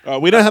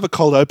We don't have a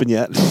cold open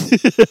yet.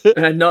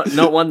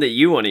 Not one that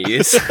you want to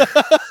use.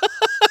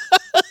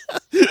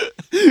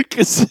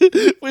 Because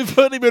we've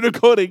only been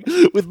recording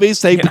with me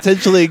saying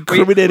potentially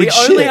incriminating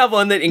shit. We only have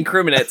one that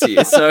incriminates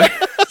you. So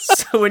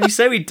when you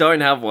say we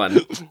don't have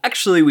one,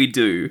 actually we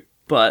do.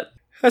 But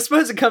I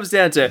suppose it comes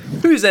down to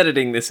who's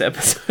editing this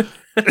episode.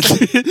 What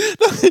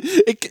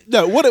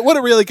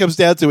it really comes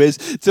down to is,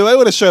 do I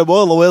want to show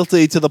more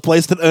loyalty to the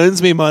place that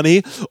earns me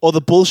money or the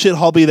bullshit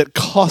hobby that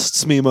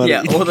costs me money?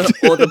 Yeah, or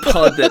the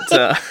pod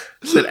that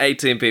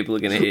 18 people are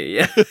going to hear,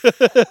 yeah.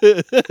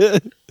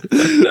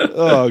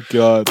 Oh,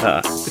 God.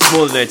 It's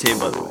more than 18,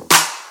 by the way.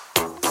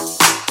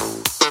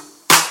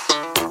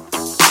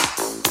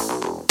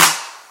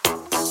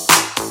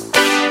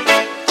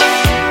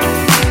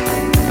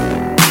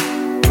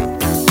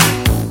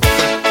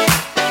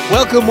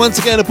 Welcome once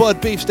again to Pod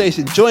Beef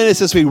Station. Join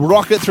us as we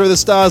rocket through the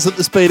stars at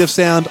the speed of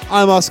sound.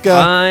 I'm Oscar.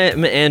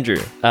 I'm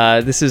Andrew.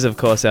 This is, of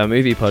course, our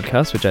movie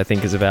podcast, which I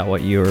think is about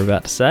what you were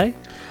about to say.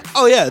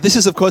 Oh, yeah. This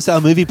is, of course,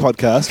 our movie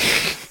podcast,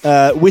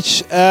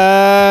 which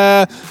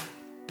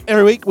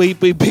every week we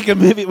pick a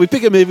movie. We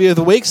pick a movie of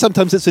the week.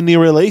 Sometimes it's a new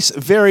release.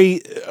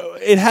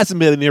 It hasn't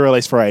been a new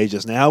release for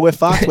ages now. We're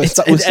fucked.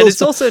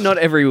 It's also not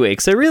every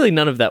week, so really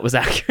none of that was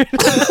accurate.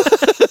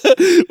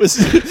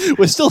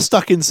 We're still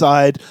stuck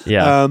inside,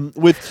 yeah.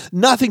 With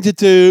nothing to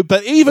do.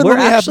 But even when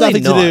we have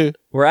nothing to do,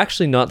 we're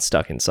actually not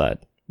stuck inside.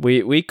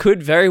 We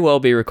could very well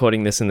be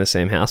recording this in the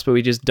same house, but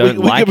we just don't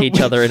like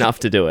each other enough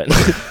to do it.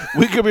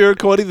 We could be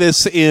recording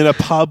this in a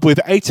pub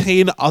with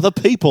 18 other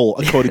people,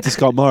 according to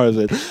Scott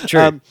Morrison.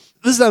 True.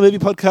 This is our movie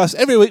podcast.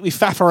 Every week we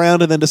faff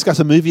around and then discuss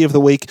a movie of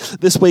the week.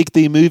 This week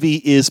the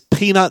movie is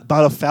Peanut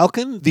Butter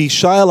Falcon, the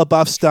Shia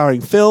LaBeouf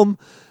starring film,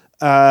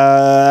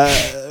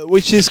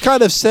 which is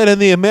kind of set in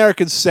the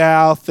American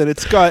South, and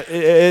it's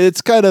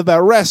kind of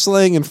about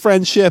wrestling and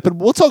friendship,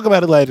 and we'll talk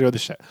about it later in the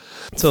show.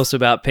 It's also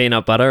about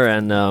peanut butter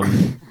and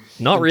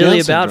not really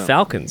about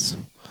falcons.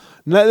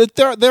 No,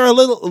 there are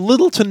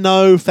little to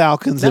no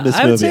falcons in this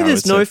movie. I would say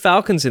there's no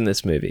falcons in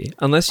this movie,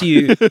 unless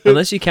you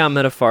count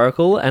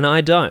metaphorical, and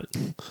I don't.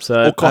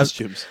 So or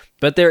costumes.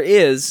 But there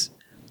is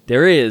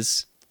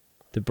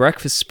the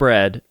breakfast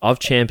spread of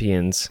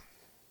champions,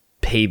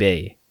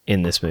 PB,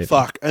 in this movie.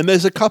 Fuck, and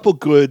there's a couple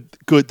good.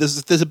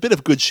 There's a bit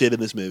of good shit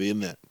in this movie, isn't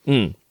there?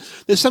 Mm.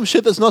 There's some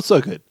shit that's not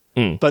so good,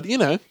 but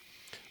we'll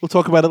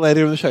talk about it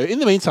later in the show. In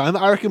the meantime,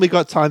 I reckon we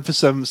got time for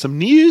some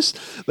news.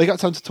 We got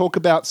time to talk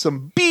about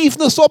some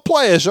beefness or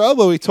pleasure,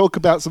 where we talk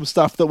about some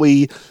stuff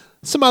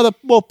some other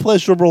more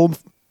pleasurable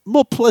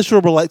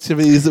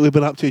activities that we've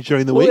been up to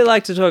during the week. We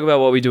like to talk about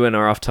what we do in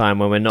our off time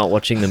when we're not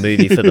watching the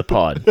movie for the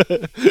pod.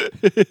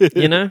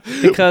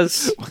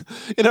 Because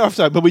in our off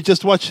time, but we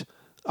just watch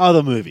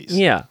other movies.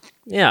 Yeah.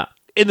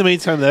 In the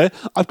meantime, though,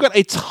 I've got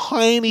a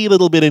tiny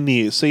little bit of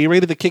news. So you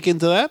ready to kick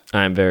into that?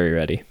 I'm very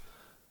ready.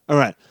 All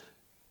right.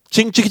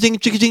 Ching ching ching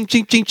ching ching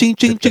ching ching ching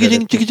ching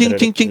ching ching ching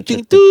ching ching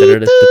ching.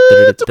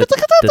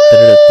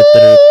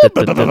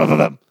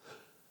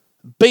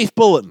 Beef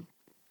bulletin.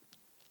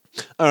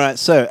 All right,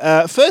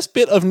 so first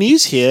bit of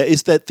news here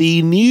is that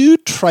the new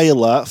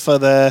trailer for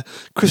the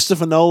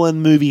Christopher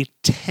Nolan movie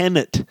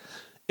Tenet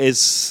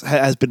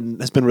has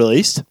been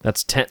released.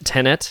 That's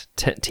Tenet.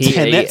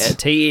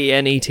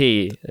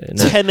 T-E-N-E-T.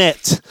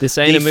 Tenet. This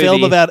ain't a movie.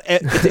 Film about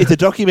it's a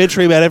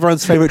documentary about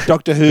everyone's favorite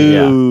Doctor Who.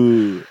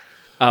 Yeah.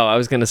 Oh, I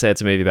was going to say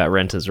it's a movie about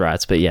renters'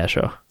 rights, but yeah,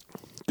 sure.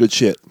 Good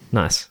shit.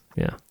 Nice.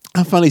 Yeah.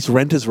 How funny is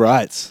renters'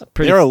 rights?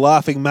 They're a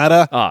laughing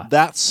matter. Oh,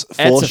 that's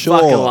for it's sure.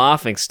 It's a fucking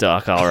laughing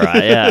stock, all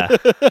right. Yeah.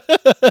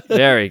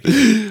 Very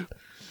good.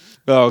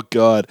 Oh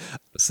God.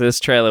 So this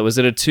trailer, was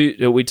it a two?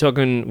 Are we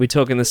talking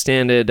the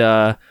standard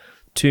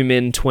 2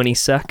 min 20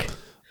 sec?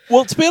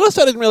 Well, to be honest,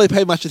 I didn't really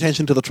pay much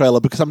attention to the trailer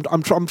because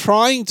I'm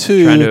trying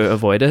to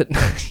avoid it.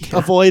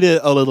 Avoid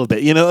it a little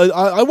bit.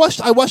 I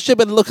watched it,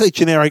 but it looked like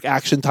generic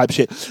action type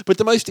shit. But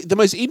the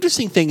most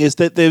interesting thing is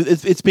that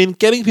it's been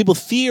getting people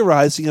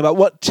theorizing about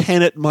what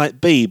Tenet might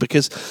be,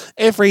 because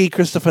every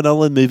Christopher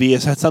Nolan movie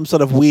has had some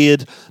sort of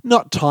weird,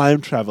 not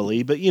time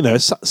travel-y, but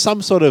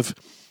some sort of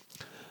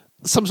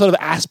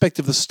aspect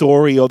of the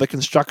story or the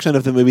construction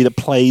of the movie that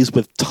plays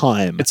with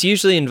time. It's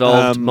usually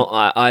involved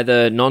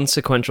either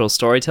non-sequential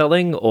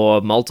storytelling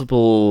or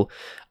multiple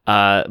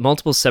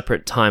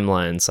separate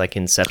timelines, like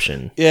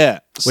Inception. Yeah.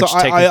 Which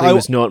technically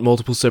was not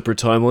multiple separate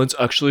timelines.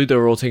 Actually, they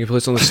were all taking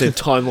place on the same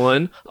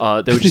timeline.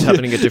 They were just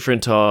happening at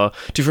different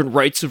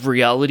rates of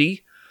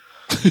reality.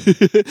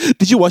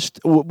 Did you watch...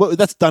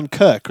 That's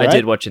Dunkirk, right? I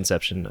did watch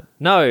Inception.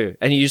 No,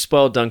 and you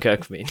spoiled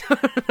Dunkirk for me.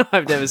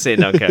 I've never seen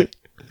Dunkirk.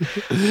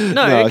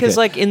 No, because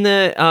like in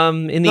the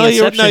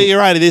Inception, you're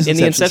right. It is in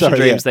the Inception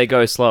dreams. They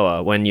go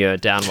slower when you're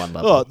down one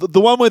level. Oh,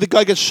 the one where the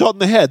guy gets shot in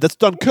the head. That's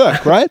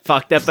Dunkirk, right?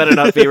 Fuck, that better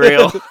not be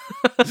real.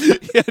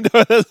 Yeah,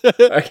 no,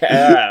 okay,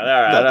 all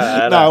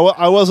right. No,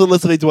 I wasn't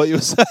listening to what you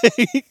were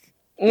saying.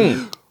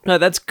 No,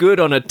 that's good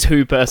on a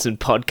 2-person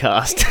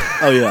podcast.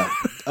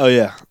 Oh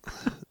yeah.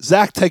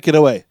 Zach, take it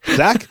away.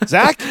 Zach.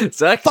 Zach.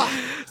 Fuck.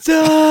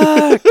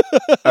 Zach.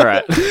 All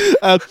right.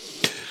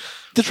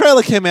 The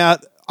trailer came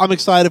out I'm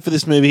excited for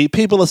this movie.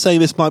 People are saying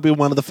this might be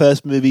one of the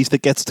first movies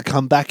that gets to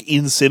come back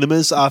in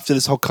cinemas after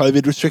this whole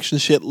COVID restriction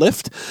shit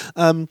lift.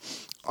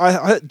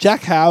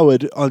 Jack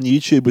Howard on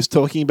YouTube was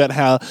talking about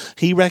how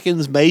he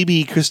reckons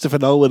maybe Christopher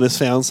Nolan has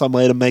found some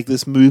way to make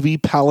this movie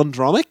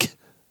palindromic.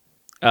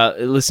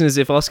 Listeners,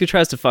 if Oscar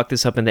tries to fuck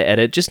this up in the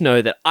edit, just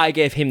know that I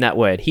gave him that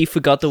word. He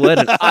forgot the word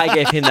and I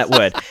gave him that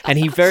word. And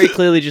he very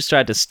clearly just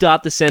tried to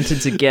start the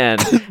sentence again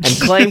and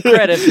claim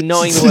credit for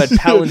knowing the word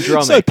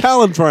palindromic. So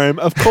palindrome,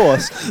 of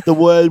course, the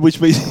word which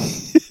means...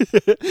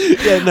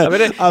 yeah, no.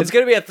 It's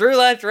going to be a through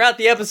line throughout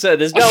the episode.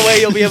 There's no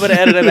way you'll be able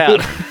to edit it out.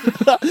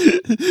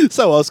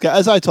 So, Oscar,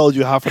 as I told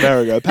you half an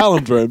hour ago,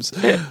 palindromes...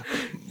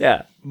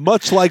 Yeah.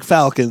 Much like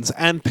falcons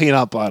and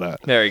peanut butter.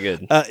 Very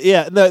good. Now,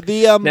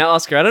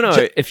 Oscar, I don't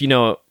know if you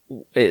know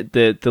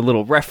the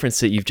little reference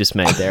that you've just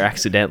made there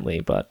accidentally,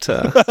 but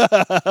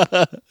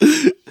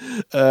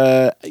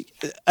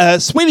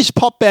Swedish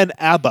pop band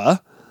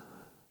ABBA,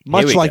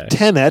 much like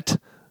Tenet,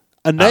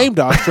 are named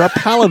after a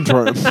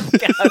palindrome.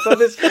 I thought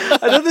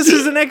this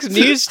was the next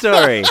news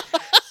story.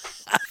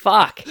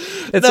 Fuck.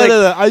 It's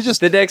no. I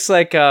just the next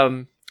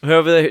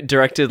whoever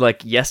directed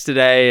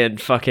Yesterday and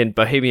fucking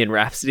Bohemian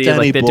Rhapsody,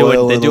 Danny they're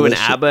Boyle doing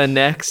ABBA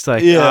next.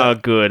 Yeah. Oh,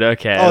 good,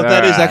 okay. Oh,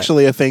 that is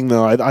actually a thing,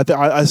 though.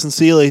 I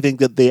sincerely think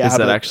that the is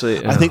ABBA. That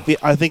actually? I think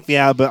the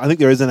ABBA. I think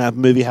there is an ABBA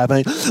movie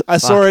happening. I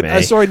saw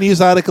a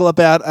news article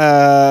about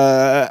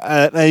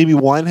an Amy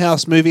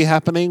Winehouse movie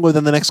happening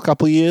within the next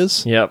couple of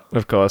years. Yep,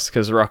 of course,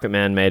 because Rocket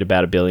Man made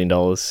about $1 billion.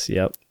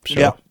 Yep,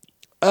 sure. Yep.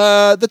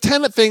 The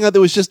Tenet thing, there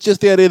was just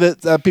the idea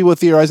that people were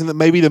theorizing that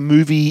maybe the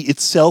movie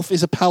itself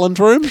is a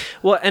palindrome.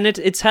 Well, and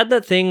it's had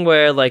that thing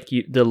where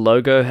the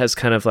logo has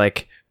kind of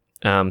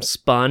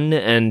spun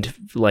and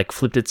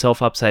flipped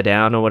itself upside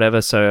down or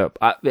whatever. So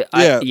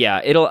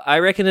I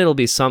reckon it'll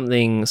be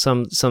something,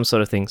 some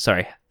sort of thing.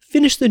 Sorry.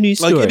 Finish the news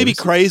story. It'd be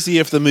crazy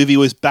if the movie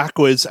was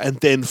backwards and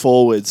then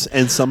forwards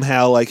and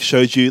somehow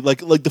showed you like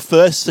the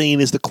first scene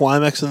is the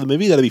climax of the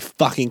movie. That'd be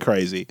fucking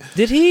crazy.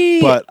 Did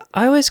he? But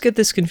I always get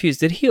this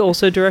confused. Did he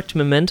also direct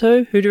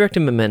Memento? Who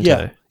directed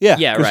Memento?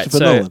 Yeah, right. So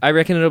Nolan. I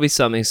reckon it'll be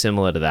something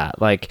similar to that.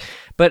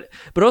 But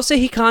also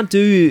he can't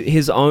do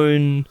his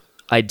own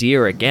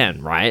idea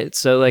again, right?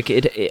 So but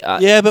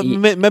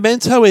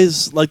Memento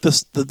is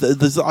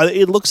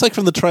it looks like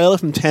from the trailer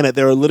from Tenet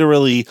there are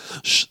literally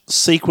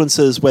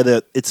sequences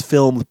where it's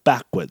filmed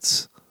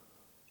backwards,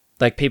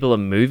 like people are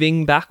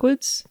moving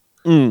backwards.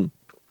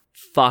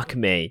 Fuck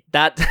me,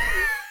 that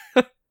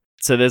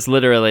so there's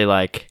literally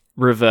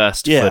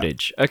reversed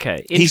footage.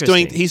 Okay,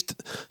 interesting.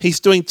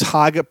 He's doing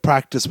target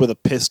practice with a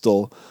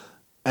pistol,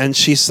 and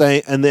she's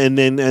saying, and then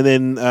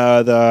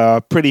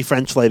the pretty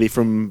French lady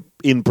from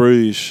In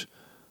Bruges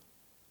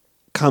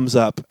comes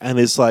up and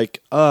is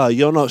like, "Oh,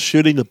 you're not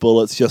shooting the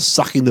bullets; you're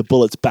sucking the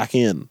bullets back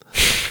in,"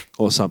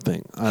 or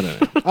something. I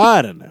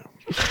don't know.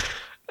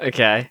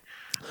 Okay,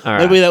 all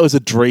right. Maybe that was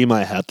a dream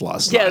I had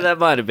last night. Yeah, that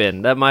might have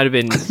been.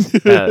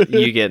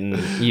 You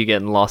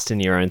getting lost in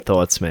your own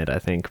thoughts, mate. I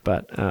think,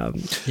 but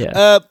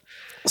yeah.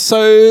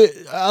 So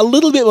a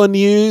little bit more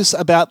news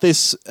about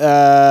this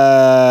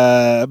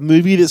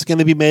movie that's going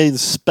to be made in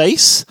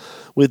space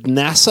with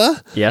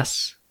NASA.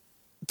 Yes.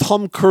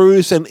 Tom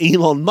Cruise and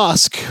Elon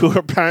Musk, who are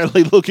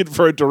apparently looking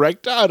for a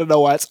director. I don't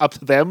know why it's up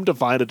to them to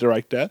find a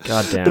director.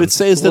 God damn. But it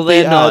says that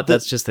they're not.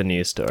 That's just a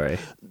news story.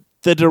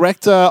 The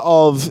director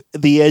of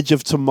The Edge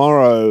of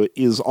Tomorrow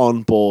is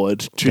on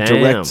board to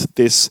direct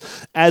this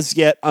as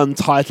yet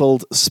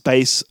untitled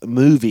space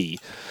movie.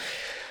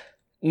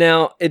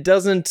 Now, it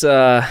doesn't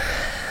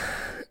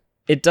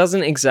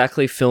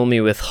exactly fill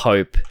me with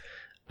hope.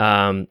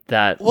 Well,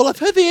 I've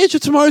heard The Edge of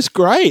Tomorrow is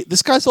great.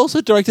 This guy's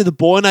also directed The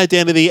Bourne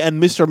Identity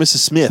and Mr. and Mrs.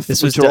 Smith,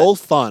 which are all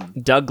fun.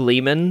 Doug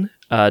Liman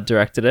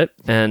directed it,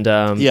 and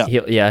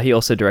he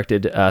also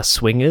directed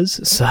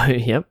Swingers. So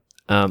yep,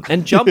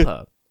 and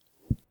Jumper,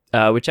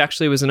 which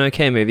actually was an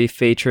okay movie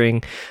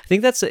featuring. I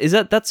think that's the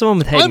one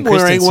with Hayden Christensen. I'm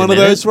wearing one of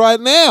those right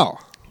now.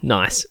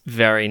 Nice,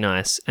 very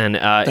nice. And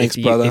thanks,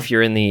 brother. If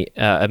you're in the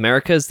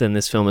Americas, then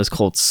this film is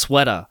called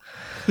Sweater.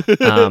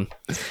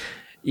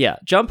 Yeah,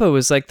 Jumper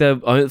was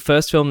the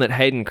first film that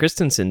Hayden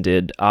Christensen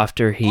did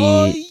after he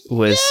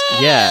was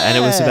and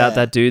it was about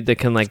that dude that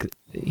can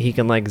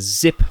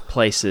zip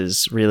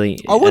places really.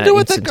 I wonder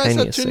what that guy's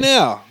up to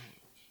now.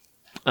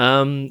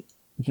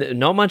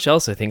 Not much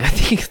else. I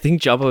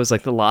think Jumper was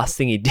the last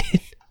thing he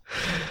did.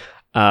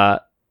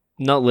 Not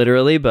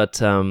literally, but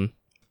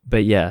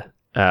yeah,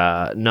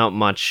 not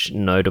much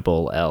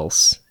notable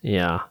else.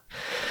 Yeah.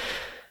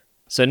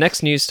 So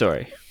next news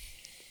story.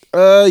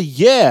 Don't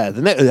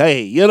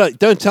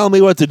tell me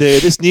what to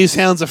do. This news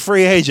sounds a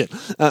free agent.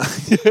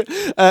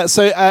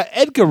 So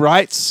Edgar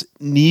Wright's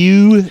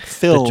new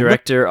film. The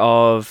director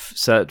of,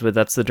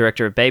 that's the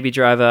director of Baby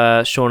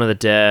Driver, Shaun of the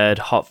Dead,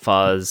 Hot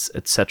Fuzz,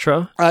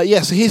 etc.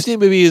 So his new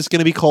movie is going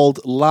to be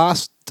called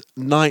Last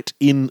Night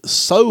in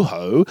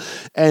Soho,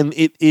 and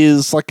it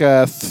is like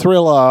a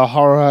thriller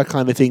horror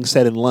kind of thing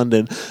set in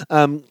London.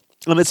 And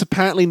it's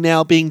apparently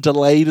now being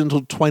delayed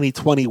until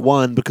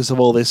 2021 because of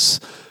all this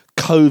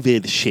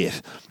COVID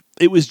shit.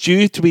 it was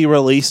due to be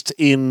released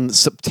in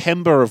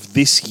September of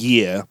this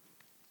year.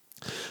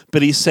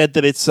 But he said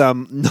that it's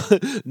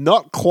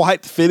not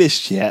quite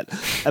finished yet,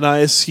 and I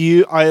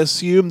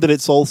assume that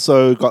it's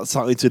also got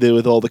something to do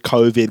with all the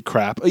COVID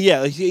crap.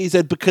 Yeah, he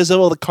said because of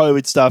all the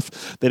COVID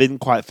stuff, they didn't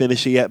quite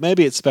finish it yet.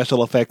 Maybe it's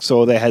special effects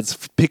or they had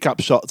pickup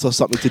shots or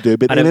something to do.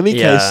 But in any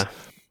case,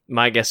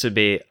 my guess would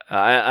be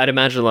I'd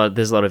imagine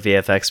there's a lot of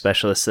VFX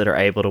specialists that are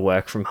able to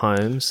work from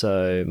home.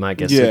 So my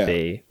guess would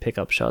be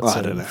pickup shots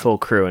and full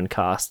crew and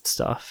cast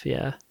stuff.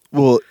 Yeah.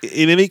 Well,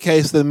 in any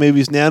case, the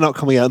movie's now not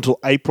coming out until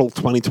April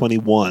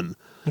 2021.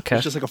 Okay.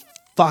 It's just like a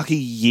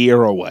fucking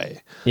year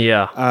away.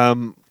 Yeah.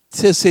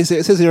 It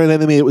says here in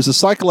Enemy it was a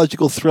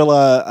psychological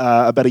thriller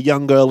about a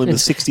young girl in the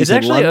 60s It's in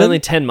actually London. only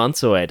 10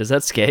 months away. Does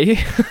that scare you?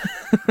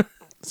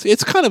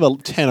 It's kind of a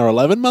 10 or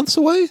 11 months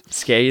away.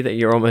 Scare you that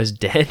you're almost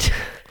dead?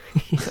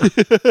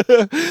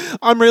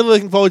 I'm really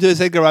looking forward to this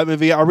Edgar Wright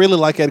movie. I really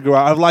like Edgar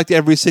Wright. I've liked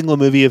every single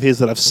movie of his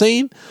that I've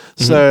seen.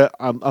 So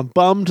I'm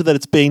bummed that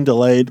it's being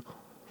delayed.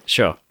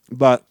 Sure.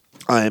 But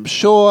I am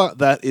sure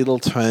that it'll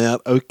turn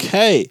out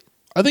okay.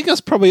 I think that's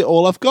probably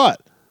all I've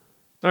got.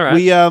 All right.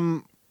 We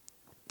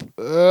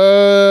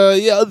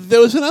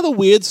there was another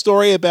weird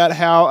story about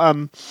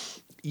how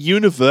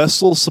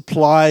Universal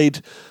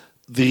supplied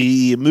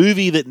the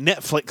movie that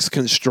Netflix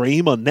can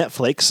stream on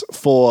Netflix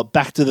for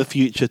Back to the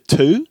Future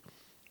 2.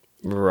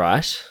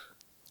 Right.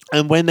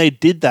 And when they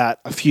did that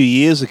a few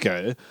years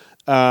ago,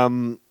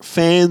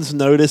 fans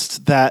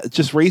noticed that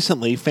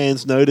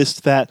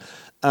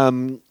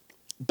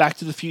Back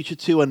to the Future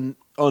 2 on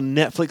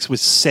Netflix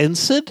was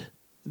censored.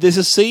 There's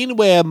a scene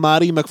where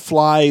Marty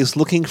McFly is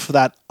looking for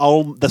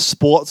the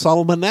sports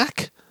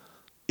almanac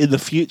in the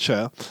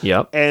future.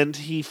 Yep. And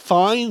he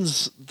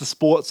finds the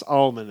sports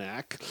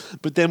almanac,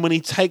 but then when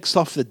he takes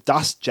off the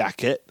dust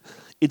jacket,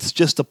 it's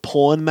just a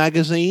porn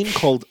magazine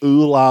called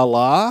Ooh La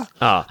La.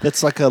 Oh.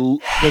 That's like a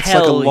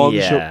Hell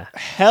lingerie. yeah.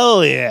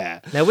 Hell yeah.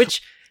 Now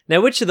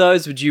which of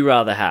those would you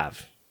rather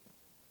have?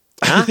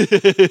 Huh?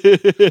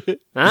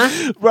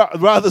 Huh?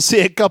 Rather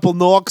see a couple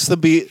norks than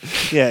be...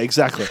 Yeah,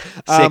 exactly.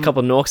 See a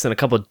couple norks and a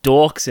couple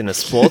dorks in a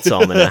sports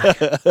almanac.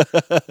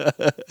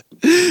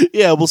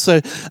 Yeah, well, so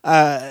in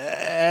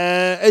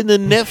the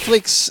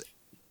Netflix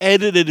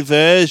edited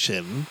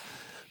version,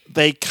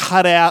 they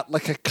cut out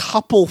like a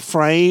couple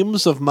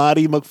frames of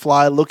Marty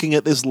McFly looking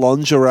at this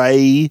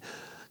lingerie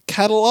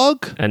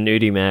catalog. A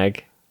nudie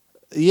mag.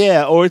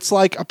 Yeah, or it's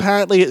like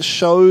apparently it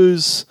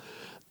shows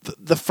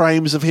the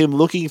frames of him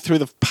looking through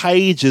the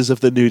pages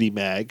of the nudie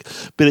mag,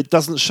 but it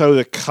doesn't show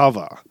the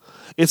cover.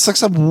 It's like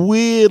some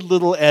weird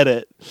little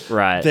edit.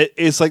 Right. That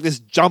is like this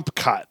jump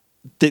cut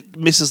that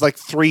misses like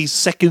 3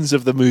 seconds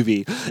of the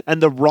movie.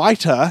 And the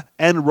writer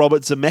and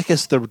Robert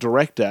Zemeckis, the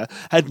director,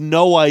 had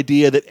no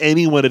idea that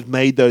anyone had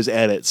made those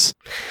edits.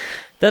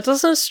 That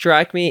doesn't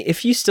strike me.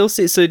 If you still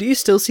see... So do you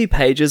still see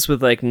pages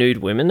with like nude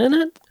women in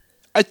it?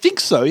 I think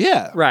so,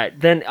 yeah. Right.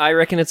 Then I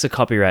reckon it's a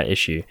copyright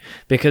issue.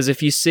 Because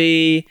if you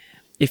see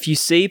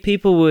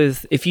people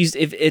with... If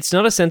it's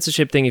not a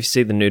censorship thing if you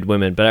see the nude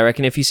women, but I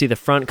reckon if you see the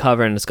front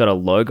cover and it's got a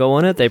logo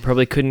on it, they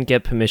probably couldn't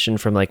get permission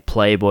from like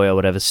Playboy or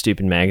whatever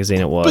stupid magazine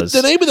it was.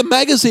 But the name of the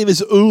magazine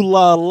is Ooh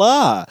La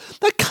La.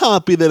 That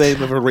can't be the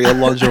name of a real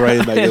lingerie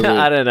magazine.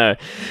 I don't know.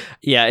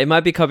 Yeah, it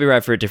might be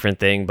copyright for a different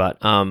thing, but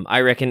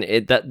I reckon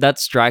that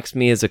strikes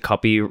me as a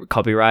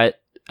copyright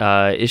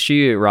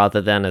issue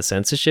rather than a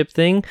censorship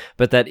thing,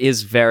 but that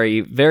is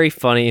very, very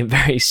funny and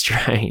very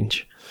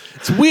strange.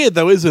 It's weird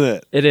though, isn't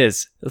it? It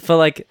is. For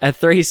like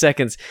 3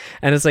 seconds.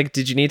 And it's like,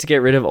 did you need to get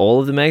rid of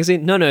all of the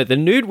magazine? No, the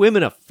nude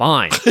women are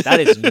fine. That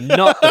is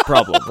not the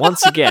problem.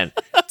 Once again,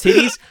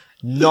 titties,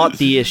 not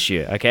the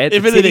issue, okay?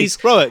 If anything,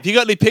 Robert, have you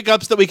got any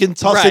pickups that we can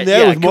toss in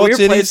there with Can more we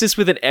replace titties? this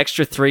with an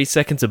extra 3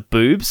 seconds of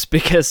boobs?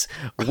 Because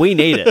we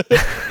need it.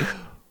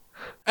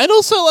 And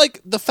also,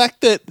 like, the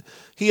fact that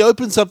he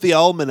opens up the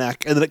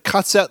almanac and then it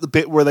cuts out the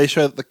bit where they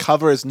show that the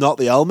cover is not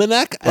the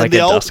almanac. And Like the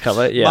a dust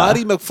cover, yeah.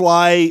 Marty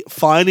McFly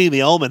finding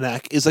the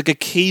almanac is like a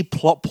key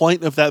plot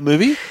point of that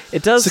movie.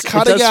 It does, So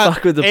cutting out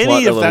fuck with the any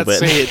plot a of little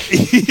that bit.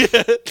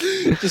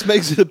 scene just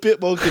makes it a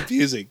bit more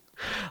confusing.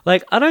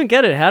 Like, I don't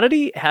get it. How did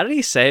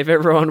he save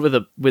everyone with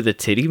a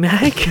titty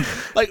mag?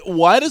 Like,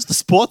 why does the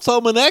sports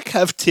almanac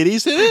have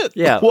titties in it?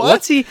 Yeah,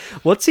 What?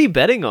 what's he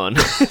betting on?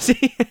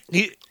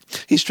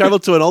 He's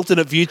traveled to an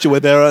alternate future where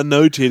there are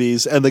no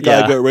titties, and the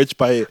guy Yeah. got rich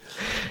by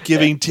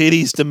giving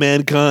titties to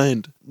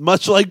mankind,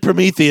 much like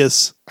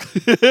Prometheus.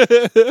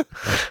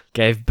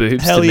 Gave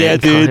boobs Hell to yeah,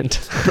 mankind.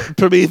 dude!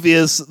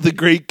 Prometheus, the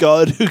Greek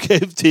god who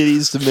gave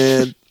titties to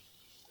man.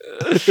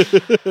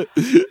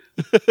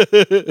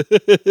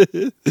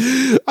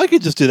 I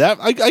could just do that.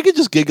 I could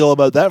just giggle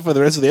about that for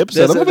the rest of the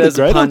episode. I'm having a There's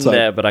great a pun old time.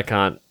 there, but I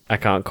can't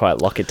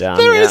quite lock it down.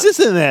 There yeah. is,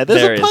 isn't there?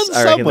 There's a pun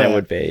I reckon somewhere. there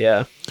would be,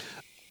 yeah.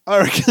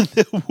 I reckon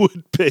there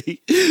would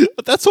be.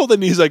 But that's all the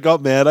news I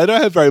got, man. I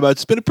don't have very much.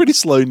 It's been a pretty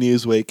slow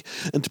news week.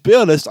 And to be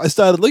honest, I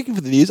started looking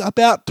for the news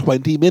about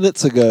 20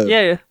 minutes ago.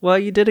 Yeah, well,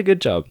 you did a good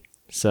job.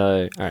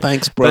 So, all right.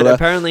 Thanks, brother. But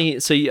apparently,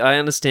 I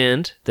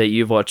understand that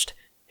you've watched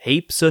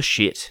heaps of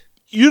shit.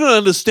 You don't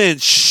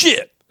understand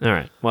shit. All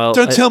right. Well,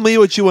 Don't tell me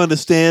what you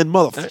understand,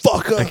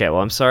 motherfucker. Okay,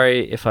 well, I'm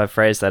sorry if I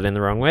phrased that in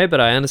the wrong way,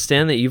 but I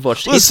understand that you've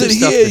watched heaps Listen of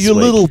stuff here, this you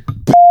week. little.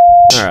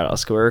 All right,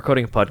 Oscar, we're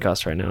recording a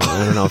podcast right now.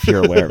 I don't know if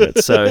you're aware of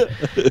it. So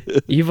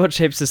you've watched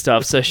heaps of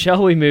stuff. So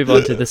shall we move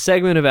on to the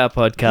segment of our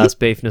podcast,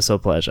 Beefness or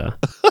Pleasure?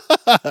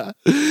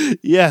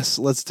 Yes,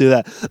 let's do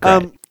that.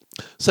 Great.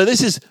 So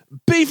this is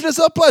Beefness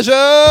or Pleasure.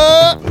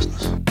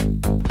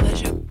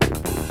 Pleasure.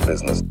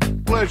 Business.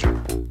 Pleasure.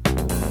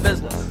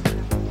 Business.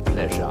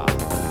 Pleasure.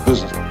 Business.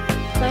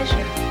 Pleasure.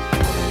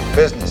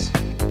 Business.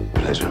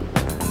 Pleasure.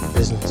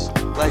 Business.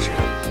 Pleasure.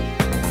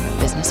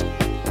 Business.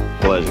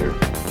 Pleasure.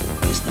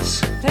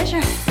 Business.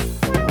 Pleasure.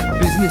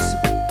 Business.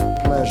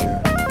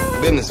 Pleasure.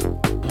 Business.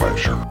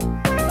 Pleasure.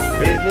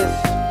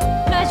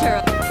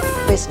 Pleasure.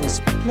 Business.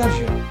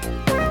 Pleasure.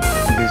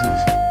 Business.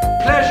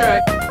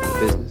 Pleasure.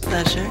 Business.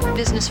 Pleasure.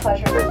 Business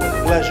pleasure.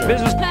 Pleasure.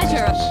 Business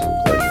pleasure.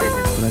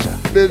 Pleasure.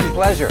 Business.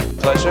 Pleasure.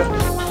 Pleasure.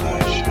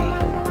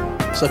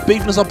 Pleasure. So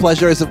Beefness or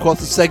Pleasure is, of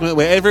course, a segment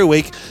where every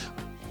week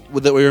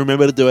that we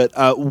remember to do it,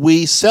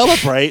 we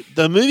celebrate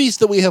the movies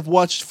that we have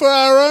watched for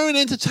our own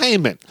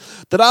entertainment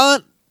that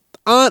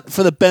aren't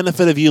for the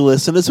benefit of you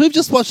listeners. We've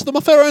just watched them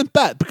off our own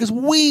bat because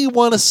we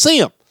want to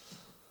see them.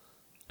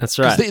 That's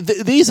right.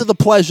 These are the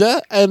pleasure,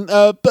 and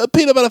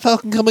Peanut Butter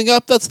Falcon coming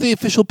up, that's the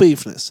official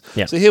Beefness.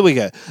 Yeah. So here we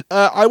go.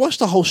 I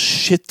watched a whole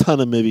shit ton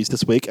of movies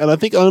this week, and I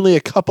think only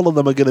a couple of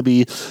them are going to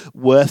be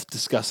worth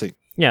discussing.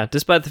 Yeah,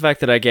 despite the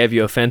fact that I gave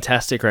you a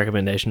fantastic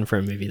recommendation for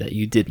a movie that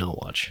you did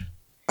not watch.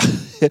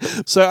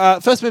 So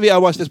first movie I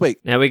watched this week,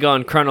 Now, we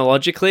gone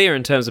chronologically or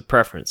in terms of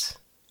preference?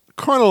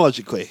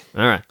 chronologically,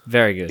 All right,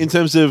 very good. in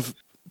terms of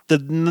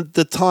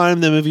the time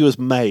the movie was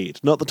made,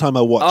 not the time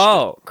I watched it.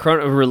 Oh,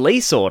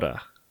 release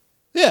order.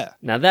 Yeah.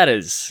 Now that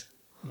is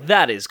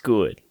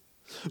good.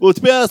 Well,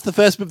 to be honest,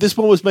 this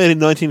one was made in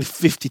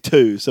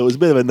 1952, so it was a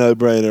bit of a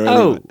no-brainer.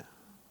 Oh, Anyway.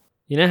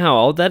 you know how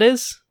old that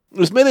is? It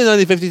was made in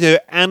 1952,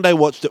 and I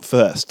watched it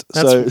first.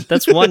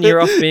 That's 1 year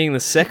off being the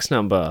sex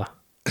number.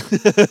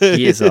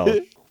 Years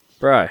old,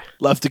 bro.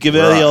 Love to give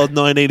her the old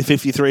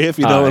 1953, if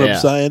you know what I'm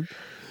saying.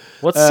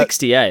 What's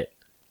 68?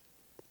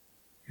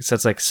 Because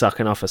that's like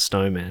sucking off a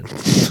snowman.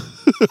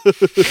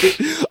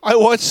 I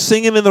watched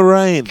Singing in the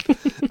Rain.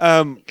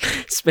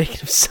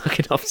 Speaking of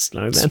sucking off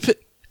snowman,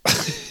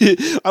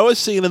 I watched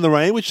Singing in the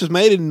Rain, which was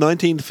made in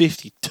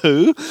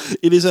 1952.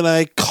 It is an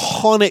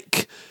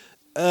iconic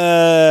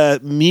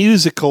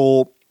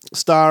musical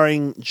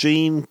starring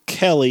Gene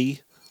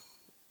Kelly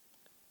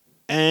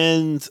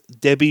and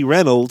Debbie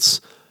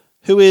Reynolds,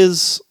 who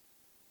is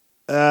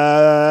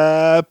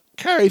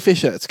Carrie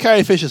Fisher. It's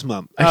Carrie Fisher's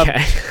mum.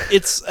 okay.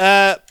 It's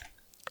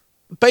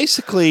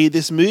basically,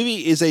 this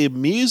movie is a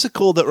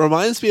musical that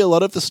reminds me a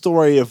lot of the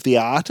story of The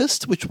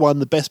Artist, which won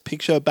the Best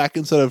Picture back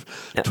in sort of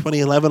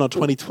 2011 or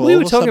 2012. We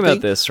were or talking something.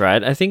 about this,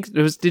 right? I think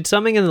did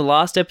something in the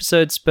last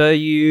episode spur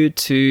you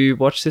to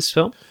watch this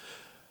film?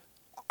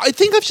 I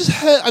think I've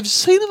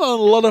seen it on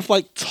a lot of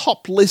like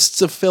top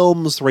lists of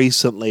films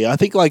recently. I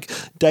think like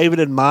David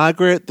and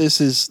Margaret.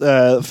 This is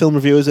film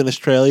reviewers in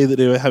Australia that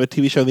have a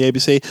TV show on the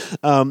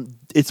ABC.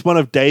 It's one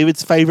of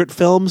David's favorite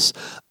films.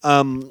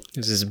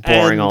 This is a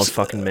boring And- old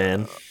fucking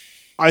man.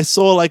 I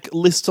saw like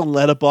lists on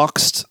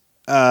Letterboxd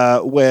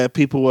where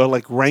people were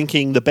like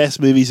ranking the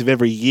best movies of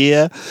every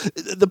year.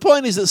 The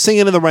point is that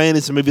Singing in the Rain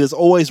is a movie that's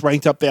always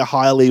ranked up there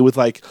highly with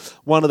like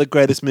one of the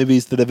greatest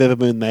movies that have ever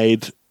been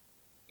made.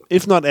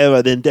 If not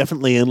ever, then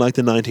definitely in like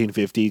the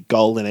 1950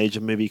 golden age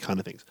of movie kind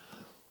of things.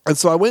 And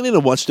so I went in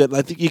and watched it, and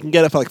I think you can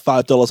get it for like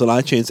 $5 on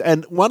iTunes.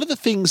 And one of the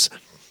things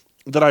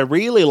that I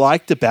really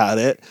liked about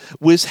it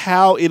was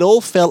how it all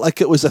felt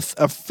like it was a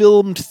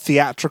filmed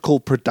theatrical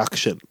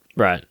production.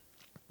 Right.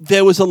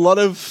 There was a lot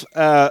of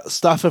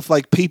stuff of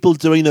like people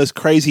doing those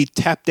crazy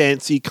tap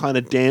dancey kind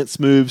of dance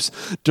moves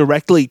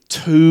directly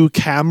to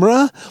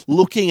camera,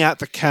 looking at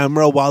the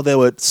camera while they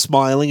were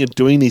smiling and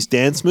doing these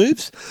dance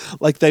moves.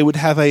 Like they would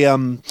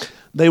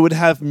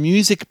have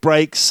music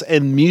breaks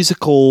and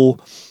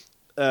musical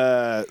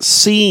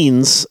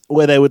scenes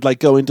where they would like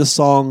go into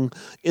song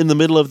in the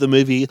middle of the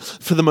movie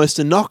for the most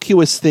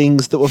innocuous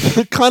things that were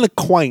kind of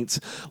quaint.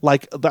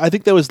 Like I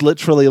think there was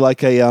literally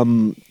like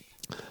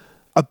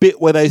a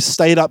bit where they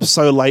stayed up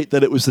so late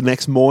that it was the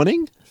next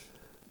morning.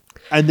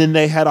 And then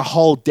they had a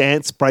whole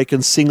dance break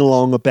and sing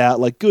along about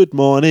like, good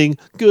morning,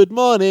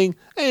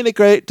 ain't it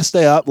great to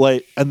stay up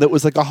late? And that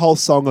was like a whole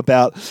song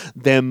about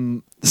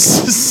them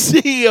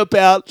singing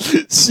about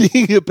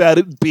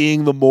it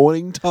being the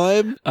morning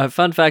time.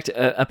 Fun fact,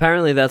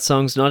 apparently that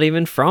song's not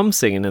even from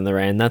Singing in the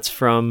Rain. That's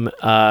from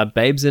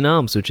Babes in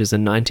Arms, which is a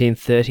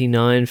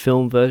 1939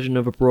 film version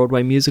of a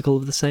Broadway musical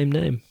of the same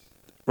name.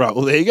 Right,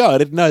 well, there you go. I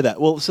didn't know that.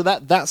 Well, so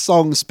that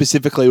song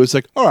specifically was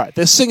like, all right,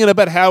 they're singing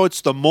about how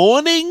it's the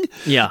morning.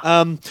 Yeah.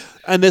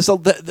 And there's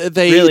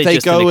they Really they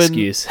just go an and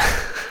excuse.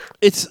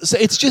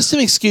 it's just an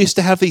excuse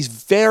to have these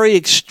very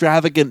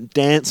extravagant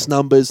dance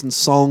numbers and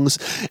songs.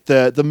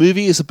 The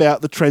movie is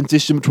about the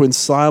transition between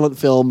silent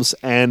films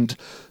and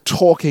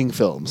talking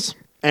films.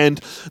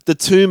 And the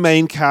two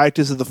main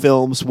characters of the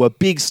films were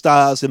big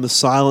stars in the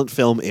silent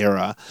film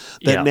era.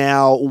 That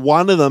now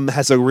one of them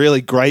has a really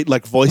great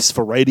like voice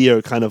for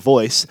radio kind of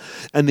voice,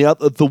 and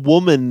the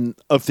woman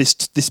of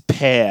this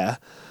pair,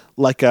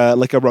 like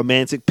a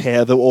romantic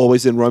pair that were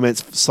always in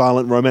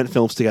silent romance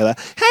films together,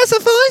 has a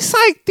voice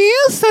like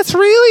this that's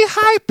really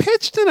high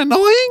pitched and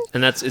annoying.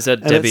 And is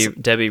that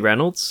Debbie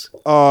Reynolds?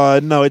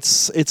 No,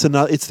 it's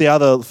the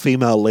other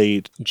female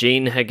lead,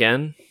 Jean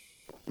Hagen.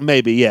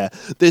 Maybe, yeah.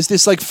 There's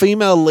this like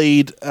female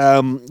lead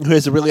who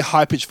has a really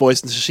high pitched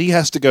voice, and so she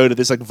has to go to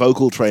this like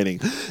vocal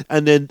training,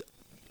 and then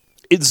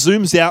it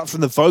zooms out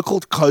from the vocal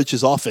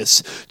coach's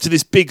office to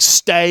this big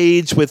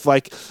stage with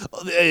like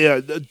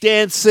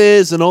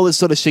dancers and all this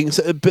sort of thing.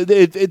 But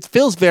it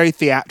feels very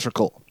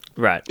theatrical.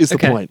 Right, is the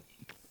point.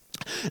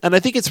 And I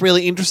think it's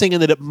really interesting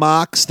in that it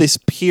marks this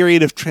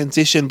period of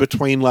transition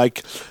between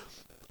like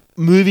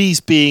movies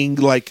being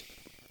like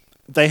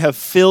they have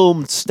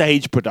filmed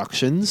stage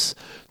productions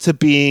to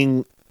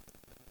being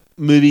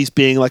movies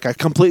being like a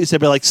completely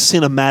separate like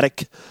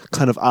cinematic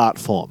kind of art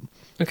form.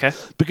 Okay.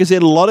 Because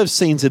in a lot of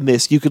scenes in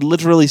this, you could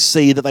literally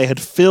see that they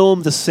had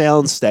filmed a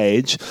sound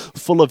stage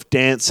full of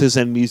dancers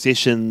and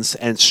musicians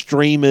and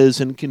streamers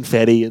and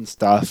confetti and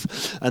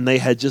stuff, and they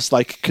had just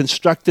like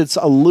constructed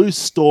a loose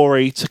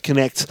story to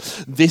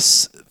connect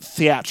this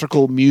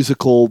theatrical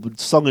musical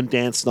song and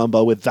dance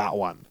number with that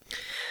one.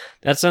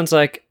 That sounds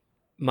like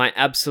my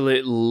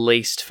absolute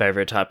least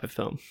favorite type of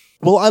film.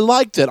 Well, I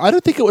liked it. I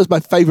don't think it was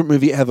my favorite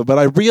movie ever, but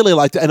I really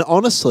liked it. And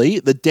honestly,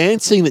 the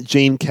dancing that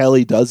Gene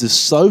Kelly does is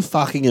so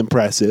fucking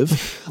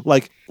impressive.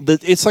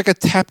 It's like a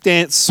tap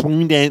dance,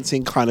 swing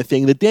dancing kind of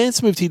thing. The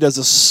dance moves he does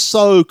are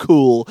so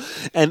cool.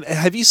 And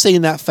have you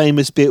seen that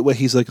famous bit where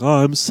he's like,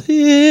 I'm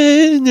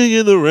singing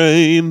in the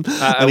rain?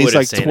 And he's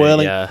like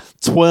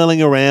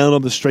twirling around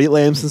on the street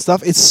lamps and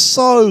stuff. It's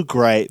so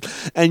great.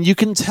 And you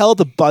can tell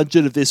the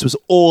budget of this was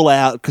all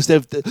out because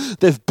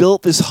they've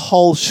built this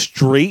whole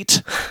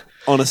street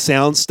on a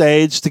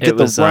soundstage to get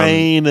the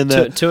rain and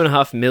the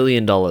 $2.5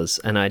 million,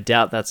 and I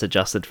doubt that's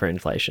adjusted for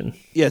inflation.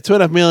 Yeah,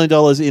 $2.5 million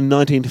in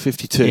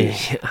 1952,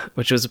 yeah,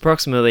 which was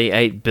approximately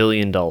 $8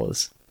 billion.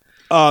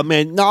 Oh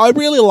man, no, I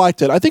really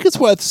liked it. I think it's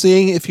worth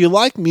seeing. If you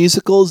like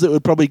musicals, it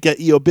would probably get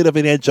you a bit of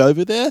an edge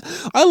over there.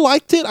 I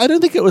liked it. I don't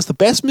think it was the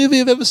best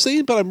movie I've ever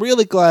seen, but I'm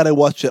really glad I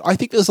watched it. I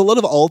think there's a lot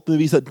of old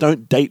movies that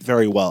don't date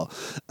very well.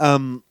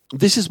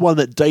 This is one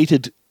that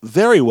dated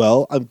very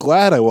well. I'm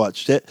glad I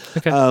watched it.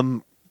 Okay.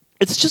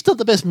 It's just not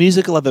the best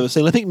musical I've ever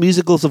seen. I think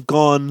musicals have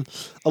gone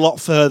a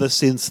lot further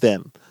since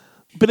then.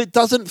 But it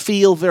doesn't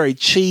feel very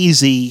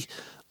cheesy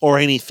or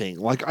anything.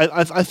 Like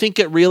I think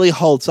it really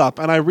holds up.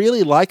 And I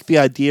really like the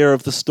idea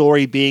of the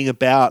story being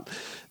about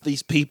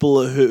these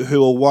people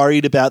who are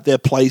worried about their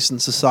place in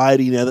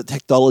society now that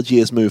technology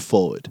has moved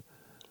forward.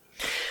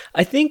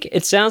 I think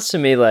it sounds to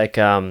me like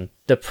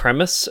the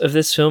premise of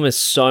this film is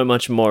so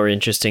much more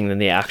interesting than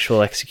the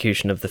actual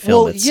execution of the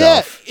film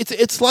itself. Yeah,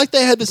 it's like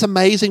they had this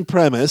amazing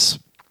premise,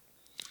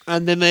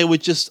 and then they were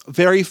just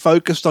very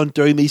focused on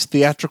doing these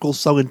theatrical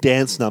song and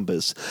dance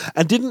numbers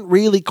and didn't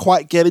really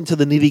quite get into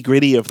the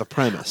nitty-gritty of the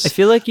premise. I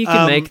feel like you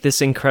can make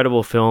this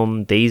incredible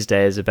film these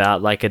days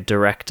about like a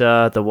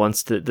director that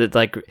wants that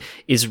like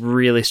is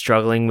really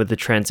struggling with the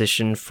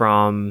transition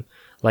from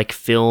like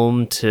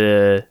film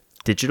to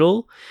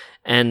digital.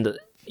 And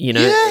you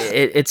know,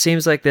 it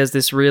seems like there's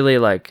this really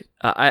like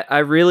I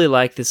really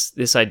like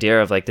this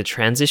idea of like the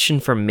transition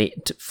from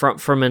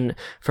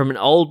an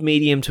old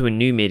medium to a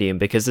new medium,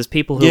 because there's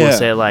people who will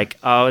say like,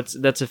 oh,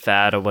 that's a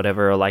fad or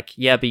whatever, or like,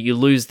 yeah, but you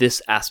lose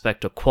this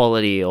aspect or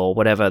quality or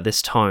whatever,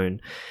 this tone.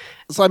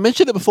 So I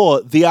mentioned it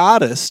before, The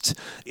Artist,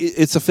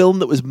 it's a film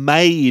that was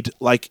made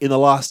like in the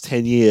last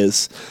 10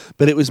 years,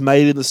 but it was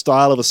made in the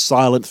style of a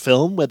silent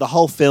film where the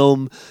whole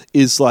film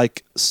is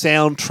like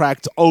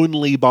soundtracked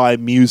only by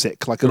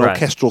music, like an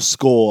orchestral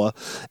score,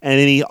 and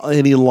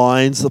any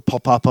lines that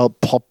pop up are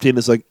popped in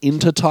as like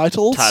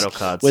intertitles. Title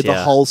cards, where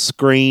the whole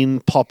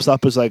screen pops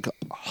up as like,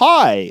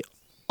 hi,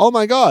 oh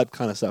my God,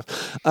 kind of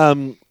stuff.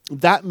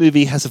 That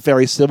movie has a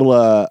very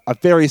similar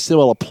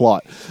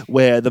plot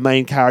where the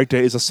main character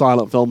is a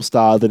silent film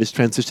star that is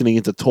transitioning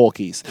into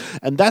talkies,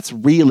 and that's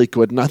really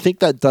good. And I think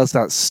that does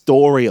that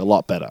story a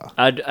lot better.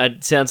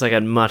 It sounds like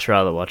I'd much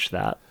rather watch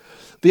that.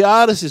 The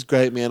Artist is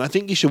great, man. I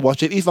think you should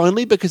watch it, if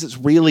only because it's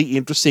really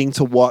interesting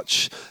to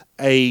watch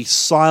a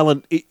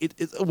silent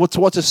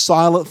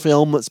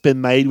film that's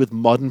been made with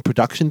modern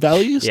production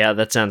values. Yeah,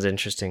 that sounds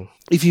interesting.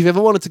 If you've ever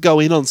wanted to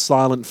go in on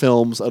silent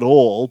films at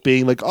all,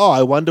 being like, oh,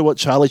 I wonder what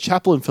Charlie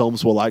Chaplin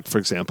films were like, for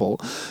example,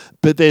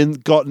 but then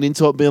gotten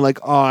into it being like,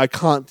 oh, I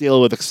can't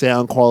deal with the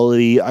sound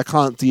quality, I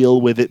can't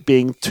deal with it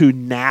being too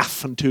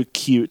naff and too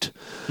cute,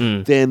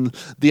 then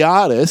The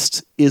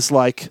Artist is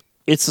like,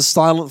 it's a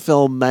silent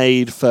film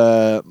made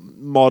for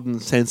modern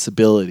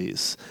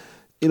sensibilities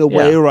in a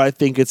way where I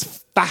think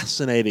it's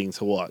fascinating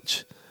to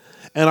watch.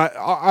 And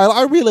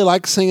I really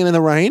like Singing in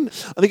the Rain.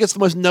 I think it's the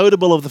most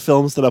notable of the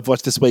films that I've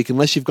watched this week,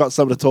 unless you've got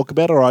something to talk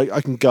about, or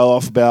I can go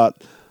off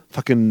about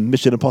fucking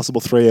Mission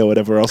Impossible 3 or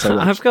whatever else I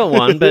watched. I've got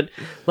one, but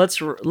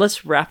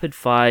let's rapid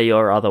fire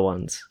your other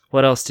ones.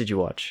 What else did you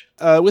watch?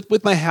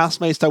 With my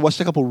housemates, I watched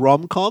a couple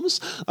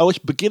rom-coms. I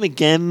watched Begin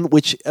Again,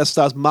 which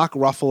stars Mark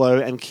Ruffalo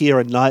and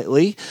Keira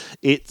Knightley.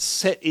 It's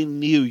set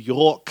in New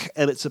York,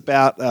 and it's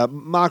about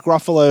Mark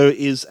Ruffalo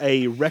is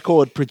a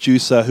record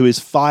producer who is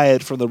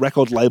fired from the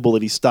record label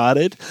that he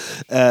started.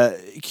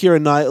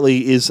 Keira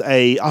Knightley is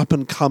a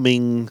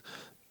up-and-coming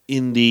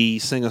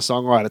indie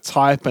singer-songwriter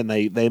type, and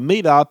they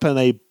meet up and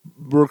they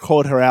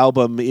record her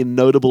album in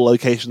notable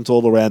locations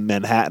all around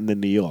Manhattan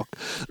and New York.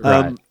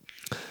 Right.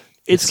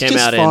 It's came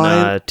just out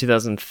fine. in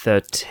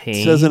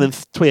 2013.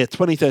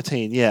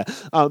 2013, yeah.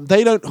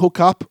 They don't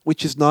hook up,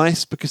 which is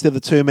nice because they're the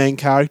two main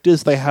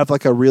characters. They have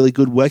like a really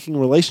good working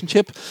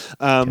relationship.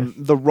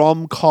 The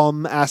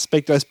rom-com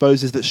aspect, I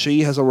suppose, is that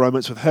she has a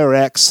romance with her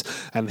ex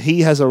and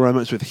he has a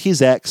romance with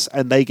his ex,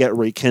 and they get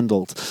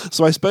rekindled.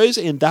 So I suppose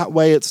in that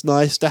way it's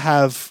nice to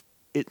have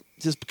it,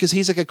 just because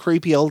he's like a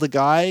creepy older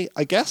guy,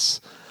 I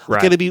guess.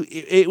 Right.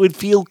 It would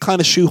feel kind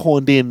of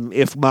shoehorned in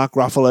if Mark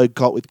Ruffalo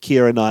got with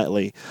Keira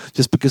Knightley,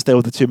 just because they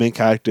were the two main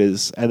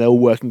characters and they were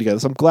working together.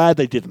 So I'm glad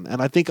they didn't.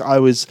 And I think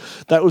that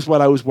was what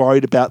I was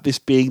worried about, this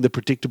being the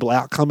predictable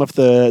outcome of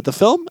the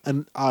film.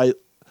 And I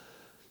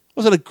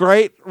wasn't a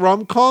great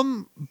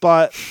rom-com,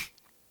 but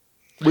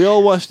we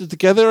all watched it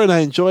together and I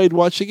enjoyed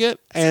watching it.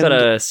 It's got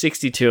a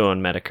 62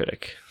 on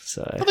Metacritic.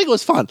 So I think it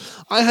was fun.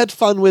 I had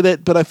fun with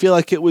it, but I feel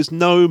like it was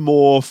no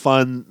more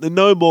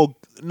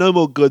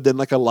good than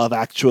like a Love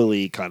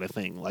Actually kind of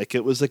thing. Like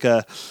it was like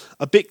a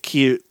bit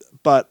cute,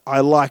 but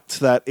I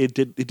liked that it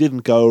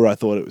didn't go where I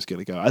thought it was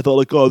going to go. I thought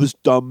like, oh, this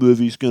dumb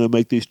movie's going to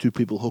make these two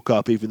people hook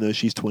up even though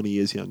she's 20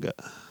 years younger.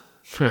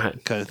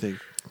 Right. Kind of thing.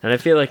 And I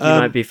feel like you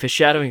might be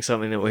foreshadowing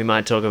something that we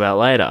might talk about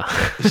later.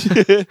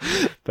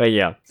 But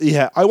yeah.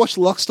 Yeah, I watched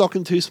Lock, Stock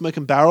and Two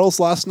Smoking Barrels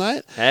last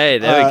night. Hey,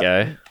 there we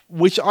go.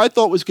 Which I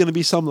thought was going to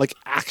be some like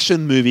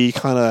action movie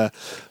kind of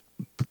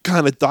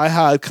Die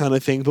Hard kind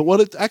of thing, but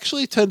what it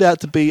actually turned out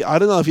to be, I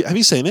don't know if have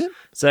you seen it?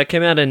 So that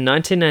came out in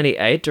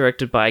 1998,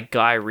 directed by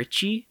Guy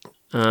Ritchie.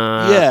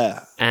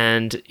 Yeah.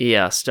 And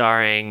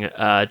starring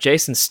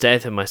Jason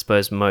Statham, I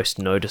suppose, most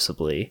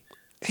noticeably.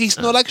 He's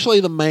not actually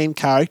the main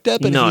character,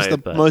 but he's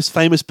the most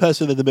famous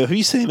person in the movie. Have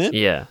you seen it?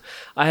 Yeah.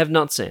 I have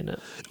not seen it.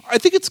 I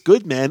think it's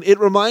good, man. It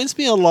reminds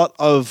me a lot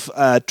of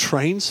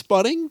Train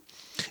Spotting.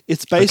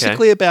 It's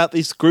basically about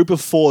this group of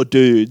 4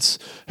 dudes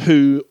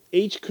who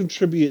each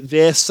contribute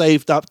their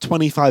saved up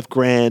 25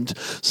 grand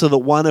so that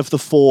one of the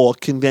 4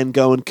 can then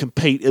go and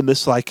compete in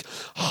this like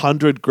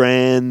 100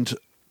 grand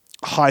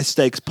high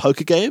stakes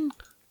poker game.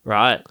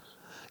 Right.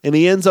 And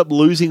he ends up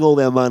losing all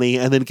their money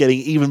and then getting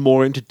even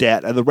more into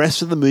debt. And the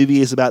rest of the movie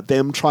is about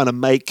them trying to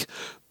make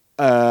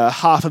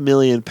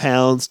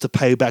 £500,000 to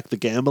pay back the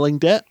gambling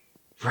debt.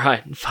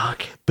 Right.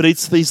 Fuck. But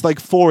it's these like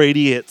 4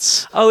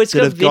 idiots. Oh, it's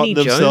got have Vinnie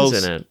gotten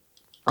Jones in it.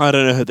 I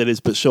don't know who that is,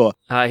 but sure.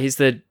 He's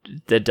the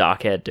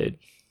dark-haired dude.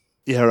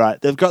 Yeah, right.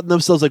 They've gotten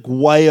themselves like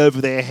way over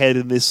their head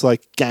in this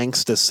like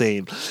gangster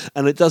scene.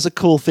 And it does a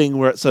cool thing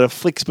where it sort of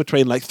flicks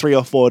between like 3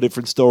 or 4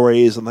 different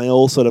stories and they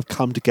all sort of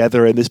come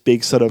together in this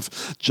big sort of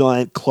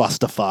giant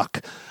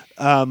clusterfuck.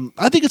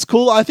 I think it's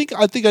cool. I think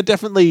I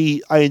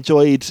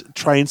enjoyed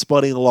Train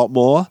Spotting a lot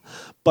more,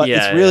 but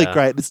it's really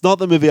great. It's not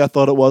the movie I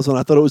thought it was, and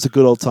I thought it was a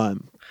good old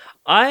time.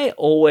 I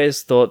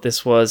always thought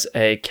this was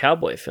a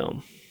cowboy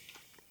film.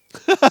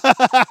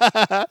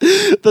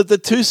 The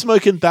Two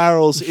Smoking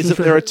Barrels is that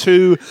there are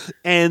 2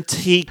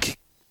 antique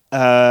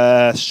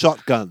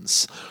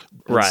shotguns.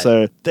 Right.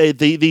 And so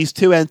these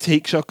 2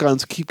 antique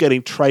shotguns keep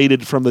getting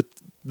traded from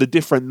the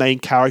different main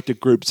character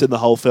groups in the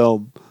whole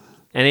film.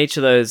 And each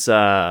of those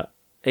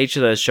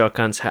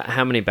shotguns,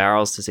 how many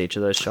barrels does each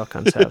of those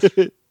shotguns have?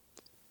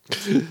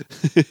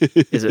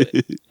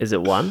 Is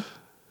it 1?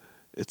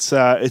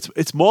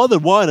 It's more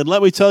than 1, and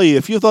let me tell you,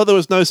 if you thought there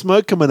was no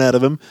smoke coming out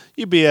of them,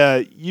 you'd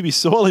be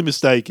sorely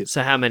mistaken.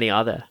 So how many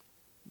are there?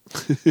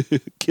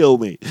 Kill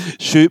me,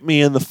 shoot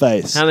me in the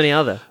face. How many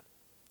are there?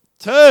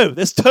 2.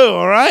 There's 2.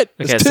 All right.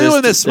 There's 2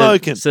 and they're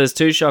smoking. So there's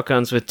 2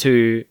 shotguns with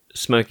 2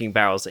 smoking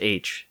barrels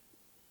each.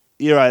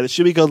 You're right. It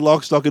should be called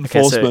Lock, Stock, and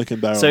 4 Smoking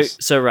Barrels.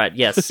 So right,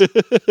 yes.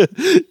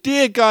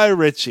 Dear Guy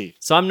Ritchie.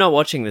 So I'm not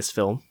watching this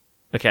film.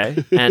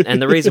 Okay,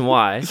 and the reason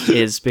why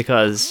is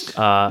because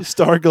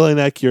historical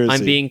inaccuracy.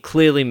 I'm being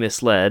clearly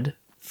misled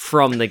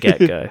from the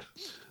get-go.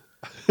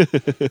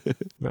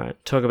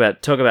 Right, talk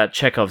about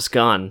Chekhov's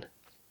gun.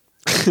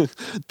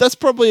 That's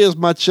probably as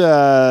much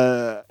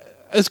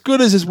as good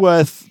as is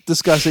worth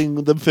discussing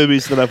the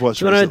movies that I've watched.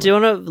 Do you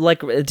want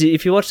to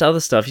if you watched other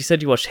stuff? You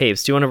said you watched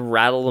heaps. Do you want to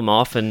rattle them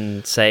off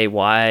and say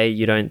why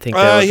you don't think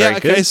they were very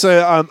good? Okay.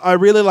 So I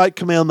really like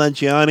Kumail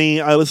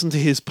Nanjiani. I listened to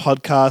his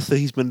podcast that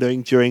he's been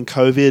doing during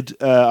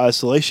COVID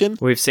isolation.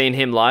 We've seen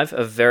him live.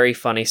 A very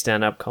funny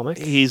stand-up comic.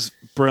 He's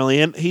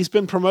brilliant. He's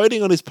been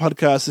promoting on his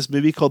podcast this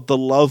movie called The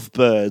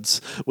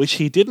Lovebirds, which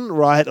he didn't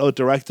write or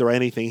direct or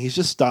anything. He's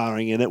just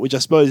starring in it, which I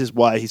suppose is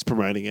why he's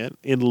promoting it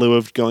in lieu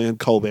of going on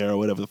Colbert or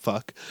whatever the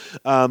fuck.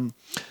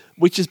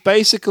 which is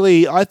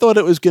basically, I thought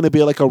it was going to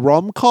be like a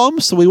rom-com,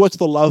 so we watched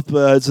The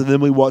Lovebirds, and then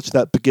we watched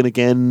that Begin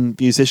Again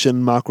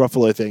musician Mark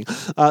Ruffalo thing.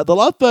 The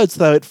Lovebirds,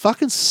 though, it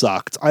fucking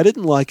sucked. I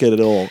didn't like it at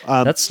all.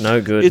 That's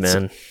no good,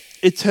 man.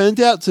 It turned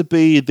out to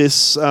be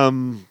this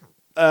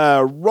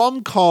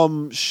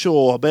rom-com,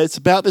 sure, but it's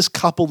about this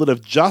couple that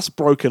have just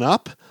broken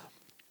up,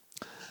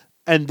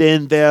 and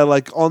then they're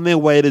like on their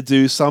way to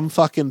do some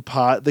fucking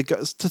part. They go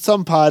to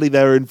some party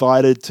they're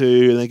invited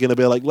to, and they're going to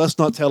be like, let's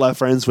not tell our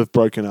friends we've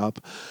broken up.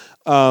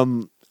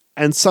 And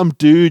some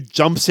dude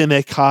jumps in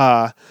their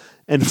car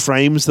and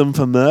frames them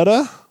for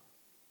murder.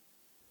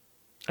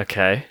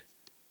 Okay.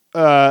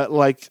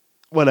 Like,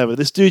 whatever.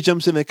 This dude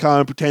jumps in their car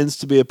and pretends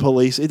to be a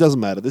police. It doesn't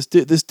matter. This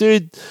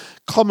dude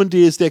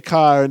commandeers their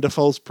car under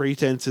false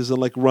pretenses and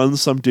like runs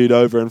some dude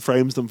over and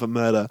frames them for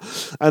murder.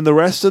 And the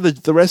rest of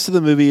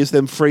the movie is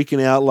them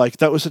freaking out like,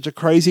 that was such a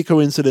crazy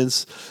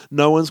coincidence.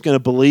 No one's going to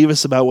believe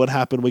us about what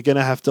happened. We're going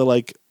to have to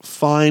like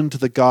find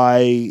the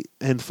guy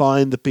and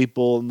find the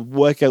people and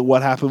work out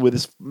what happened with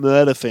this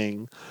murder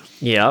thing.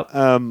 Yep.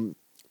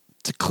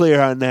 To clear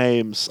our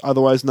names.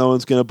 Otherwise, no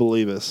one's going to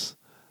believe us.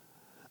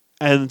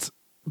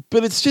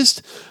 But it's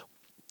just,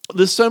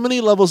 there's so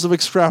many levels of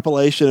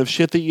extrapolation of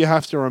shit that you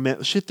have to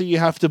remember, shit that you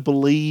have to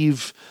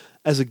believe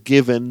as a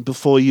given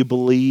before you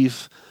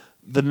believe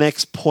the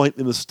next point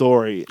in the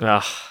story.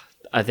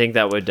 I think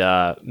that would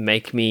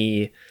make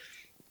me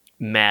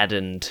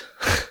maddened.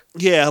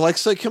 Yeah, like,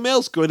 so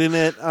Kumail's good in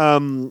it.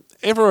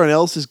 Everyone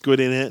else is good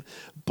in it,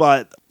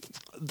 but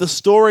the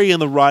story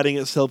and the writing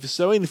itself is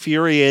so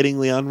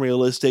infuriatingly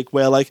unrealistic,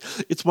 where like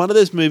it's one of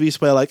those movies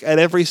where like at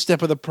every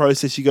step of the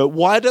process you go,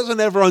 why doesn't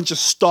everyone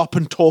just stop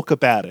and talk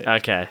about it?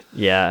 Okay,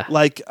 yeah.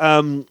 Like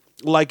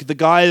the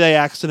guy they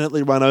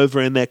accidentally run over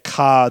in their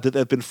car that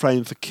they've been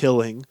framed for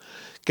killing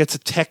gets a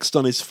text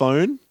on his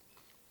phone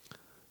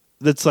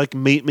that's like,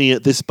 meet me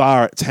at this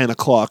bar at 10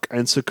 o'clock.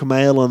 And so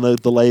Kumail and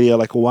the lady are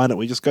like, well, why don't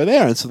we just go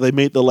there? And so they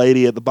meet the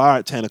lady at the bar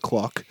at 10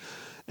 o'clock.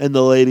 And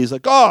the lady's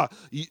like, oh,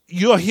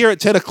 you're here at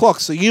 10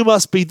 o'clock, so you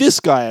must be this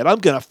guy, and I'm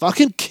going to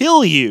fucking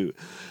kill you.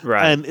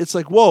 Right. And it's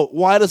like, whoa,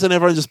 why doesn't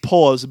everyone just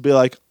pause and be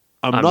like,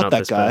 I'm not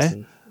that guy?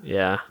 Person.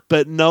 Yeah.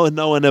 But no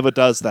one ever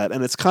does that,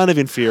 and it's kind of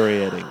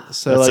infuriating.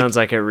 So that sounds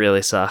like it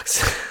really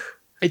sucks.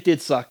 It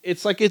did suck.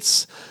 It's like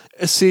it's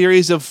a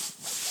series of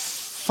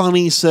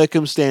funny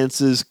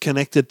circumstances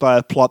connected by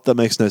a plot that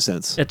makes no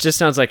sense. It just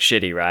sounds like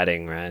shitty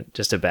writing, right?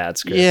 Just a bad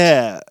script.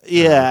 Yeah,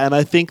 and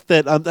I think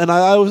that, and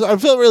I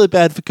felt really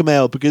bad for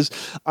Kumail because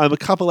I'm a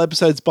couple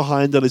episodes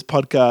behind on his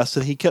podcast,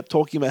 and he kept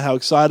talking about how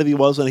excited he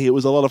was, and it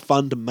was a lot of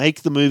fun to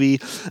make the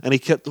movie, and he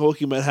kept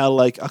talking about how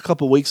like a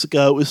couple of weeks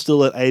ago it was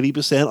still at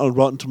 80% on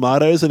Rotten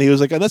Tomatoes, and he was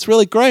like, and that's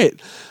really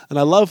great, and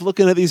I love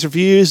looking at these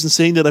reviews and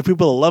seeing that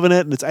people are loving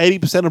it, and it's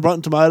 80% on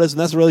Rotten Tomatoes, and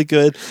that's really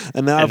good,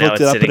 and now I've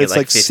looked it up, and it's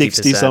like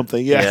 60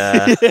 something.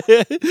 Yeah.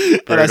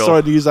 And I saw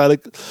a news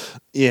article.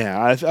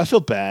 Yeah, I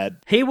feel bad.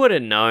 He would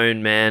have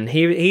known, man.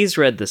 He's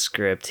read the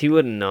script. He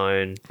would have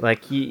known.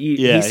 Like, he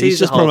sees he's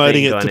just the whole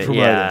promoting thing it to going,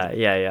 promote it.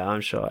 Yeah,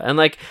 I'm sure. And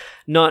like,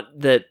 not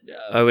that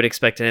I would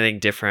expect anything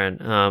different,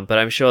 but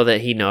I'm sure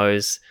that he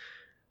knows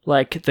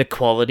like the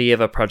quality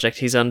of a project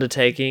he's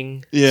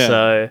undertaking. Yeah.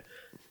 So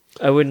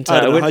I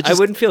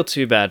wouldn't feel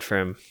too bad for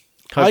him.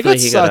 Hopefully I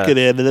got stuck in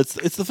it, and it's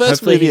the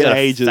first movie in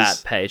ages.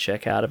 Fat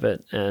paycheck out of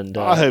it, and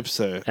I hope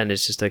so. And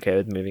it's just okay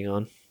with moving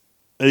on.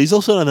 And he's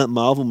also done that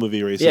Marvel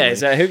movie recently. Yeah,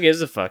 so who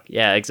gives a fuck?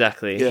 Yeah,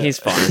 exactly. Yeah. He's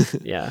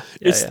fine. Yeah,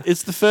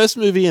 it's the first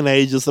movie in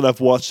ages that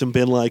I've watched and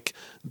been like,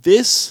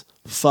 this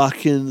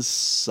fucking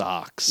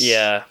sucks.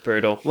 Yeah,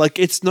 brutal. Like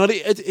it's not.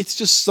 It's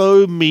just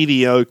so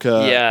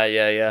mediocre.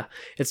 Yeah.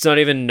 It's not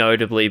even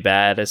notably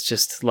bad. It's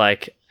just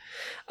like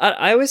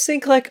I always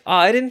think like,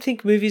 I didn't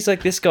think movies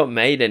like this got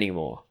made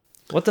anymore.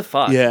 What the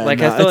fuck? Yeah, like,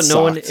 I thought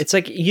no one... It's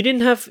like, you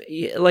didn't have...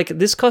 Like,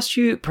 this cost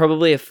you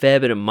probably a fair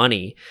bit of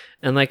money,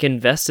 and, like,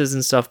 investors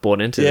and stuff bought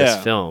into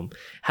this film.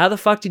 How the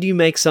fuck did you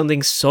make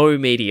something so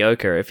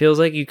mediocre? It feels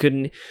like you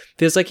couldn't...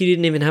 Feels like you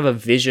didn't even have a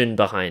vision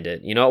behind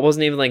it. You know, it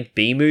wasn't even, like,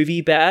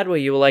 B-movie bad, where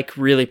you were, like,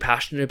 really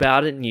passionate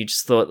about it, and you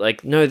just thought,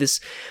 like, no, this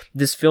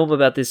film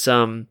about this,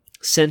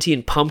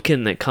 sentient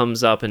pumpkin that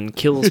comes up and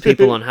kills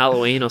people on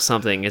Halloween or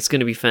something, it's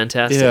going to be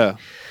fantastic. Yeah.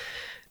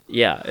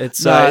 Yeah,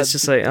 it's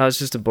just like, it's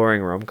just a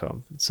boring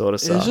rom-com. It sort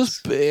of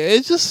sucks.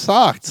 It just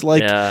sucked.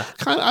 Like,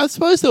 kind of, I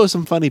suppose there were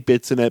some funny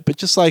bits in it, but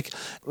just like,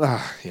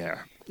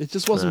 it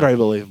just wasn't very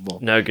believable.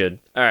 No good.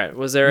 All right,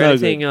 was there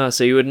anything?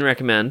 So you wouldn't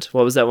recommend?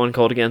 What was that one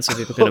called again, so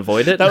people can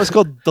avoid it? That was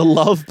called The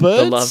Lovebirds.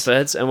 The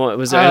Lovebirds. And what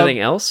was there? Anything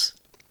else?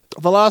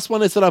 The last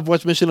one is that I've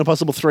watched Mission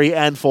Impossible 3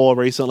 and 4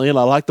 recently, and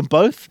I like them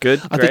both.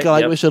 Good. I think I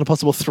like Mission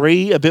Impossible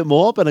 3 a bit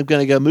more, but I'm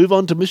going to move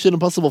on to Mission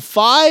Impossible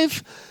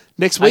 5.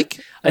 Next week,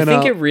 I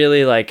think it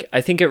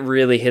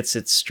really hits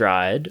its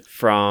stride.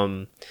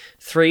 From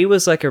 3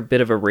 was like a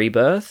bit of a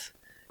rebirth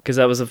because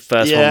that was the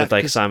first one with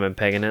like Simon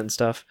Pegg in it and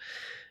stuff.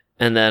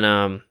 And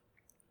then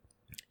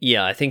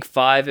Yeah, I think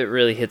 5 it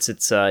really hits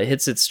its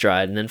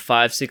stride, and then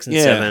 5, 6, and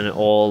Yeah. 7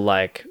 all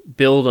like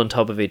build on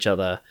top of each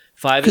other.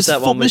 5 is Because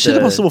that one with Mission the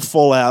Impossible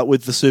Fallout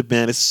with the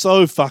Superman is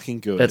so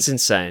fucking good. That's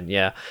insane,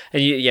 yeah.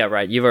 And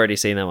right, you've already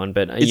seen that one,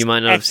 but It's you might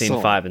not have seen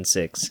excellent. 5 and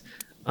 6.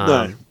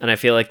 No. And I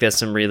feel like there's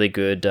some really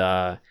good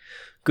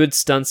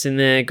stunts in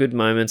there, good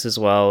moments as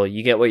well.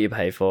 You get what you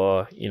pay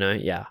for,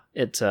 yeah.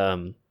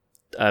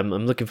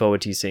 I'm looking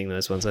forward to you seeing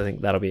those ones. I think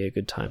that'll be a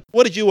good time.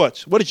 What did you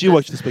watch? What did you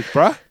watch this week,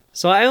 bruh?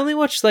 So I only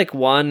watched like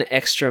one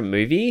extra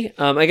movie.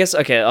 I guess,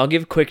 okay, I'll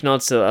give quick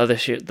nods to the other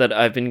shit that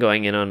I've been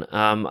going in on.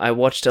 I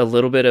watched a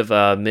little bit of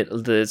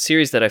the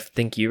series that I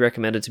think you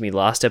recommended to me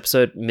last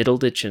episode,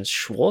 Middleditch and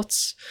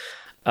Schwartz,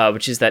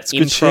 which is that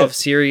good improv shit.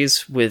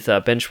 series with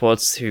Ben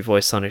Schwartz, who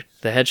voiced Sonic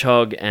the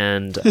Hedgehog,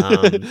 and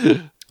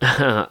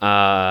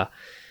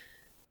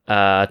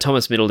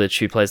Thomas Middleditch,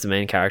 who plays the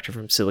main character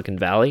from Silicon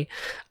Valley,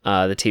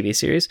 the TV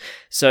series.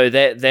 So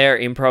they're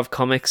improv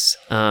comics,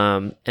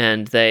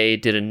 and they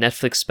did a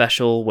Netflix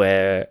special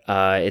where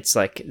it's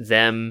like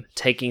them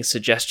taking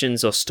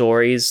suggestions or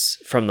stories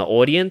from the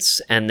audience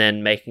and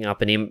then making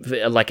up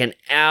an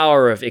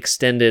hour of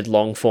extended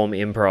long form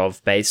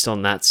improv based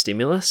on that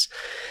stimulus.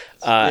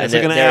 It's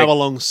like an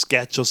hour-long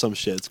sketch or some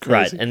shit. It's crazy.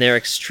 Right, and they're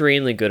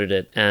extremely good at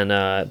it.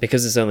 And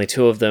because there's only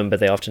 2 of them, but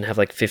they often have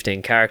like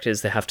 15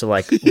 characters, they have to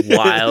like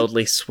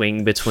wildly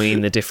swing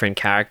between the different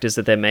characters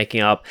that they're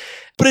making up.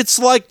 But it's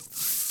like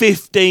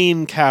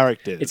 15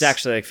 characters. It's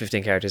actually like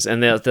 15 characters,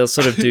 and they'll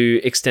sort of do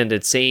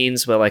extended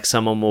scenes where like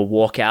someone will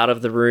walk out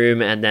of the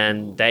room, and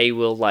then they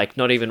will like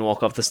not even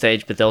walk off the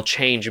stage, but they'll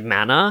change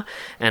manner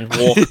and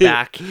walk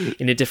back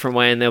in a different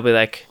way, and they'll be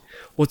like,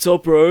 "What's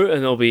up, bro?"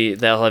 And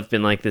they'll have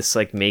been like this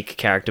like meek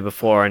character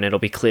before, and it'll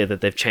be clear that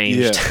they've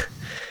changed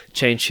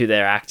changed who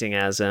they're acting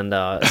as, and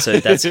so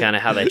that's kind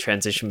of how they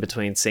transition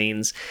between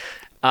scenes.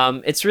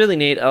 It's really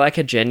neat. I like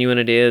how genuine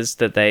it is,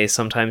 that they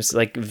sometimes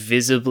like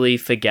visibly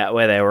forget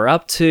where they were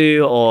up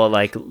to, or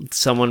like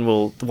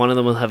one of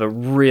them will have a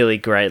really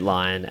great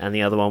line and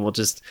the other one will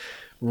just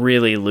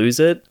really lose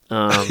it,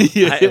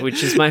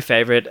 which is my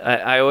favorite.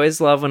 I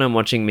always love when I'm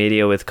watching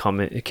media with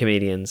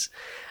comedians,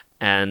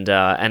 and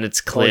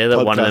it's clear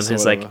that one of them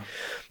is like,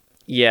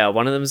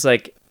 one of them is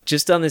like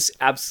just done this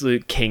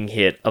absolute king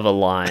hit of a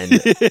line,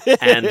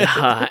 and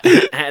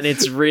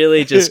it's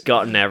really just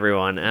gotten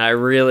everyone. And I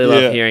really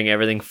love hearing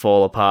everything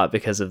fall apart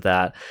because of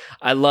that.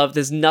 There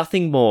is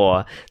nothing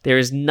more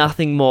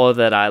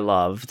that I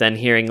love than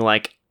hearing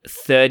like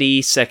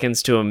 30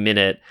 seconds to a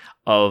minute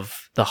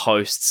of the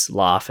hosts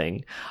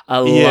laughing. I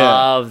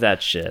love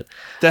that shit.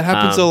 That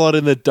happens a lot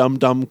in the Dum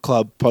Dum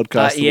Club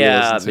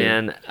podcast.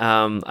 Man.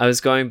 I was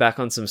going back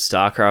on some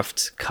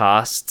StarCraft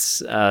casts,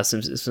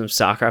 some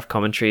StarCraft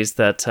commentaries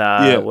that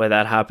where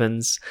that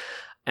happens,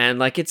 and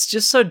like it's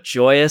just so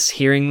joyous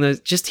hearing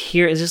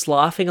just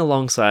laughing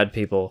alongside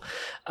people.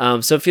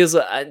 So it feels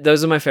like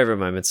those are my favorite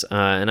moments.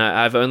 And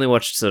I've only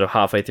watched sort of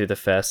halfway through the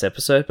first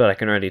episode, but I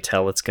can already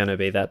tell it's going to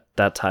be that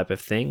type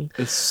of thing.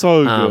 It's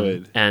so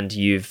good, and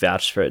you've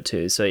vouched for it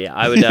too. So yeah,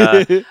 I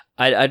would.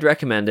 I'd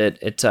recommend it.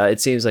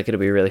 It seems like it'll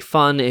be really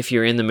fun if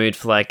you're in the mood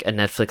for like a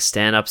Netflix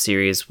stand-up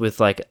series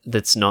with like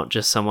that's not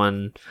just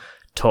someone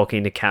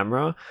talking to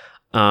camera.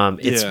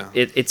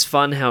 It's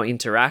fun how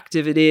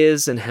interactive it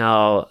is, and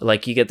how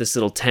like you get this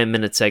little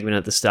 10-minute segment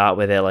at the start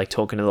where they're like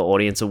talking to the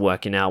audience and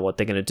working out what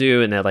they're going to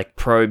do, and they're like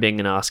probing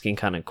and asking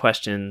kind of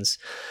questions.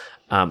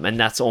 And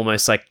that's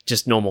almost like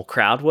just normal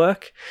crowd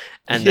work.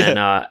 And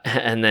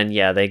then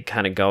they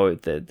kind of go,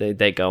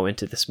 they go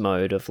into this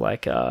mode of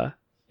like,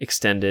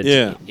 extended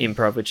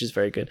improv, which is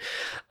very good.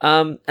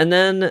 And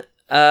then,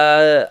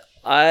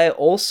 I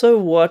also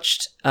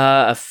watched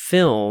a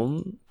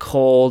film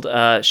called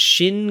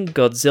Shin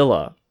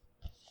Godzilla,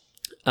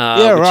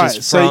 which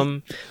is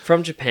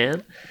from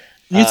Japan.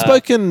 You've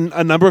spoken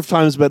a number of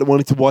times about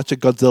wanting to watch a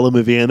Godzilla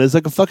movie, and there's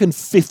like a fucking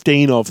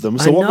 15 of them.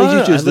 So what made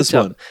you choose this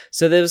one?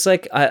 So there was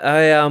like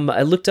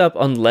I looked up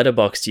on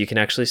Letterboxd. You can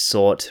actually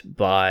sort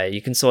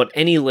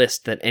any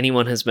list that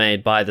anyone has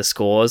made by the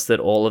scores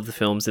that all of the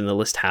films in the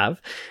list have.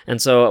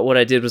 And so what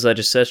I did was I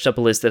just searched up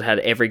a list that had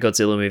every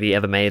Godzilla movie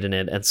ever made in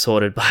it and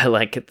sorted by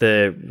like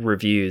the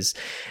reviews.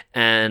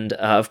 And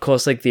of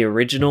course, like the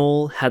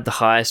original had the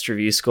highest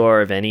review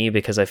score of any,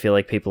 because I feel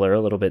like people are a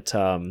little bit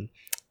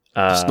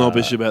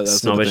snobbish about that.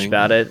 Snobbish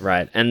about it,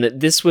 right? And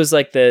this was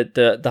like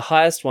the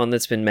highest one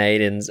that's been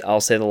made in,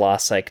 I'll say, the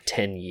last like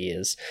 10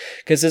 years,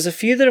 because there's a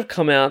few that have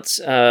come out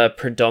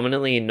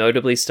predominantly and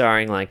notably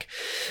starring like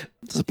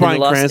Bryan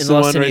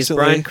Cranston one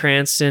recently. Bryan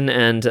Cranston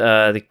and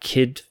the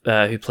kid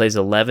who plays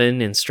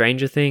Eleven in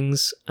Stranger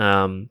Things,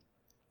 and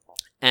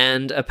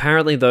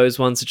apparently those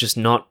ones are just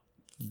not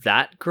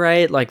that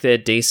great. Like they're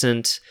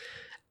decent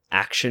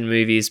action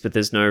movies, but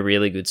there's no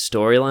really good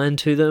storyline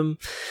to them.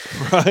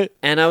 Right.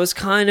 And I was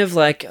kind of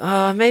like,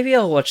 maybe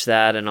I'll watch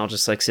that and I'll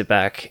just like sit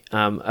back.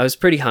 I was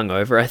pretty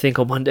hungover, I think,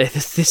 on one day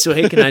this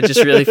week, and I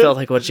just really felt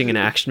like watching an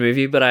action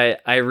movie, but I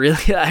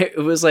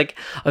was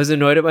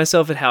annoyed at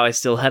myself at how I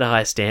still had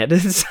high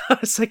standards. I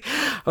was like,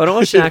 I want to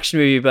watch an action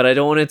movie, but I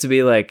don't want it to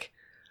be like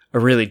a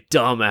really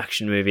dumb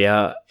action movie.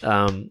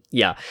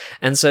 Yeah.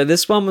 And so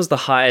this one was the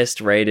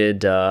highest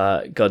rated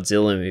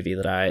Godzilla movie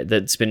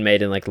that's been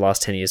made in like the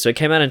last 10 years. So it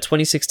came out in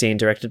 2016,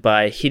 directed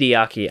by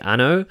Hideaki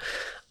Anno.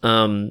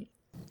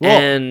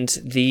 And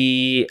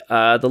the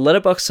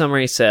Letterboxd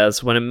summary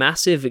says, when a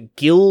massive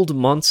guild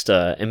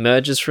monster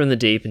emerges from the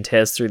deep and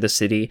tears through the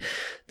city,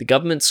 the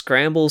government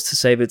scrambles to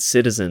save its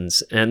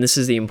citizens. And this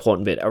is the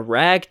important bit. A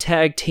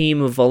ragtag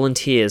team of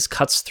volunteers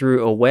cuts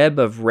through a web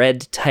of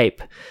red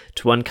tape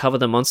to uncover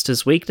the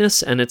monster's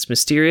weakness and its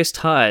mysterious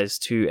ties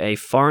to a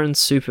foreign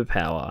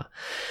superpower.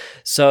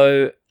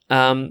 So,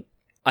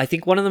 I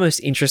think one of the most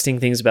interesting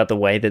things about the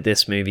way that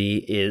this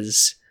movie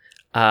is...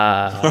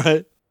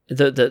 Right.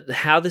 The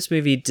how this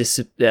movie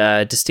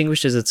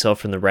distinguishes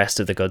itself from the rest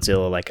of the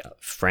Godzilla like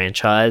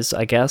franchise,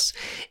 I guess,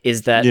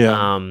 is that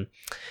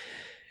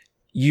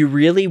you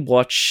really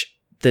watch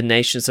the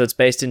nation. So it's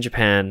based in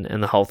Japan,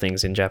 and the whole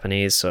thing's in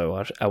Japanese.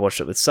 So I watched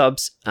it with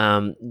subs.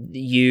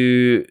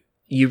 You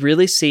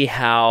really see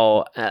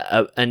how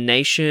a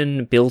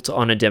nation built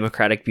on a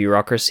democratic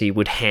bureaucracy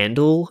would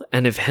handle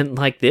an event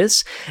like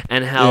this,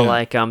 and how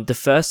like the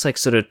first like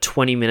sort of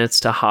 20 minutes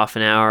to half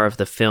an hour of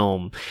the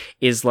film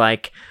is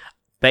like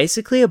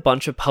basically a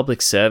bunch of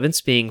public servants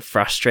being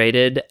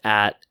frustrated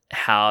at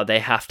how they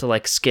have to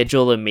like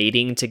schedule a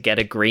meeting to get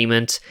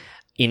agreement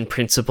in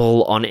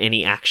principle on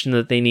any action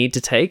that they need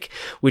to take,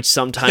 which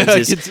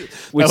sometimes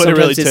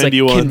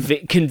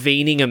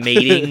convening a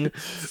meeting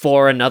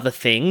for another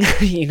thing,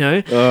 you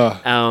know?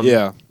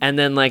 And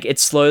then like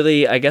it's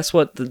slowly, I guess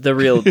what the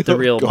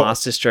real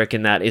masterstroke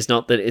in that is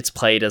not that it's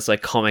played as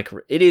like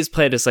it is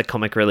played as like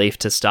comic relief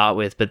to start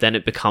with, but then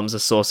it becomes a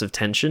source of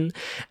tension.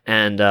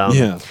 And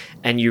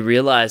you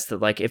realize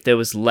that like if there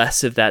was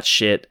less of that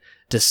shit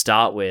to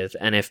start with,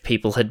 and if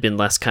people had been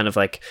less kind of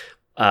like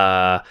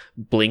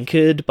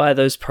blinkered by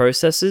those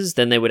processes,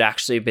 then they would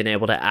actually have been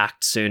able to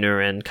act sooner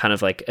and kind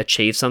of like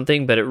achieve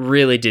something, but it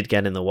really did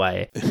get in the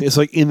way. It's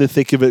like in the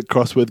thick of it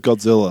crossed with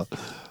Godzilla.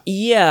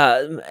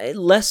 Yeah,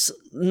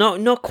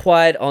 not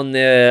quite on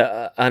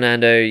the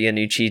Anando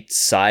Yanucci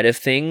side of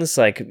things.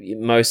 Like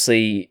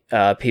mostly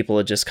people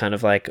are just kind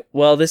of like,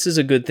 well, this is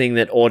a good thing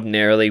that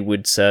ordinarily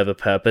would serve a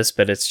purpose,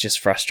 but it's just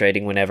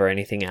frustrating whenever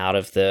anything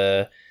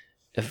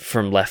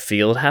from left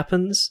field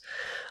happens.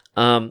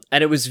 And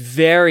it was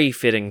very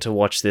fitting to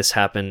watch this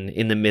happen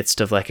in the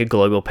midst of like a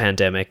global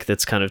pandemic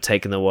that's kind of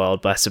taken the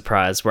world by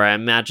surprise, where I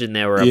imagine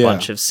there were a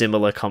bunch of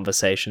similar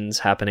conversations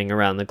happening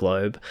around the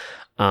globe,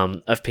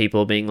 of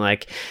people being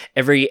like,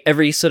 every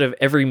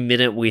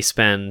minute we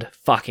spend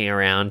fucking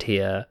around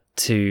here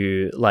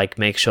to like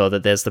make sure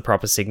that there's the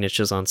proper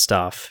signatures on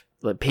stuff.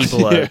 Like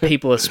people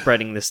are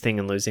spreading this thing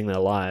and losing their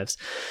lives.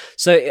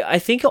 So I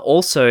think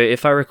also,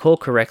 if I recall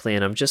correctly,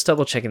 and I'm just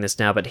double checking this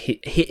now, but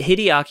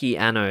Hideaki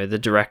Anno, the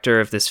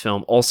director of this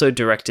film, also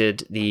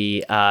directed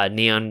the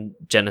Neon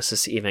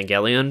Genesis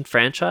Evangelion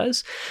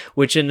franchise,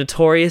 which are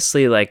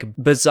notoriously like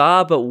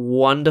bizarre but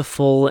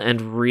wonderful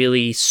and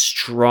really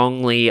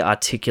strongly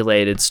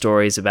articulated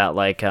stories about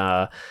like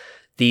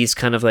these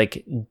kind of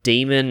like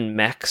demon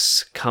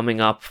mechs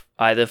coming up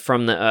either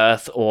from the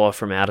Earth or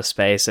from outer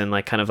space and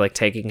like kind of like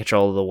taking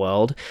control of the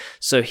world.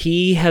 So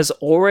he has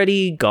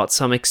already got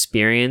some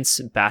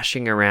experience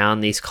bashing around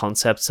these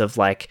concepts of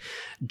like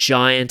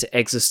giant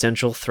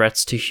existential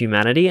threats to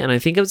humanity. And I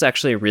think it was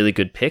actually a really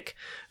good pick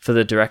for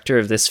the director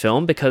of this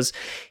film, because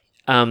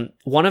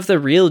one of the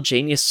real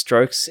genius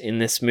strokes in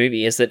this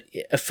movie is that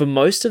for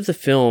most of the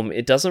film,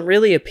 it doesn't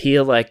really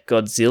appear like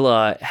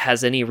Godzilla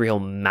has any real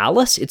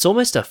malice. It's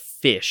almost a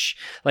fish.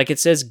 Like it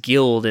says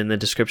guild in the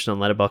description on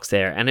Letterboxd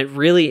there, and it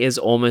really is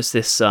almost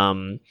this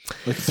like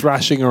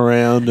thrashing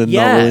around and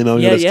not really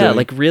knowing what it's doing.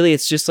 Like really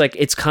it's just like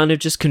it's kind of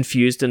just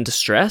confused and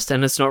distressed,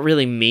 and it's not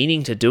really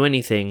meaning to do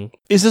anything.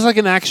 Is this like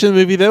an action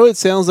movie though? It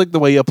sounds like the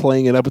way you're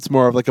playing it up, it's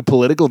more of like a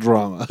political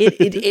drama.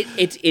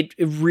 It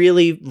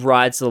really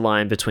rides the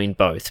line between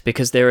both,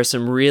 because there are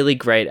some really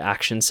great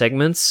action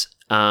segments.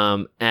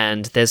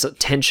 And there's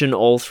tension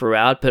all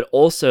throughout, but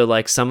also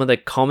like some of the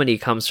comedy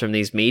comes from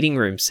these meeting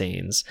room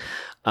scenes.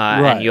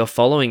 And you're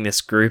following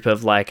this group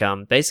of like,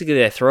 basically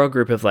they throw a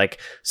group of like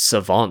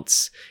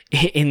savants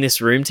in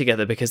this room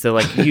together, because they're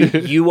like,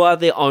 you are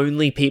the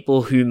only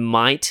people who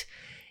might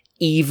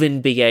even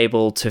be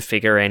able to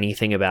figure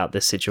anything about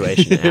this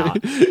situation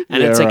out.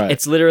 And it's like,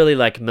 it's literally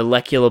like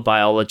molecular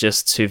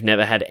biologists who've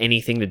never had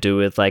anything to do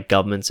with like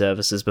government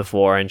services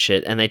before and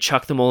shit. And they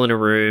chuck them all in a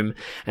room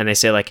and they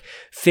say like,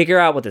 figure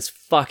out what this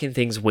fucking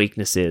thing's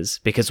weakness is,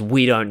 because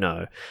we don't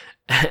know.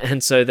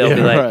 And so they'll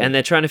be like, and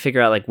they're trying to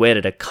figure out like, where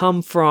did it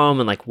come from?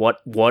 And like, what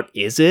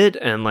is it?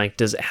 And like,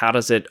 how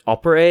does it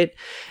operate?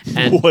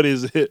 And what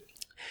is it?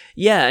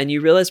 Yeah, and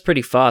you realize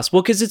pretty fast.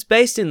 Well, because it's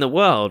based in the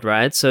world,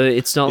 right? So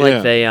it's not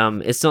like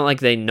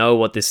they know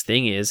what this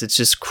thing is. It's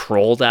just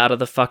crawled out of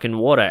the fucking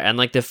water. And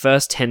like the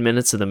first 10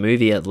 minutes of the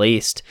movie, at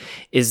least,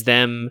 is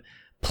them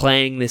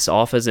playing this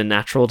off as a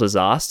natural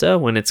disaster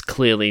when it's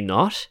clearly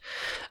not.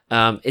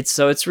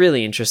 It's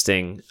really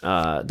interesting.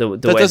 The way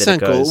that it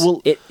goes. Cool.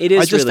 Well, it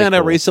is. I just really found cool.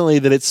 out recently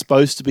that it's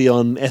supposed to be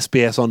on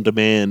SBS On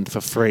Demand for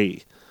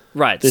free.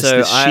 Right, This- so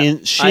this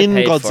Shin I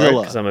paid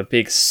Godzilla. because I'm a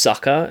big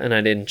sucker and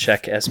I didn't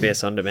check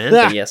SBS On Demand.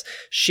 But yes,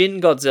 Shin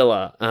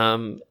Godzilla.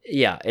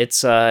 Yeah,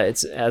 it's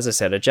as I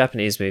said, a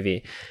Japanese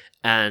movie,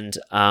 and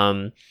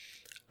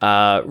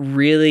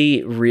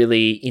really,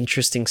 really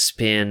interesting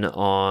spin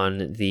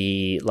on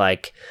the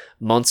like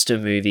monster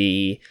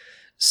movie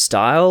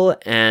style,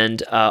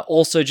 and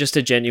also just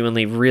a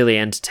genuinely really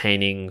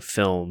entertaining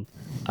film.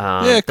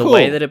 The cool.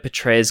 way that it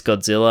portrays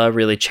Godzilla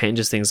really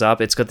changes things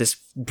up. It's got this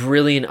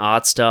brilliant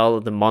art style.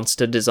 The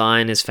monster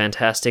design is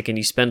fantastic, and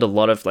you spend a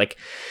lot of like,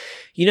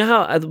 you know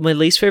how my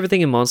least favorite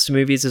thing in monster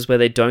movies is where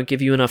they don't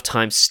give you enough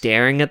time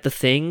staring at the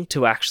thing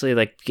to actually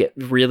like get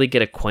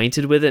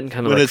acquainted with it and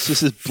kind of When like it's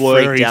just this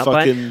blurry freaked out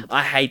by it. fucking-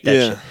 I hate that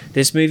Yeah. shit.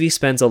 This movie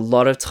spends a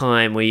lot of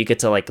time where you get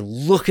to like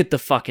look at the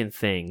fucking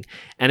thing,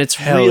 and it's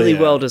Hell really yeah.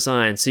 well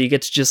designed. So you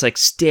get to just like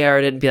stare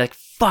at it and be like,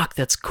 fuck,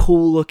 that's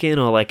cool looking,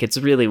 or like it's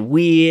really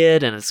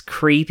weird and it's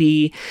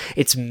creepy.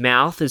 Its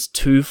mouth is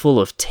too full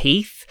of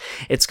teeth.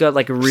 It's got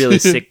like a really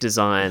sick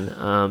design.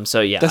 So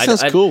yeah, That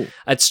sounds cool.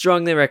 I'd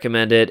strongly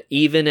recommend it.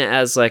 Even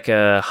as like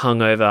a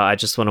hungover, I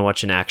just want to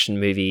watch an action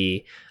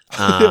movie.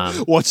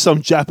 Watch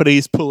some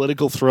Japanese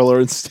political thriller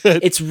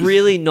instead. It's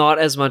really not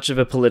as much of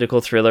a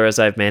political thriller as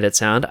I've made it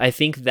sound. I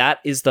think that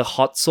is the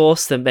hot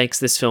sauce that makes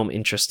this film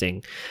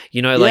interesting.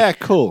 You know, like yeah,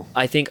 cool.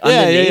 I think Yeah,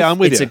 underneath I'm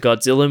with it's you. a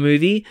Godzilla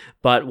movie,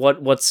 but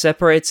what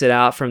separates it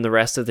out from the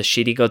rest of the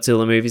shitty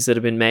Godzilla movies that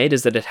have been made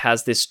is that it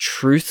has this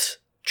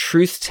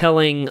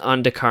truth-telling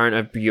undercurrent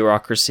of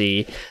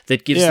bureaucracy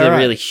that gives Yeah, the right.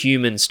 really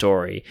human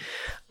story.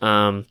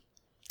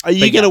 Are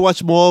you but going to yeah.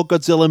 watch more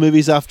Godzilla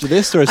movies after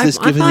this, or is this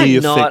giving you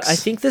your not. fix? I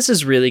think this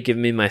has really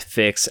given me my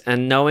fix,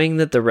 and knowing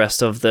that the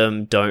rest of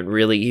them don't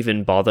really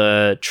even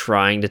bother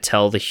trying to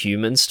tell the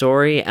human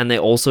story, and they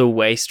also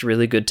waste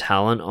really good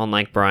talent on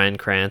like Bryan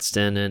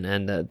Cranston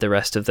and the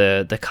rest of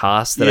the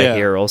cast that Yeah. I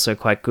hear are also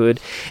quite good.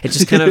 It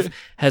just kind of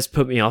has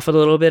put me off a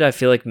little bit. I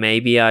feel like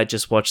maybe I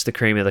just watched the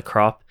cream of the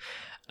crop.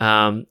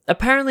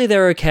 Apparently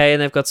they're okay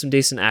and they've got some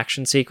decent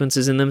action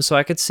sequences in them, so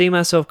I could see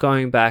myself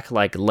going back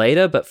like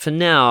later, but for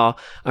now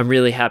I'm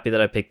really happy that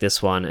I picked this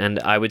one, and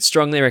I would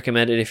strongly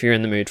recommend it if you're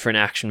in the mood for an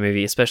action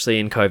movie, especially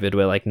in COVID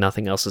where like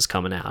nothing else is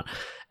coming out.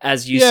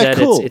 As you Yeah, said,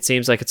 cool. it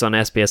seems like it's on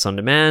SBS On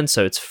Demand,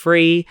 so it's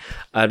free.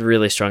 I'd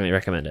really strongly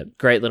recommend it.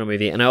 Great little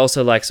movie, and I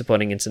also like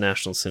supporting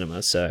international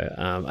cinema, so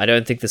I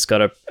don't think this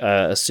got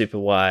a super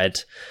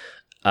wide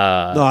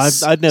No,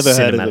 I'd never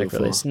heard of it cinematic before.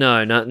 release.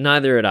 No,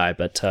 neither had I,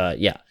 but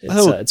yeah,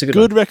 it's a good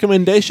good one.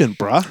 recommendation,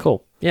 bruh.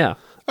 Cool. Yeah.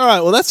 All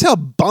right, well, that's our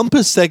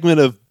bumper segment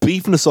of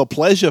beefness or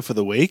pleasure for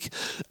the week.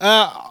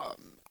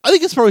 I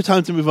think it's probably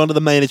time to move on to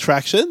the main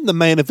attraction, the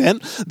main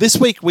event. This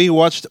week we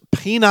watched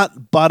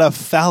Peanut Butter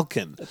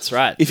Falcon. That's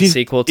right. If The you-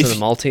 sequel to if- the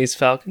Maltese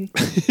Falcon.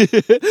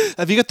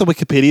 Have you got the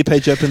Wikipedia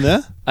page open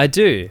there? I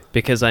do,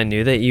 because I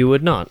knew that you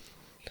would not.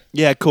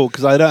 Yeah, cool,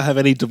 because I don't have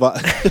any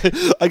device.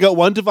 I got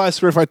one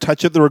device where if I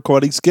touch it, the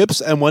recording skips,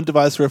 and one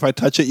device where if I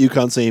touch it, you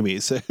can't see me.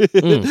 So,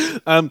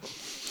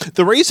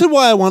 the reason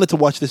why I wanted to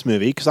watch this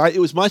movie, because it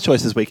was my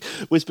choice this week,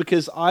 was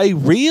because I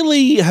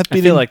really have I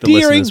been feel like the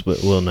endearing.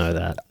 listeners will know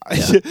that.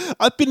 Yeah.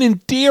 I've been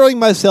endearing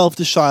myself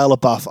to Shia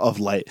LaBeouf of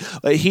late.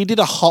 Like, he did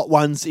a Hot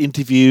Ones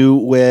interview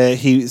where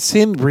he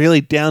seemed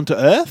really down to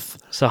earth.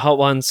 So Hot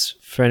Ones,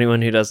 for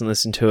anyone who doesn't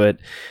listen to it,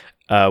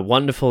 a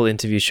wonderful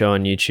interview show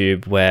on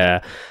YouTube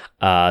where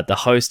the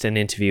host and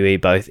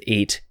interviewee both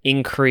eat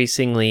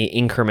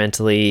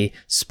incrementally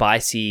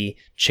spicy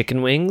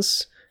chicken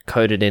wings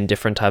coated in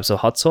different types of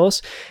hot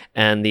sauce,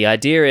 and the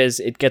idea is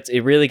it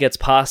really gets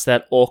past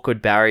that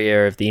awkward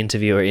barrier of the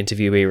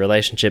interviewer-interviewee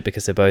relationship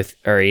because they both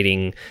are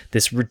eating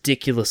this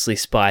ridiculously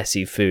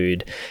spicy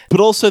food. But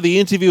also, the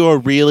interviewer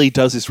really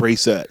does his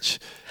research.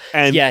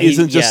 And Yeah,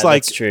 isn't just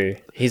like that's true.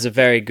 He's a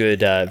very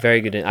good. I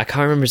can't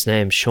remember his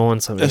name. Sean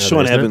something. or other,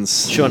 Sean isn't it?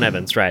 Evans. Sean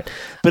Evans, right?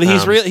 But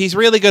he's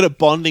really good at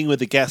bonding with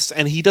the guests,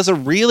 and he does a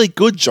really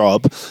good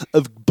job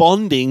of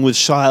bonding with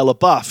Shia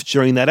LaBeouf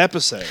during that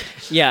episode.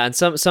 Yeah, and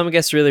some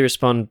guests really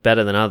respond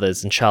better than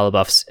others, and Shia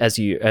LaBeouf, as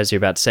you're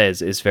about to say,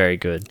 is very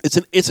good.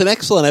 It's an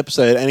excellent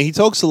episode, and he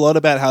talks a lot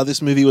about how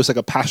this movie was like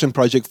a passion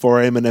project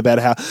for him, and about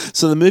how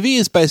the movie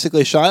is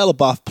basically Shia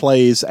LaBeouf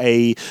plays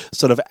a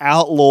sort of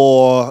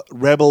outlaw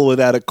rebel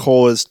without a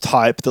cause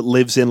type that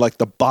lives in like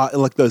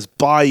those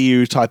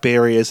bayou type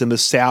areas in the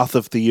south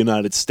of the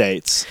United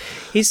States.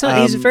 He's not.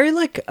 He's very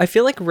like. I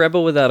feel like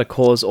Rebel Without a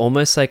Cause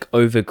almost like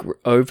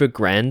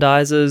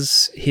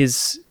overgrandizes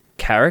his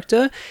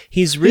character.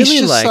 He's really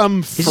just like some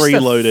he's just a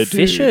freeloader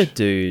fisher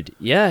dude.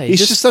 Yeah, He's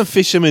just some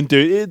fisherman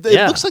dude. It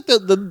Yeah. looks like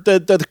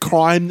the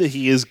crime that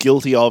he is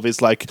guilty of is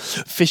like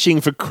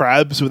fishing for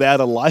crabs without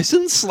a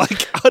license.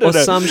 Like, I don't or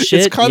know. some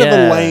shit. It's kind of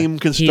a lame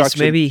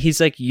construction. He's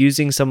like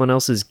using someone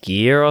else's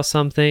gear or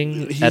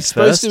something. He's at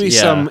supposed first. to be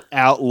Yeah. some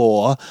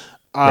outlaw,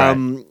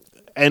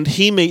 and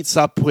he meets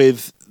up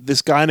with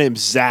this guy named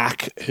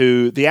Zach,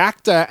 who the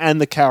actor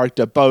and the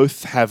character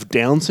both have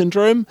Down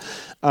syndrome,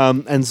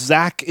 and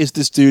Zach is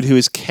this dude who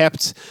is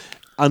kept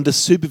under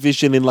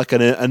supervision in like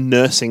a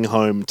nursing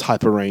home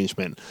type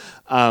arrangement.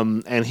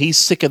 And he's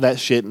sick of that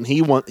shit, and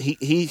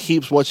he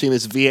keeps watching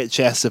this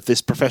VHS of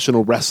this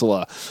professional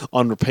wrestler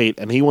on repeat,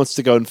 and he wants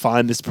to go and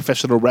find this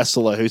professional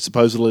wrestler who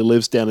supposedly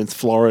lives down in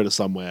Florida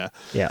somewhere.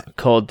 Yeah,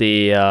 called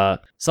the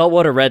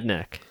Saltwater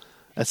Redneck.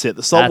 That's it,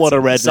 the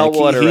Saltwater Redneck.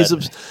 Saltwater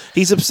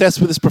He's obsessed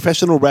with this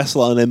professional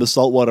wrestler named the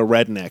Saltwater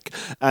Redneck,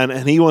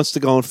 and he wants to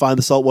go and find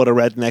the Saltwater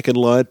Redneck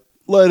and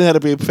learn how to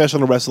be a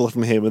professional wrestler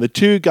from him. And the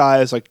two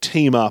guys like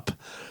team up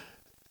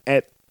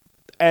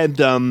and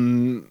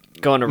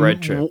go on a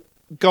road trip.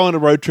 Go on a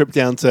road trip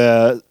down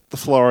to the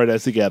Florida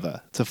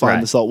together to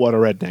find the Saltwater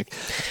Redneck.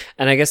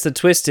 And I guess the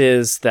twist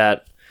is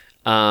that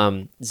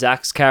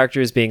Zach's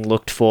character is being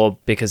looked for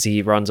because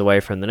he runs away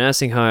from the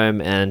nursing home,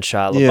 and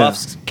Shia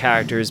LaBeouf's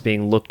character is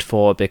being looked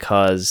for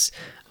because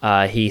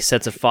he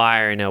sets a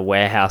fire in a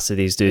warehouse of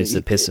these dudes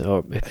that piss him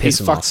off. He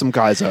fucks some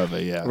guys over,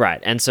 yeah.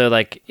 Right, and so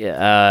like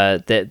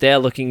they're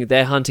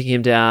hunting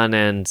him down,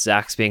 and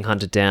Zach's being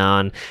hunted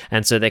down,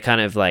 and so they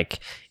kind of like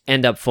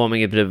end up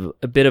forming a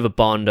bit of a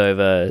bond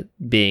over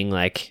being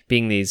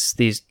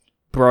these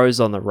bros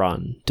on the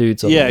run,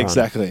 dudes on the run. Yeah,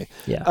 exactly.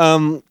 Yeah.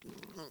 So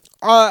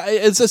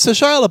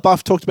Shia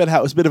LaBeouf talked about how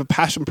it was a bit of a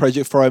passion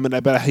project for him, and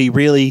about how he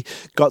really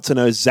got to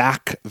know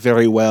Zach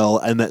very well,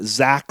 and that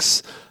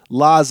Zach's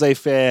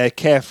laissez-faire,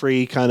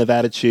 carefree kind of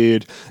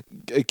attitude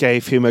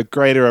gave him a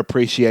greater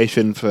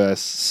appreciation for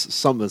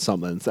something, and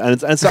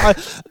so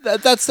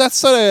that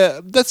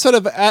sort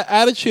of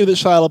attitude that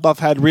Shia LaBeouf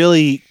had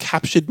really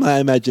captured my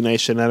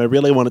imagination, and I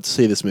really wanted to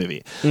see this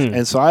movie,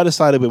 and so I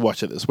decided we'd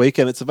watch it this week,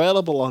 and it's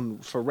available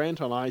for rent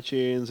on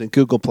iTunes and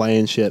Google Play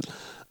and shit,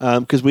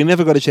 because we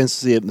never got a chance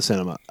to see it in the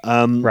cinema.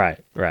 Right.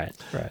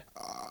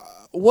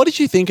 What did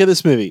you think of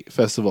this movie,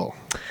 first of all?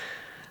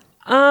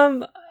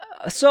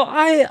 So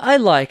I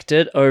liked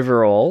it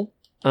overall.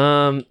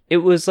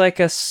 It was like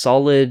a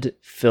solid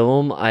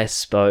film, I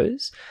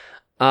suppose.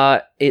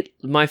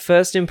 My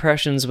first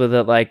impressions were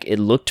that like it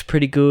looked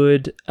pretty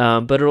good,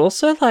 but it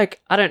also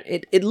like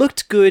it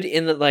looked good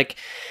in that like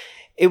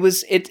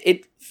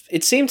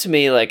it seemed to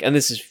me like, and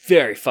this is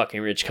very fucking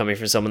rich coming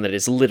from someone that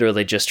is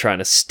literally just trying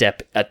to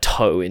step a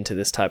toe into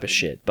this type of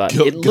shit, but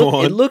it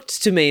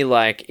looked to me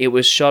like it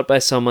was shot by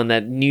someone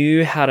that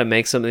knew how to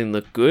make something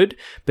look good,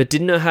 but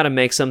didn't know how to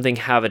make something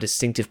have a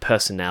distinctive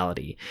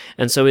personality.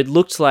 And so it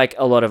looked like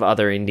a lot of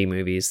other indie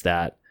movies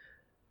that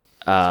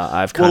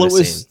I've kind of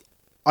seen.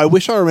 I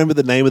wish I remember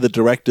the name of the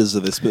directors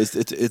of this, but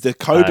it's the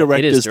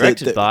co-directors. It is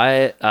directed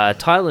by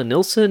Tyler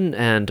Nilsson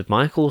and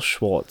Michael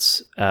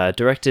Schwartz,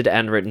 directed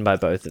and written by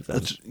both of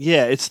them.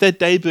 Yeah, it's their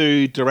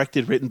debut,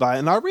 directed, written by,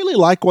 and I really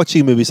like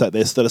watching movies like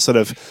this that are sort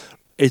of,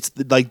 it's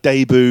like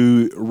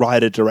debut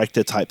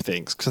writer-director type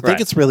things, because I think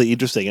it's really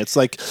interesting. It's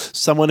like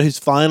someone who's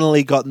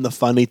finally gotten the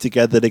funny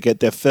together to get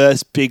their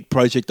first big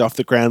project off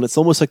the ground. It's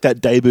almost like that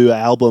debut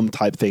album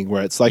type thing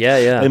where it's like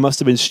they must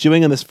have been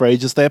stewing on this for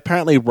ages. They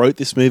apparently wrote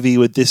this movie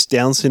with this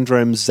Down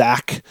syndrome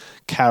Zach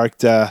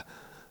character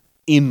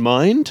in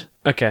mind.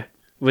 Okay,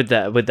 with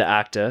the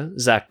actor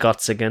Zach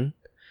Gottsigan.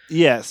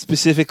 Yeah,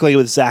 specifically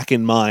with Zach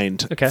in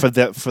mind for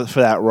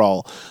that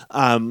role.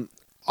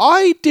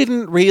 I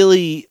didn't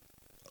really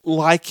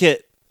like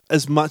it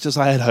as much as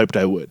I had hoped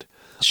I would.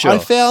 Sure. I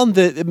found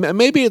that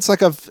maybe it's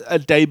like a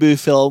debut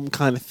film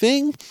kind of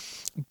thing,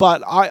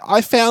 but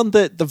I found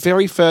that the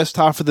very first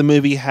half of the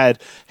movie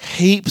had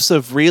heaps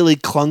of really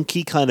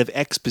clunky kind of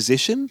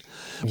exposition,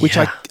 which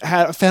I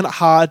found it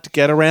hard to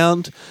get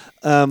around.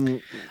 I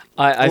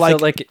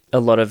felt like a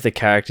lot of the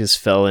characters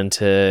fell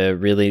into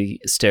really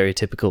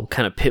stereotypical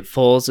kind of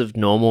pitfalls of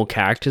normal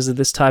characters of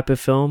this type of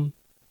film.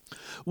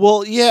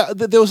 Well, yeah,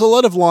 there was a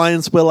lot of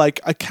lines where,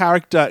 like, a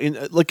character,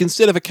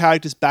 instead of a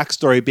character's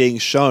backstory being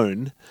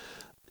shown,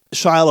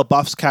 Shia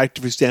LaBeouf's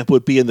character, for example,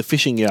 would be in the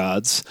fishing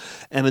yards,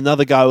 and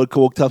another guy would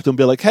walk up to him and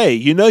be like, hey,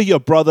 you know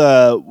your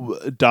brother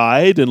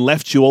died and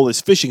left you all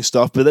this fishing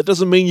stuff, but that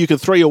doesn't mean you can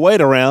throw your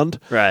weight around.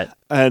 Right.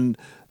 And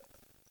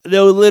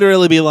there would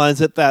literally be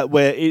lines like that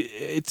where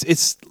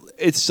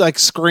it's like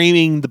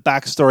screaming the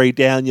backstory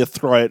down your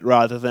throat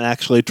rather than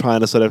actually trying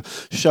to sort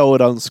of show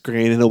it on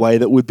screen in a way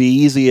that would be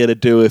easier to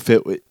do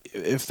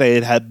if they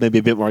had maybe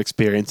a bit more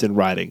experience in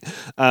writing.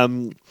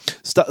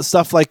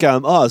 Stuff like,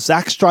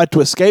 Zach's tried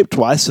to escape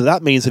twice, so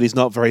that means that he's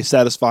not very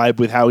satisfied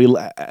with how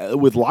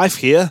with life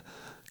here,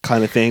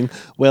 kind of thing.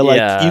 Where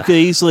like you could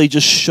easily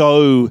just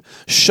show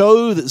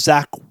that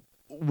Zach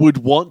would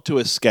want to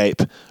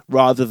escape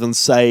rather than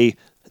say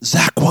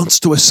Zach wants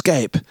to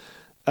escape.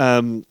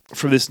 From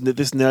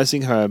this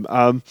nursing home,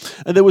 and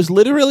there was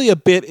literally a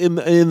bit in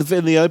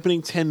the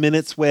opening 10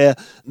 minutes where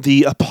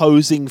the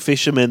opposing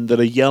fishermen that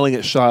are yelling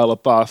at Shia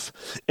LaBeouf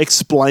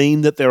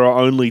explain that there are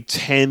only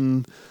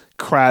 10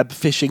 crab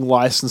fishing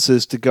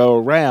licenses to go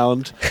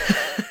around,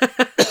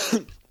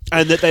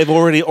 and that they've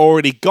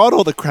already got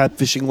all the crab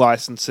fishing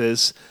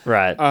licenses,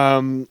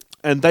 right?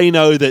 And they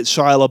know that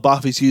Shia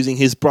LaBeouf is using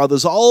his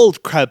brother's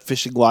old crab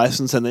fishing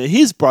license, and that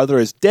his brother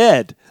is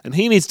dead, and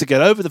he needs to get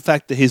over the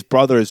fact that his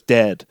brother is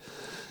dead.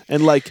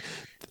 And like,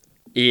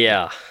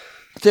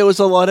 there was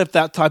a lot of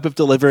that type of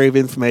delivery of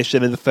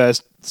information in the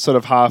first sort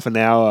of half an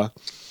hour,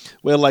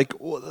 where like,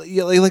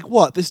 you're like,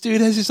 what? This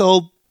dude has his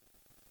old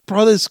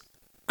brother's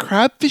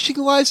crab fishing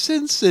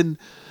license, and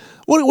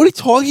what are you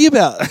talking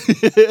about?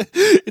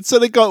 It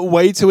sort of got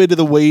way too into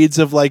the weeds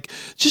of like,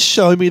 just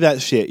show me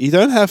that shit. You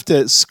don't have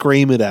to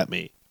scream it at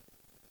me.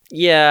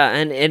 Yeah,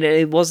 and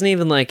it wasn't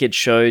even like it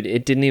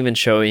didn't even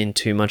show in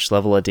too much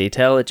level of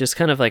detail. It just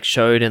kind of like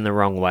showed in the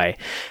wrong way.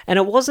 And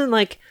it wasn't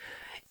like,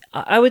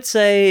 I would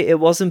say it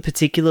wasn't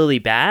particularly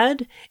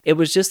bad. It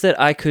was just that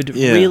I could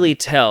really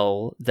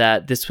tell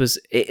that this was,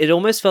 it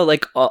almost felt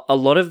like a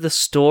lot of the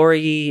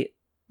story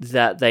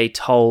that they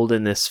told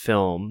in this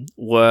film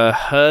were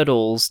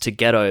hurdles to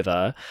get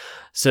over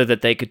so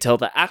that they could tell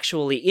the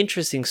actually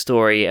interesting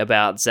story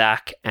about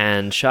Zach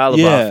and Shia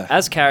LaBeouf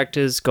as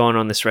characters going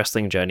on this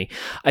wrestling journey.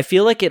 I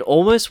feel like it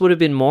almost would have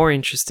been more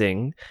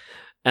interesting,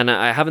 and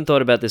I haven't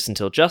thought about this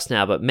until just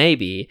now, but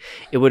maybe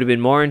it would have been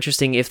more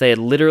interesting if they had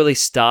literally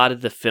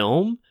started the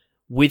film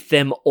with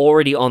them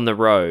already on the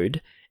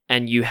road,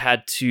 and you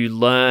had to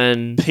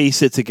learn...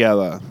 Piecing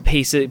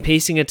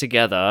it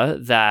together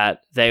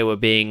that they were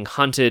being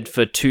hunted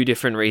for two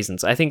different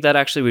reasons. I think that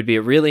actually would be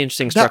a really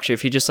interesting structure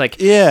if you just like...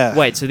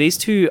 Wait, so these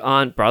two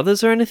aren't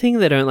brothers or anything?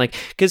 They don't like...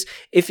 Because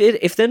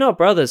if they're not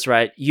brothers,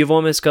 right, you've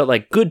almost got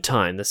like Good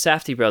Time, the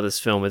Safdie brothers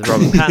film with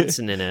Robert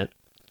Pattinson in it.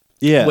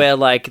 Yeah. Where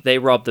like they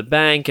rob the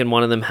bank and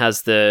one of them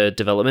has the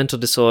developmental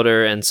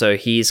disorder, and so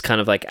he's kind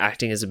of like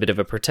acting as a bit of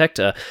a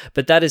protector.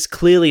 But that is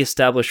clearly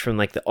established from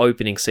like the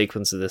opening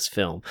sequence of this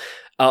film,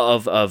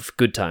 of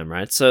Good Time,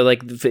 right? So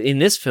like in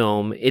this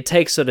film, it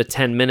takes sort of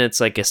 10 minutes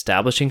like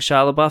establishing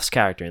Shia LaBeouf's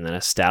character and then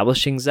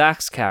establishing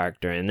Zach's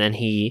character, and then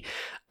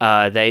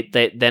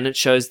then it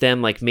shows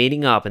them like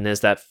meeting up, and there's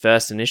that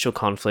first initial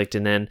conflict,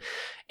 and then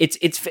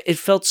it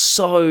felt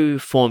so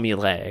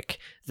formulaic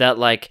that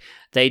like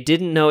they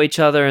didn't know each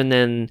other, and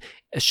then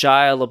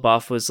Shia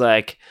LaBeouf was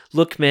like,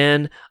 look,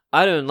 man,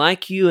 I don't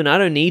like you and I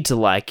don't need to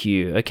like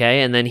you,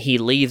 okay? And then he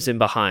leaves him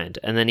behind,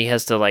 and then he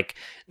has to like,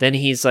 then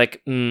he's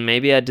like,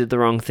 maybe I did the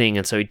wrong thing,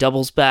 and so he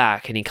doubles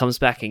back, and he comes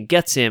back and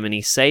gets him, and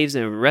he saves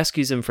him,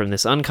 rescues him from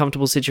this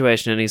uncomfortable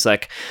situation, and he's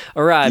like,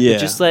 all right,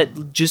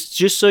 but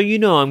just so you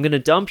know, I'm gonna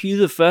dump you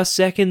the first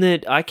second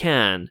that I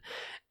can.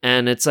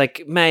 And it's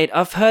like, mate,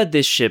 I've heard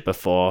this shit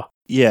before.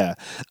 Yeah.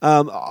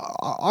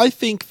 I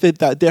think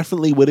that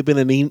definitely would have been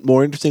a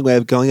more interesting way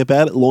of going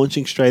about it,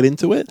 launching straight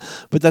into it.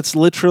 But that's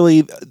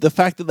literally, the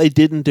fact that they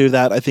didn't do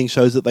that, I think,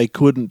 shows that they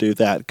couldn't do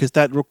that, because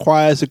that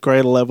requires a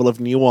greater level of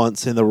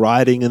nuance in the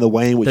writing and the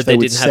way in which they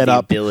would didn't set have the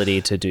up. ability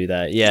to do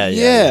that.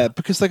 Yeah,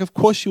 because like, of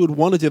course you would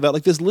want to do that.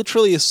 Like, there's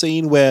literally a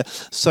scene where,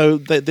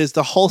 there's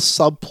the whole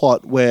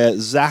subplot where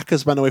Zach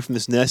has run away from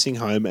this nursing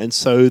home, and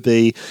so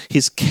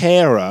his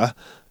carer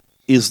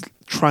is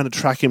trying to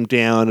track him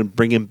down and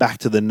bring him back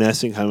to the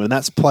nursing home, and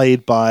that's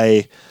played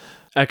by...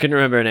 I couldn't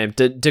remember her name.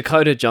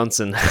 Dakota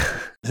Johnson.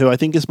 Who I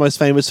think is most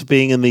famous for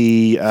being in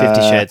the...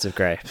 50 Shades of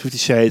Grey. 50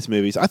 Shades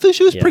movies. I thought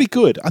she was pretty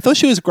good. I thought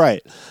she was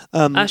great.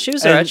 She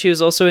was alright. She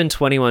was also in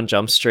 21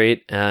 Jump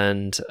Street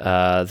and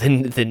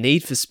the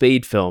Need for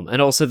Speed film,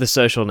 and also The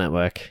Social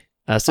Network.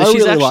 So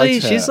she's really actually,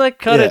 liked her. she's like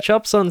cut her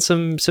chops on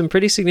some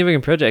pretty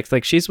significant projects.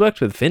 Like, she's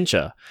worked with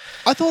Fincher.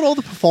 I thought all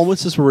the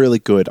performances were really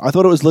good. I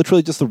thought it was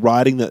literally just the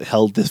writing that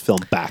held this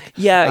film back.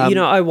 Yeah,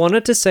 I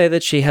wanted to say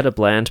that she had a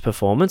bland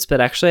performance, but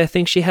actually I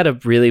think she had a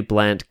really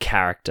bland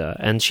character,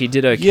 and she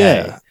did okay.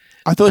 Yeah.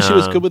 I thought she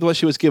was good with what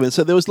she was given.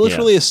 So there was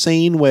literally a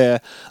scene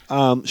where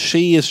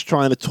she is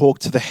trying to talk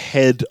to the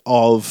head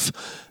of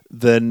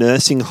the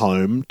nursing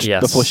home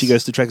before she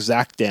goes to track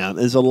Zach down.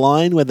 There's a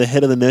line where the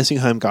head of the nursing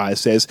home guy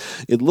says,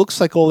 "It looks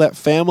like all that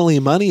family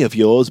money of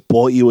yours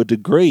bought you a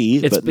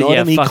degree, but not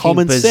any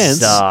common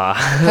bizarre.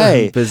 sense."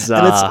 Hey,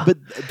 bizarre. But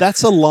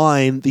that's a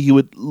line that it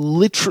would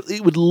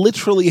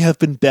literally have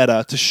been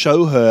better to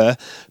show her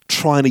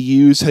trying to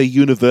use her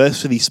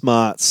university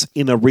smarts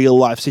in a real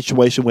life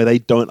situation where they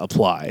don't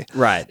apply.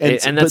 Right.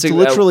 And that's to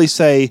literally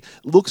say,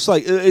 looks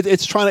like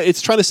it's trying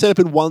to set up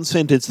in one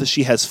sentence that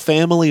she has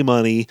family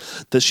money,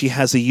 that she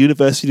has a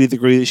university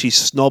degree that she's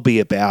snobby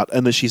about,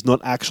 and that she's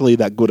not actually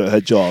that good at her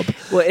job.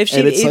 Well, if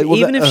she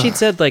if she'd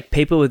said like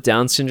people with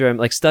Down syndrome,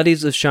 like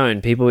studies have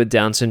shown people with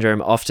Down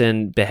syndrome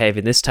often behave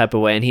in this type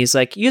of way, and he's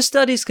like, your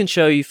studies can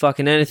show you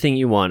fucking anything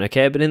you want,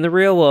 okay? But in the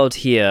real world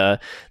here,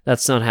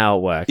 that's not how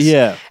it works.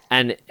 Yeah.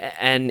 And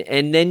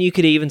then you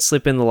could even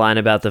slip in the line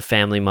about the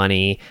family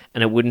money,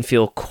 and it wouldn't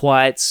feel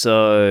quite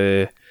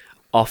so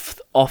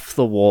off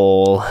the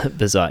wall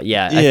bizarre.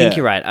 I think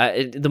you're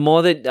right. The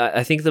more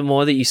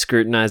that you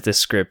scrutinize this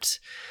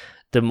script,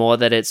 the more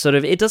that it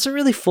doesn't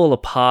really fall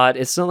apart.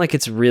 It's not like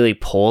it's really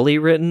poorly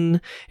written.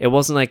 It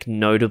wasn't like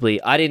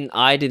notably. I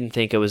didn't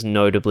think it was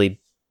notably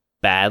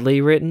badly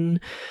written.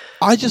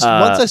 Once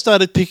I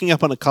started picking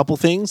up on a couple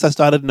things, I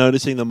started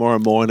noticing them more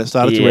and more, and it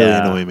started to really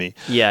annoy me.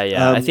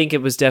 I think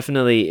it was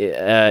definitely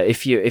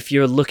if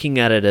you're looking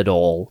at it at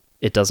all,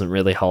 it doesn't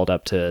really hold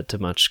up to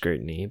much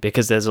scrutiny,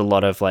 because there's a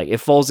lot of like, it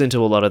falls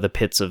into a lot of the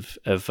pits of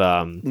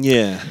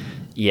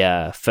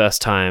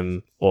first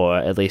time, or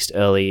at least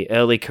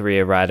early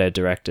career writer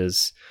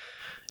directors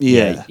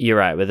Yeah. you're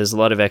right. Where there's a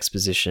lot of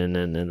exposition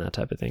and that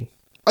type of thing.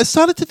 I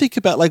started to think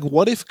about like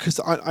what if, because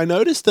I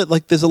noticed that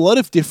like there's a lot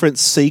of different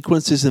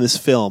sequences in this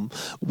film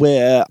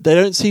where they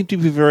don't seem to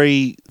be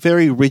very,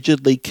 very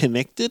rigidly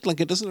connected. Like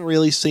it doesn't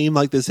really seem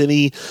like there's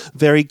any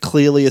very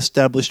clearly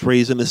established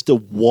reason as to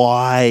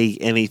why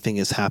anything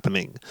is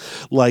happening.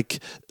 Like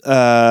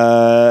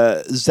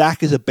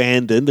Zach is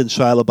abandoned and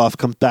Shia LaBeouf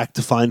comes back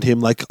to find him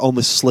like on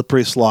this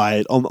slippery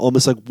slide,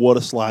 almost like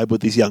water slide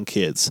with these young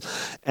kids.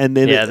 And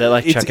then they're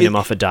like chucking him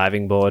off a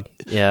diving board.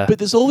 Yeah. But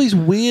there's all these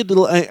weird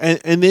little,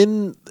 and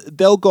then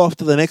they'll go off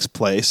to the next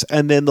place,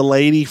 and then the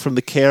lady from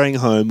the caring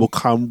home will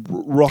come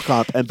rock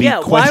up and be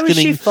questioning. Why was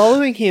she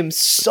following him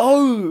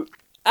so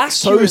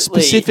accurately? So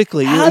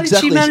specifically? How did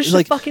she manage to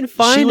like, fucking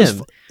find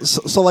him?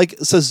 So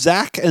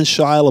Zach and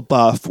Shia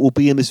LaBeouf will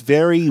be in this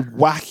very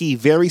wacky,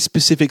 very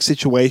specific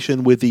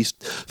situation with these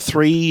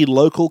 3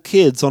 local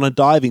kids on a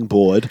diving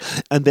board,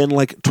 and then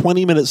like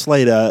 20 minutes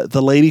later,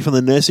 the lady from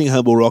the nursing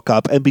home will rock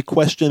up and be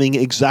questioning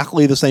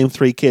exactly the same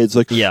 3 kids.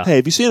 Like, hey,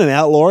 have you seen an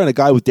outlaw and a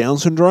guy with Down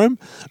syndrome?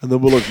 And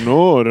then we're like,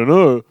 no, I don't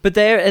know. But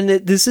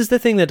this is the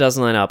thing that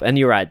doesn't line up. And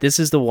you're right. This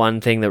is the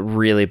one thing that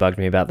really bugged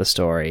me about the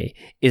story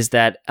is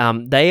that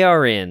they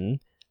are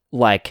in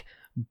like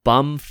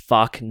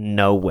bumfuck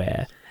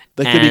nowhere.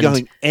 They could be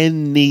going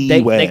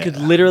anywhere. They could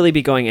literally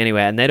be going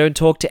anywhere, and they don't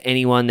talk to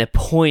anyone. Their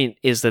point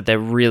is that they're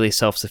really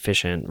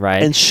self-sufficient,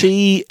 right? And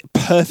she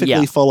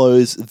perfectly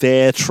follows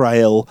their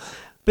trail.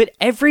 But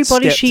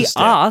everybody she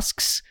step.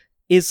 asks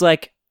is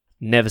like,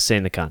 never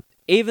seen the cunt.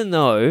 Even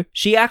though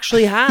she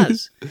actually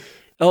has.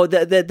 Oh,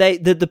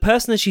 the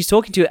person that she's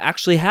talking to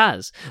actually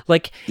has.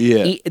 Like,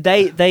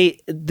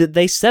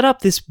 they set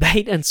up this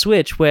bait and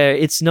switch where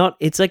it's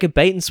like a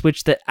bait and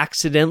switch that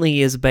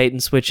accidentally is a bait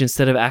and switch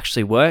instead of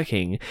actually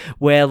working.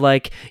 Where,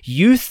 like,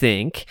 you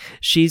think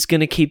she's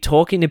going to keep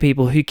talking to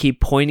people who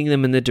keep pointing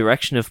them in the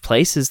direction of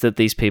places that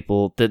these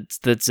people,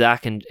 that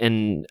Zach and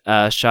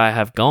Shia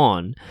have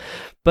gone.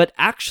 But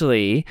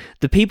actually,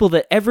 the people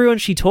that everyone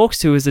she talks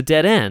to is a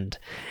dead end.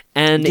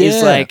 And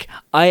is like,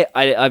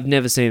 I've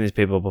never seen these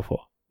people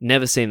before.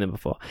 Never seen them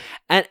before.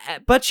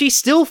 But she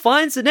still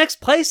finds the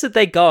next place that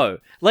they go.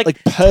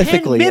 Like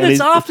perfectly. 10 minutes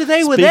after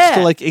they were there.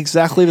 To like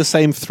exactly the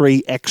same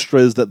 3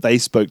 extras that they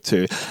spoke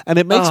to. And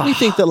it makes me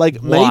think that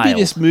like maybe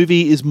this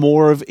movie is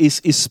more of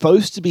is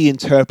supposed to be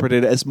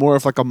interpreted as more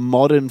of like a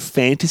modern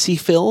fantasy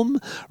film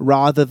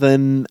rather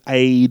than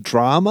a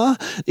drama.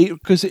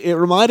 Because it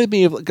reminded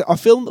me of like, a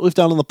film that we've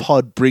done on the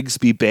pod,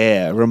 Brigsby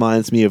Bear,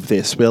 reminds me of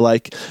this, where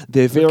like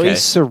they're very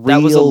surreal.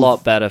 That was a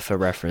lot better for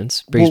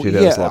reference. Brigsby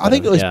Bear was a lot better. I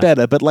think it was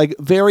better, but like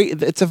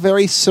it's a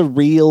very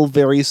surreal,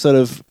 very sort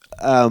of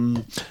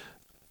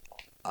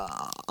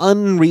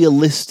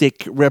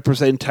unrealistic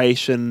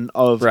representation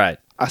of a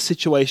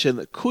situation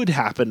that could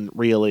happen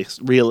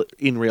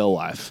in real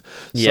life.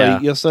 So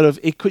you're sort of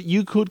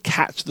you could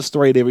catch the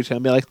story at every time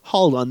and be like,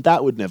 hold on,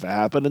 that would never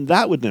happen and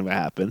that would never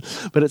happen.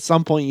 But at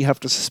some point you have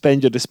to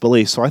suspend your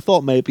disbelief. So I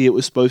thought maybe it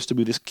was supposed to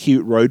be this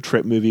cute road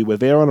trip movie where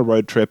they're on a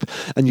road trip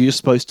and you're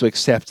supposed to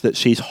accept that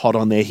she's hot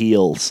on their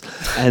heels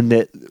and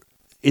that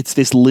it's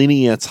this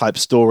linear type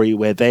story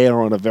where they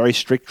are on a very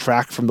strict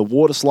track from the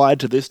water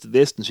slide to this,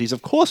 and she's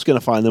of course going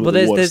to find them at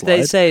the water slide.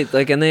 They say,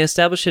 like, and they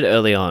establish it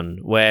early on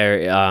where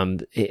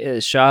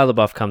Shia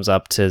LaBeouf comes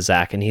up to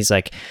Zach and he's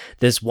like,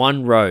 there's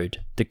one road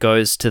that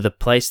goes to the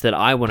place that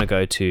I want to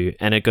go to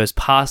and it goes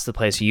past the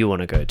place you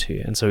want to go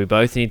to. And so we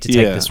both need to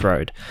take this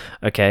road.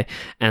 Okay.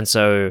 And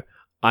so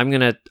I'm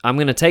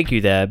gonna take you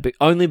there, but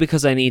only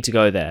because I need to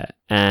go there,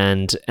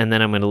 and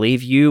then I'm gonna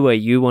leave you where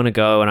you want to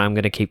go, and I'm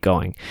gonna keep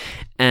going.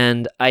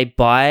 And I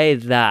buy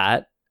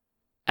that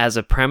as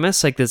a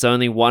premise. Like, there's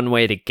only one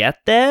way to get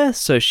there,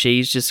 so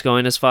she's just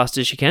going as fast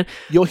as she can.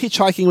 You're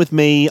hitchhiking with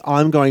me.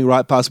 I'm going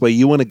right past where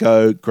you want to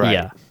go. Great.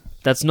 Yeah.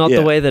 That's not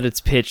the way that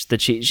it's pitched.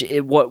 That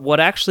what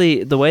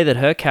actually the way that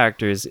her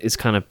character is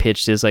kind of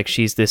pitched is like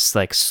she's this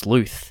like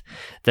sleuth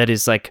that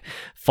is like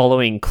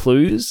following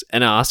clues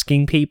and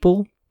asking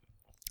people.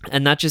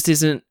 And that just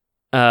isn't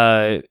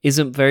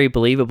very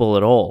believable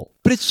at all.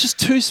 But it's just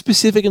too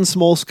specific and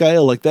small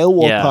scale. Like they'll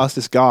walk past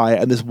this guy,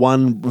 and this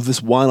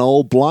one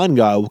old blind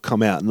guy will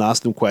come out and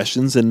ask them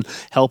questions and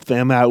help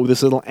them out with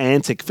this little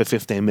antic for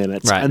 15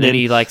 minutes. Right, and then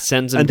he like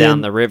sends them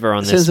down the river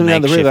on this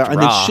makeshift raft.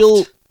 And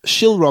then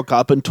she'll rock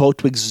up and talk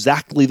to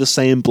exactly the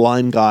same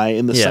blind guy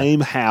in the same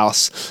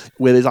house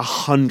where there's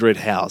 100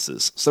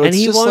 houses. So and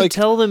he won't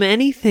tell them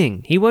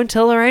anything. He won't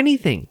tell her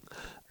anything.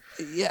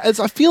 Yeah,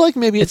 I feel like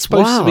maybe it's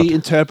supposed to be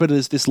interpreted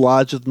as this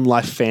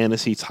larger-than-life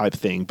fantasy type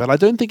thing, but I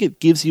don't think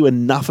it gives you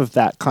enough of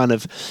that kind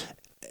of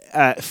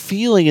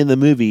feeling in the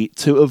movie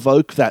to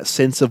evoke that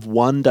sense of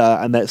wonder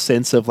and that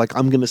sense of, like,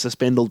 I'm going to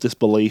suspend all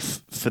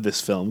disbelief for this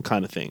film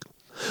kind of thing.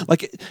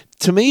 Like,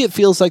 to me, it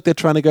feels like they're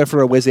trying to go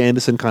for a Wes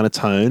Anderson kind of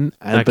tone,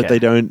 but they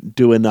don't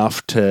do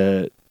enough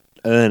to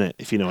earn it,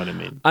 if you know what I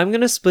mean. I'm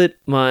going to split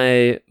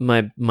my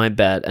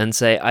bet and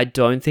say I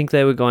don't think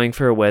they were going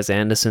for a Wes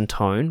Anderson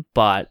tone,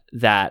 but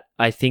that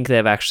I think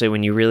they've actually,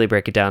 when you really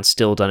break it down,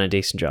 still done a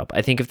decent job.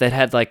 I think if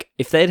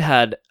they'd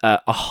had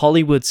a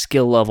Hollywood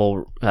skill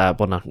level,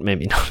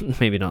 maybe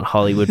not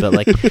Hollywood, but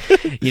like,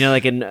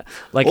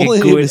 like All a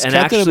they need good is and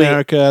Captain actually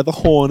America, the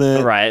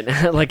Hornet.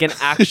 right, like an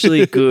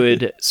actually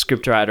good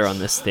scriptwriter on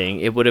this thing,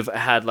 it would have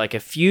had like a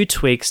few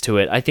tweaks to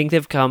it. I think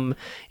they've done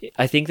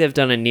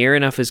a near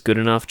enough is good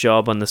enough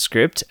job on the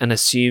script and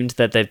assumed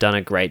that they've done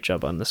a great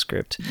job on the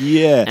script.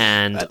 Yeah.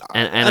 And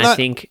I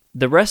think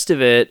the rest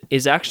of it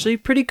is actually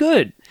pretty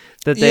good.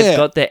 That they've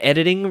got their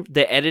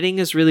editing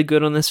is really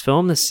good on this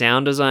film. The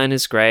sound design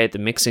is great. The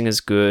mixing is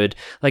good.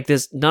 Like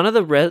there's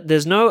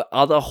no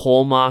other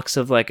hallmarks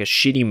of like a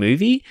shitty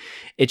movie.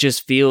 It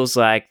just feels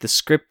like the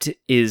script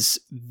is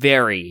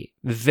very,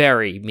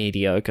 very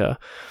mediocre.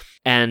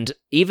 And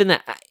even the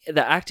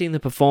acting, the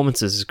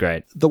performances is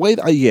great. The way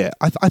that I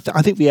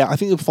think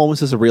the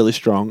performances are really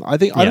strong. I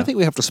don't think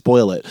we have to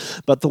spoil it,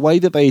 but the way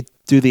that they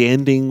do the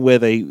ending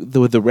with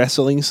the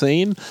wrestling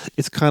scene,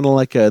 it's kind of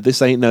like a "this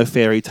ain't no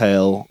fairy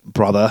tale,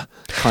 brother"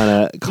 kind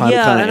of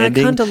and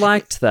ending. I kind of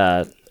liked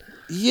that.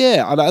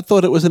 Yeah, and I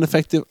thought it was an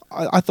effective.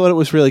 I thought it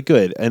was really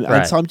good, and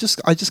so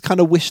I just kind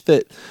of wish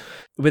that.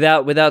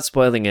 Without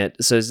spoiling it,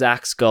 so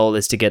Zach's goal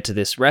is to get to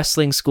this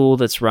wrestling school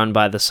that's run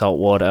by the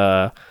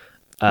Saltwater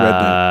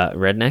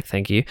Redneck,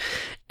 thank you.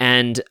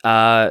 And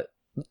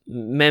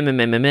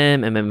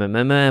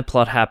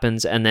plot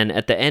happens, and then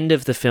at the end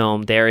of the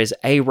film there is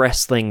a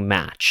wrestling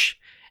match.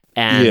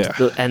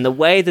 And the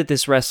way that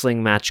this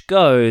wrestling match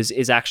goes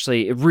is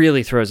actually, it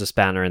really throws a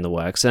spanner in the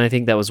works. And I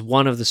think that was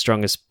one of the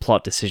strongest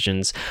plot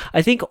decisions.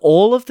 I think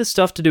all of the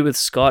stuff to do with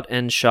Zach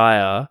and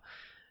Shia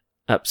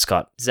LaBeouf's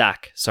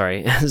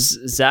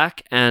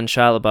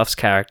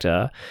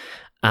character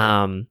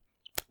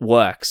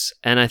works,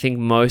 and I think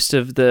most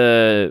of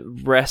the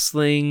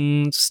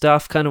wrestling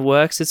stuff kind of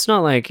works. It's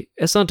not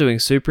doing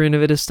super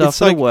innovative stuff, It's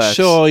but like, it works.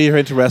 sure, you're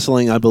into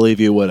wrestling, I believe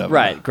you, whatever.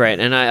 Right, great.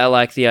 And I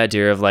like the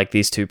idea of like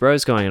these two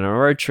bros going on a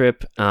road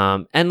trip,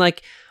 and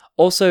like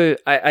also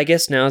I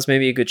guess now is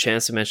maybe a good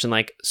chance to mention,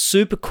 like,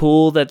 super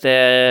cool that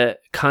they're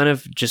kind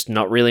of just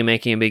not really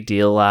making a big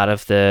deal out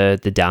of the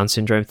Down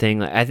syndrome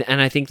thing.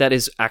 And I think that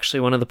is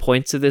actually one of the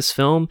points of this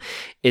film,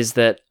 is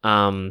that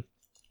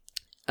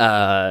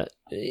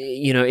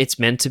it's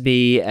meant to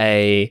be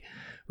a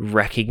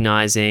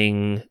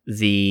recognizing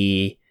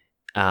the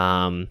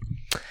the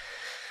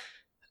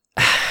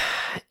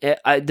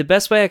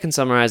best way I can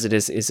summarize it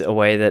is a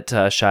way that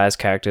Shia's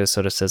character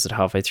sort of says it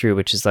halfway through,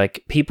 which is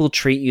like, people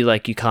treat you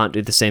like you can't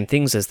do the same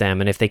things as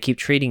them, and if they keep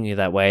treating you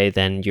that way,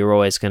 then you're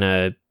always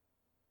gonna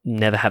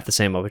never have the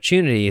same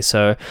opportunity.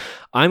 So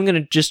I'm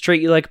gonna just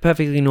treat you like a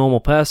perfectly normal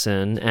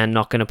person and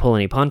not gonna pull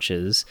any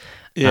punches.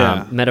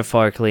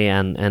 Metaphorically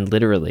and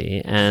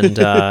literally, and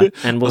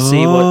we'll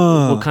see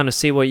we'll kind of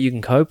see what you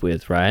can cope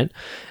with, right?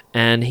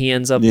 And he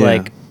ends up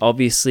like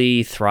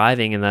obviously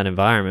thriving in that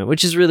environment,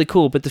 which is really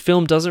cool. But the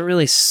film doesn't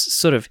really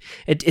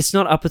it's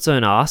not up its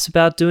own ass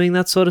about doing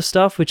that sort of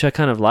stuff, which I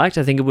kind of liked.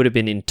 I think it would have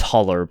been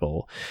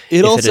intolerable.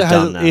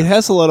 It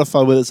has a lot of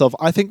fun with itself.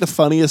 I think the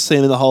funniest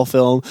scene in the whole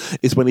film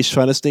is when he's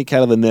trying to sneak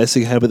out of the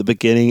nursing home at the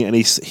beginning, and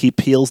he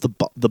peels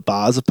the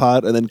bars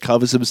apart and then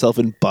covers himself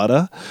in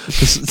butter.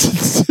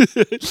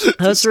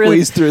 That's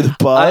squeeze through the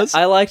bars.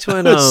 I liked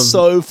when it's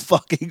so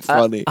fucking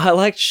funny. I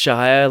liked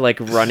Shia like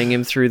running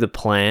him through the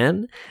plan,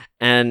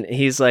 and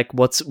he's like,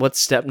 "What's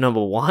step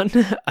number one?"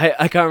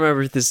 I can't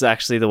remember if this is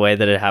actually the way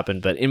that it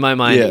happened, but in my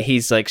mind,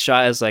 he's like,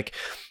 Shia's like,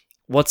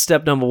 "What's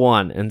step number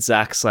one?" And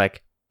Zach's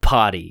like,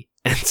 "Party."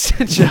 And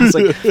Shia's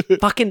like,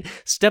 "Fucking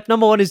step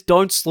number one is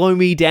don't slow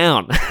me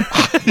down."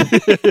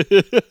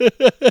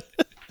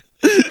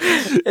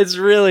 It's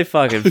really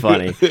fucking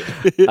funny.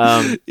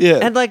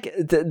 And like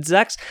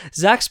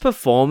Zach's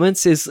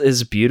performance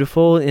is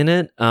beautiful in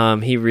it.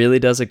 He really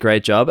does a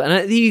great job,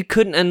 and you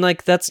couldn't, and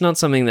like that's not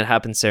something that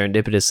happens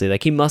serendipitously.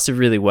 Like, he must have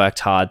really worked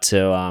hard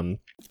to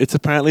it's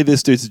apparently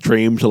this dude's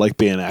dream to like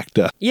be an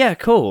actor. Yeah,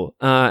 cool.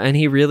 And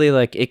he really,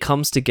 like, it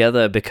comes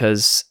together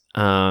because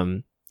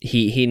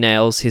he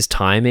nails his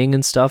timing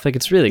and stuff. Like,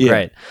 it's really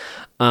great.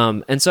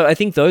 And so I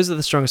think those are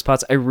the strongest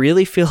parts. I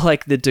really feel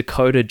like the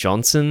Dakota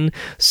Johnson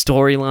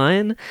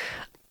storyline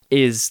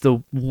is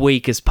the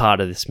weakest part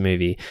of this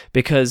movie,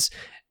 because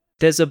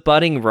there's a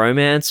budding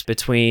romance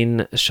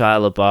between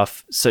Shia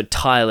LaBeouf. So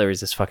Tyler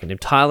is his fucking name.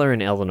 Tyler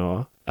and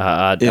Eleanor.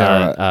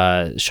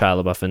 Shia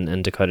LaBeouf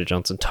and Dakota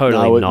Johnson.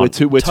 We're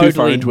too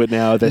far into it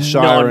now. They're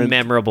Shia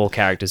non-memorable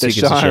characters. They're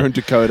Shia and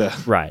Dakota.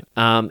 Right.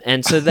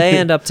 And so they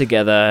end up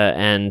together,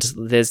 and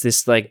there's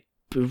this like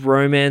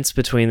romance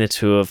between the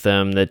two of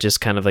them that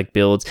just kind of like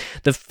builds.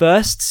 The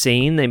first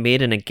scene, they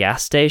meet in a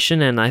gas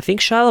station, and I think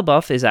Shia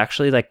LaBeouf is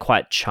actually like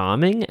quite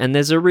charming, and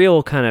there's a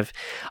real kind of,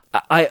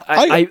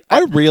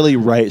 I really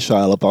rate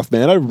Shia LaBeouf,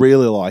 man. I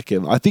really like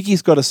him. I think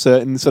he's got a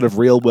certain sort of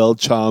real world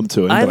charm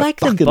to him. I that like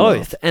them fucking both,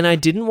 love. and I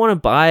didn't want to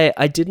buy it.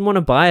 I didn't want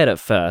to buy it at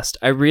first.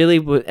 I really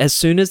would. As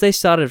soon as they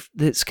started,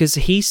 it's because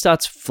he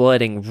starts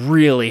flirting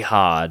really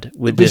hard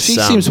with But this. she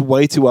seems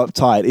way too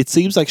uptight. It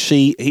seems like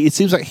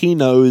he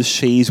knows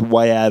she's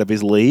way out of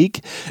his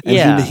league, and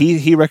Yeah.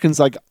 he reckons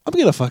like, I'm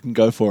gonna fucking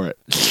go for it.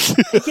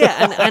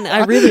 yeah, and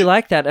I really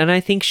like that, and I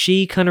think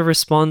she kind of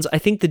responds. I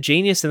think the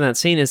genius in that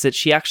scene is that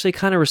she actually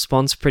kind of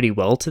responds pretty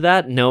well to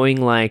that,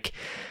 knowing like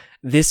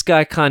this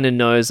guy kind of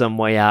knows I'm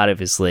way out of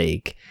his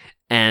league.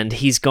 And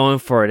he's going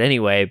for it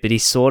anyway, but he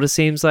sort of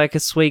seems like a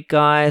sweet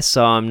guy,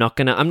 so I'm not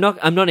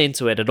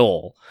into it at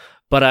all.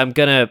 But I'm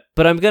gonna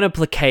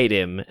placate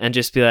him and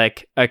just be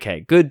like,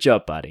 okay, good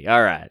job, buddy.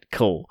 All right,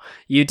 cool.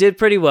 You did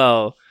pretty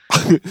well.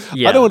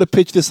 Yeah. I don't want to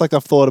pitch this like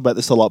I've thought about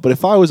this a lot, but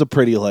if I was a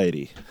pretty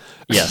lady,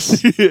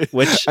 Yes.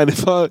 Which and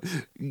if I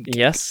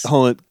yes.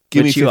 hold on,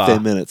 give Which me you 15 are.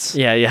 minutes.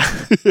 Yeah, yeah.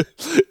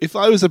 If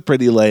I was a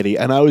pretty lady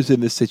and I was in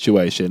this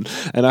situation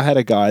and I had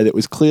a guy that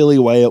was clearly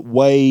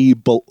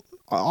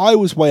I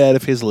was way out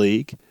of his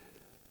league,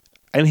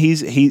 and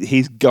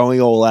he's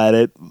going all at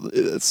it,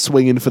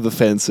 swinging for the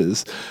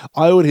fences,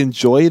 I would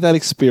enjoy that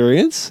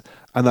experience,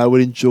 and I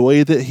would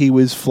enjoy that he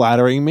was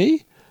flattering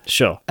me,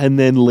 Sure. and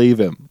then leave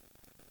him.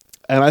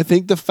 And I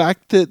think the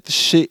fact that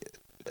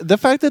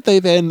they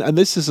then, and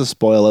this is a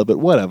spoiler, but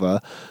whatever,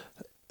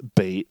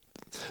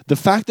 the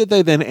fact that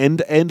they then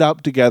end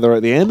up together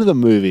at the end of the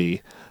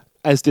movie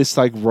as this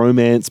like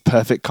romance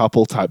perfect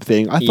couple type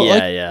thing, I thought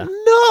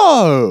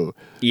no.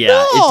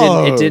 Yeah,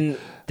 No! it didn't.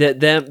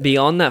 That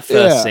beyond that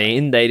first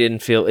scene, it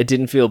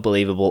didn't feel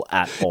believable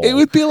at all. It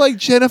would be like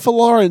Jennifer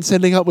Lawrence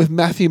ending up with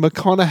Matthew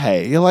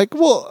McConaughey. You're like,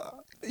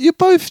 well, you're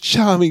both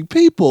charming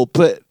people,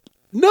 but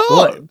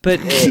no.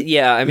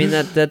 Yeah, I mean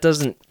that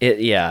doesn't.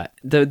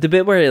 The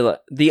bit where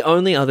the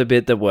only other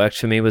bit that worked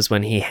for me was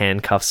when he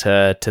handcuffs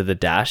her to the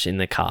dash in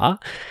the car.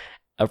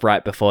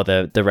 Right before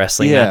the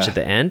wrestling match at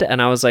the end,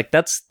 and I was like,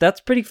 that's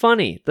pretty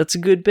funny. That's a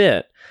good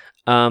bit.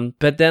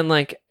 But then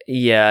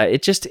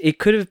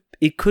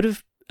it could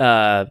have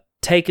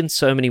taken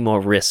so many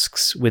more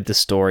risks with the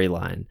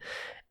storyline,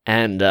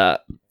 and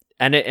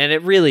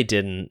it really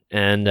didn't.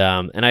 And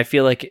I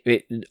feel like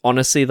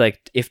honestly,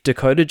 like if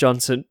Dakota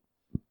Johnson,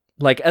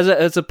 like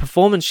as a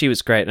performance, she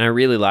was great, and I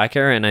really like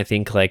her, and I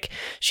think like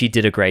she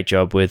did a great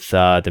job with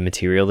the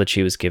material that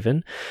she was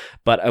given.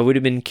 But I would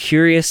have been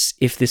curious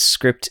if this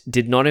script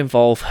did not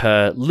involve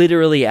her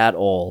literally at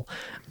all,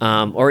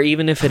 or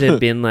even if it had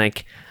been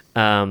like.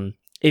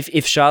 If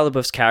Shia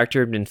LaBeouf's character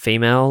had been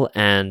female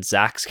and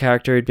Zach's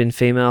character had been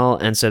female,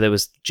 and so there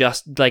was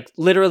just like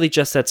literally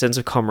just that sense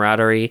of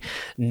camaraderie,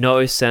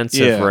 no sense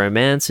of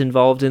romance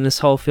involved in this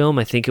whole film,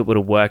 I think it would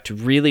have worked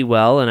really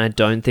well, and I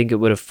don't think it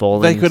would have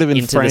fallen. They could have been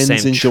into friends the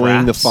same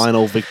enjoying traps. the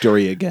final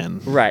victory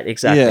again. Right,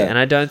 exactly. Yeah. And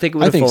I don't think it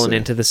would have think fallen so.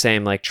 into the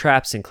same like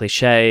traps and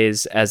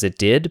cliches as it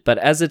did, but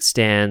as it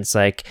stands,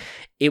 like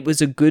it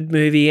was a good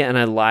movie, and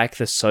I like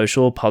the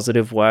social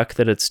positive work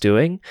that it's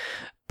doing.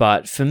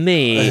 But for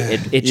me,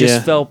 it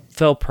just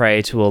fell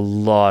prey to a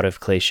lot of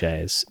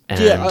cliches. And,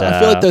 I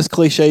feel like those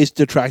cliches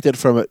detracted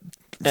from it.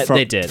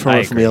 They did. From I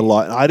it for me a agree.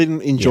 lot. I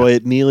didn't enjoy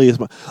it nearly as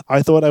much.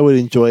 I thought I would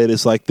enjoy it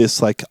as like this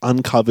like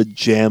uncovered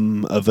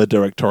gem of a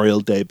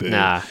directorial debut.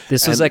 Nah,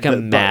 this was And like a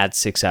but- mad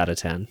 6 out of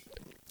 10.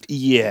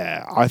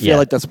 Yeah, I feel Yeah.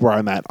 like that's where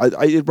I'm at.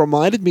 It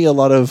reminded me a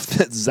lot of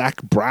that Zach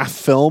Braff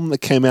film that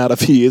came out a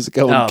few years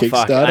ago on Oh, Kickstarter.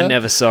 fuck. I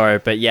never saw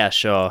it, but yeah,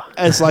 sure.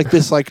 As like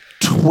this like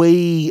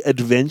twee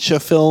adventure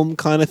film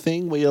kind of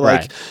thing where you're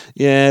Right. like,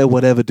 yeah,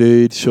 whatever,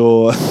 dude,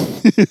 sure.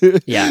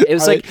 Yeah, it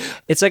was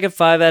it's like a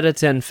 5 out of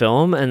 10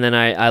 film, and then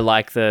I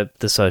like the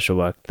social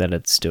work that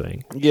it's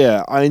doing.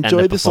 Yeah, I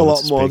enjoyed this a lot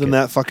performance is more pretty than good.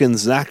 that fucking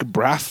Zach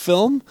Braff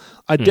film.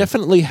 I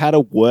definitely had a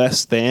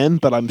worse than,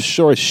 but I'm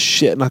sure as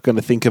shit not going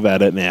to think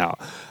about it now.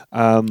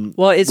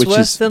 Well, it's which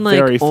worse is than like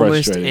very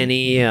almost frustrating.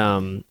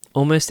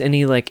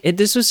 any like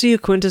this was a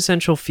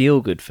quintessential feel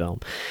good film,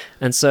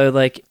 and so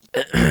like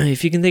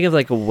if you can think of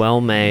like a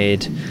well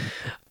made,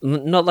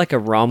 not like a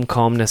rom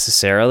com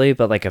necessarily,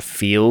 but like a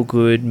feel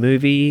good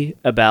movie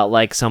about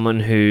like someone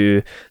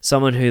who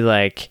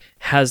like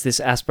has this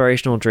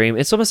aspirational dream.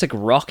 It's almost like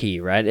Rocky,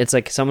 right? It's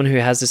like someone who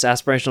has this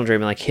aspirational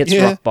dream and like hits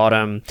rock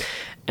bottom.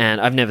 And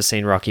I've never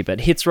seen Rocky, but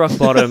hits rock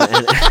bottom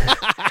and.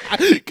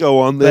 Go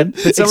on then.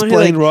 But someone who,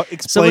 explain like,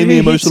 explain someone the who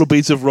emotional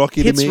beats of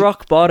Rocky to hits me.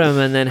 rock bottom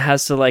and then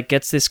has to like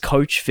gets this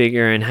coach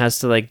figure and has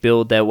to like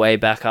build their way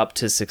back up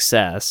to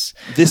success.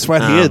 This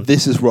right here,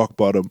 this is rock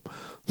bottom.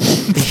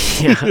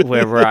 Yeah,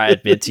 where I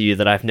admit to you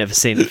that I've never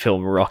seen the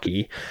film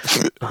Rocky.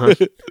 Sorry,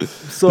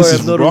 This is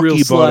I'm not a real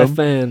Rocky Sly bottom.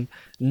 fan.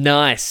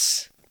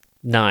 Nice,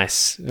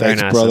 very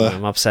Thanks, nice. brother. of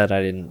them. I'm upset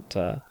I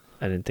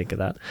didn't think of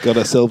that. Got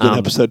ourselves an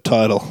episode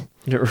title.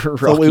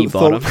 Rocky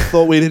bottom.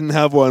 Thought we didn't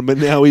have one, but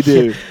now we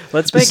do.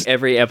 Let's make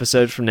every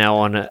episode from now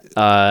on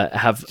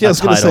have Yeah, I was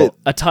gonna say-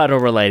 a title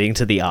relating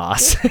to the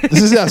arse.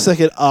 This is our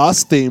second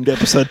arse-themed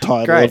episode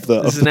title Great. of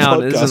the This is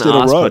podcast an in a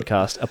arse row.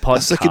 podcast. A podcast.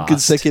 A second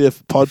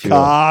consecutive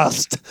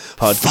podcast.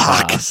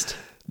 Podcast. Fuck.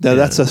 Now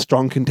that's a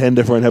strong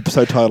contender for an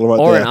episode title right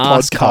Or there. an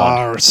arse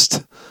cod.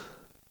 Podcast.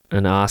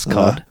 An arse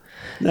cod.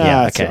 Nah,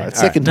 Yeah, that's okay. all right. All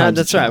Second right. No, time's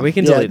that's a right. charm. We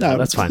can Yeah, delete that. no.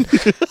 That's fine.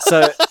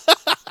 So,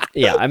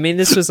 yeah, I mean,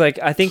 this was like,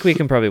 I think we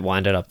can probably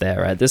wind it up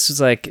there, right? This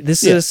is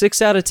a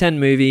 6 out of 10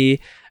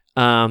 movie.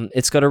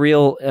 It's got a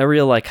real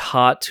like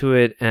heart to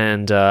it,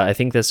 and I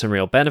think there's some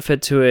real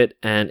benefit to it,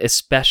 and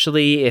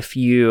especially if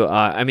you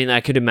are, I mean,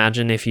 I could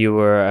imagine if you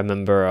were a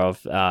member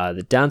of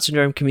the Down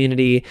syndrome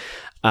community,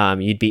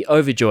 you'd be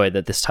overjoyed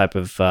that this type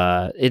of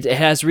it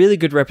has really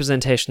good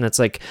representation that's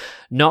like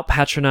not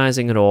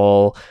patronizing at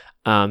all,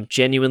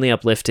 genuinely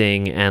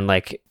uplifting and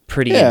like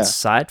pretty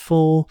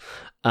insightful.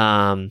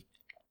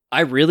 I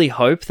really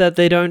hope that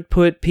they don't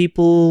put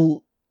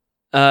people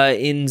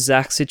in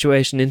Zach's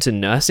situation into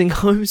nursing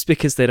homes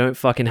because they don't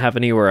fucking have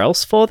anywhere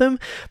else for them,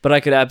 but I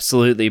could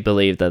absolutely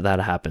believe that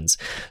happens.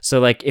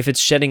 So like if it's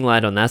shedding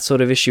light on that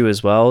sort of issue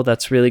as well,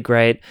 that's really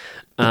great.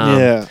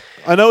 Yeah,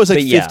 I know it was like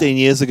but yeah. 15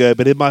 years ago,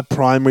 but in my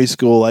primary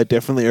school, I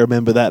definitely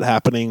remember that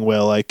happening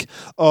where like,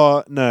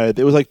 oh no, it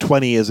was like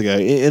 20 years ago.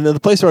 In the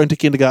place where I went to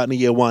kindergarten in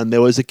year 1,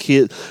 there was like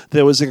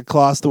a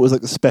class that was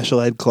like a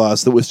special ed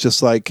class that was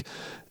just like,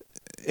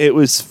 it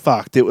was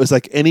fucked. It was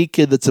like any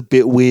kid that's a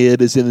bit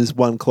weird is in this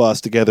one class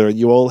together, and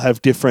you all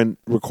have different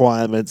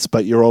requirements,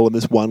 but you're all in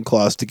this one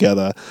class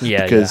together.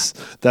 Yeah, because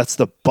that's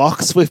the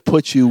box we've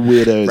put you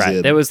weirdos Right.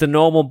 in. There was the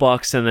normal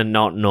box and the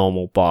not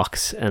normal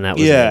box, and that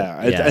was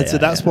so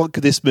that's what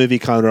this movie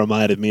kind of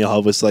reminded me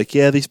of. Was like,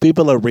 yeah, these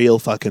people are real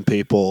fucking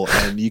people,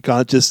 and you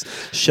can't just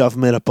shove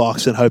them in a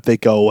box and hope they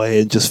go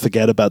away and just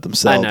forget about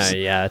themselves. I know,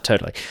 yeah,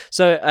 totally.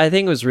 So I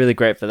think it was really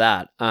great for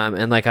that,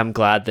 and like I'm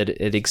glad that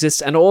it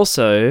exists, and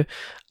also,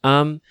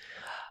 I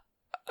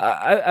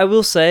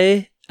will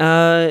say,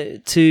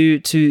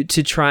 to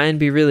try and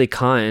be really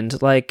kind,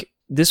 like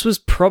this was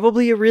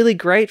probably a really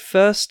great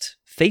first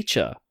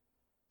feature.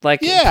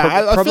 Like,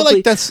 I feel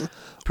like that's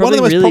one of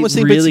the most really,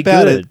 promising really bits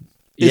about good. it.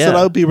 Is that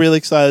I would be really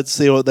excited to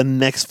see what the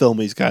next film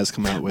these guys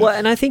come out with. Well,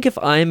 and I think if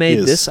I made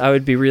this, I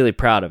would be really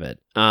proud of it.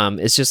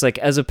 It's just like,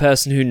 as a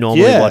person who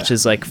normally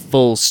watches like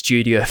full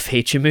studio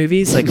feature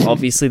movies, like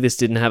obviously this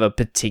didn't have a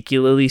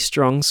particularly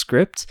strong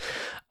script.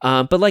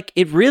 But like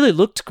it really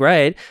looked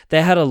great.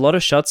 They had a lot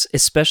of shots,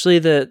 especially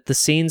the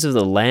scenes of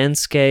the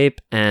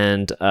landscape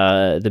and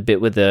the bit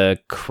with the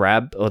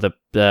crab or the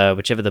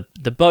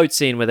boat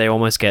scene where they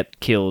almost get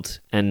killed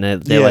and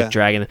they're like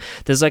dragging.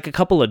 There's like a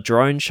couple of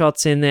drone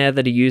shots in there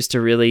that are used to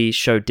really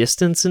show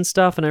distance and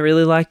stuff, and I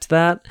really liked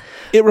that.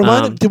 It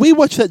reminded. Did we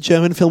watch that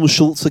German film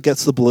Schultz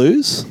Gets the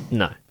Blues?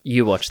 No,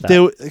 you watched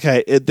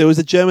that. There was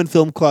a German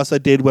film class I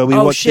did where we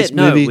watched this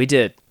movie. No, we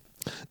did.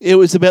 It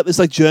was about this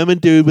like German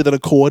dude with an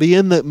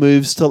accordion that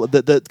moves to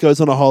that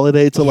goes on a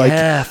holiday to like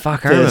I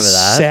remember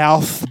that.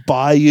 South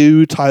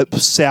Bayou type,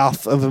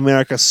 South of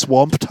America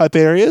swamp type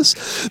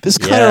areas. This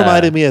kind of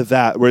reminded me of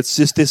that, where it's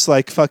just this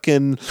like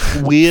fucking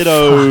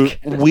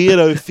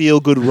weirdo feel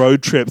good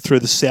road trip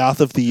through the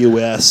south of the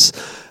US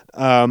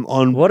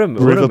on what a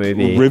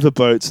movie.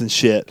 Riverboats and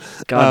shit.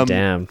 God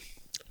damn.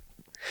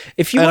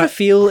 If you want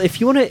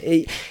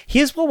to,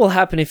 here's what will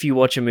happen if you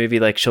watch a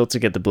movie like Schultz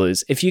Get the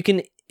Blues. If you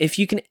can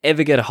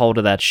ever get a hold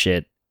of that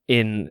shit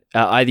in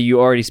either you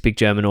already speak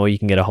German or you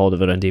can get a hold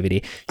of it on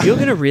DVD, you're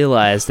going to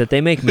realize that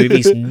they make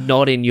movies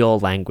not in your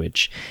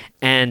language,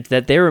 and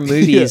that there are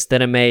movies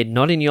that are made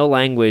not in your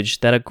language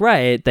that are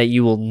great that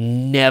you will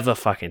never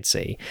fucking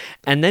see,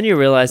 and then you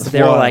realize that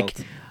there are like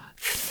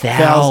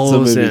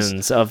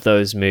thousands of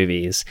those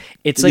movies.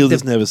 It's like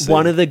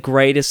one of the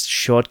greatest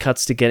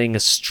shortcuts to getting a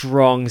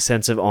strong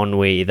sense of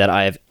ennui that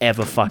I have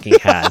ever fucking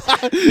had.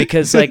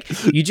 Because like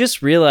you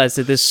just realize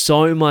that there's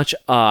so much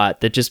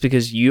art that just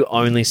because you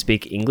only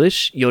speak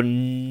English, you're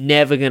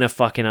never gonna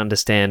fucking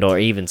understand or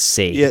even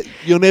see. Yeah,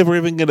 you're never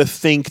even gonna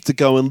think to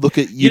go and look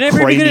at Ukrainian films. You're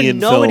never even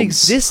gonna know it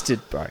existed,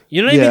 bro.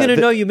 You're not even gonna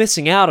know you're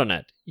missing out on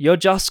it. You're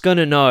just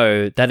gonna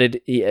know that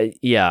it.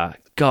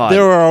 God.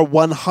 There are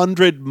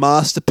 100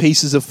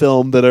 masterpieces of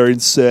film that are in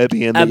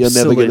Serbian that you're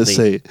never going to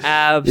see.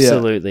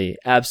 Absolutely.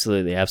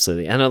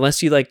 And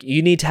unless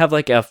you need to have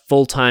like a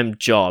full-time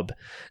job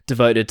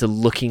devoted to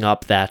looking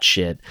up that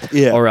shit,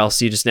 or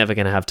else you're just never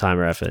going to have time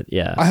or effort.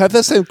 Yeah. I have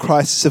that same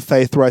crisis of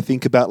faith where I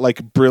think about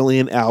like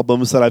brilliant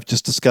albums that I've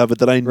just discovered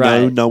that I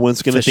know no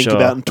one's going to think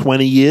about in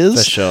 20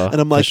 years. For sure.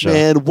 And I'm like,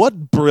 man,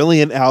 what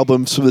brilliant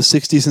albums from the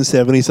 60s and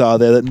 70s are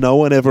there that no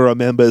one ever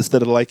remembers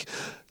that are like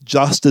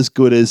just as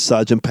good as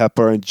Sgt.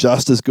 Pepper and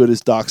just as good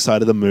as Dark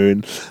Side of the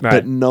Moon,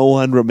 but no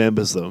one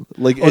remembers them.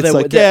 Like they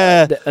were like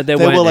the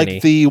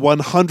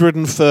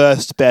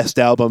 101st best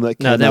album that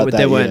came out that year.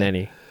 There weren't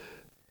any.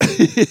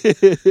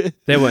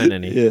 There weren't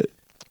any.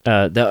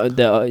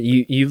 Yeah.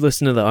 You've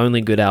listened to the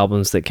only good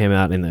albums that came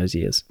out in those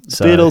years.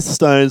 So. Beatles,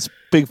 Stones,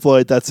 Pink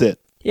Floyd. That's it.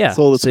 Yeah, that's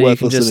all that's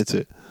worth listening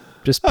to.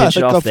 Just pitch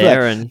it off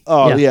there, and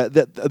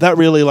that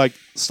really like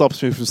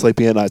stops me from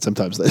sleeping at night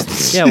sometimes.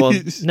 Yeah, well,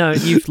 no,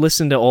 you've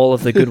listened to all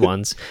of the good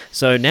ones,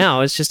 so now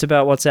it's just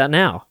about what's out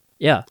now.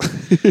 Yeah.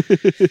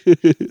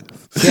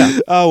 Yeah.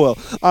 Oh well.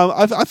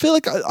 I feel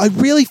like I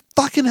really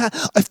fucking had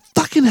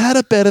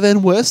it better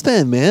than worse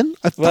than, man.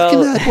 I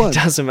fucking had one. It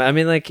doesn't matter. I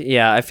mean, like,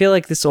 yeah, I feel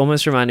like this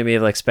almost reminded me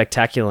of like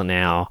Spectacular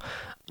Now.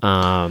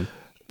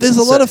 There's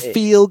a lot of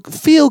feel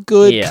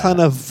good Yeah. kind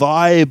of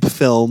vibe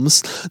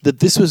films that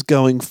this was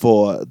going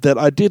for that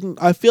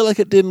I feel like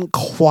it didn't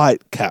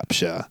quite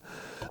capture.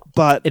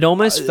 But It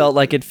almost felt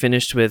like it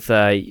finished with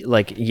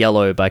like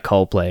Yellow by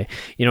Coldplay.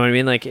 You know what I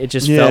mean? Like it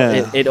just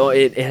Yeah. felt it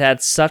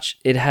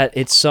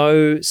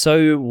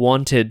so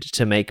wanted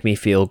to make me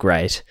feel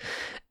great,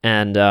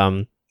 and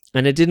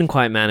it didn't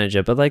quite manage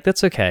it. But like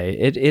that's okay.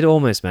 It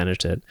almost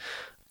managed it.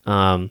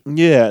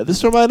 yeah,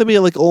 this reminded me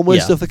of like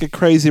almost Yeah. of like a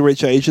Crazy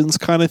Rich Asians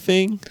kind of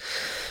thing.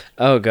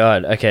 Oh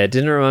god. Okay, it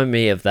didn't remind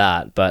me of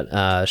that,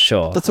 but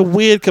sure. That's a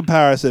weird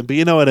comparison, but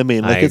you know what I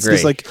mean. Like I it's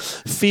this agree. like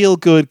feel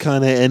good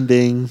kind of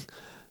ending.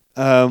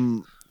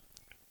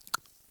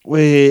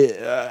 Where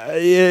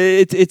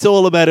it's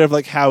all a matter of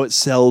like how it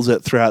sells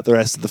it throughout the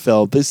rest of the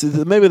film.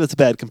 Maybe that's a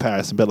bad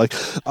comparison, but like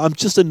I'm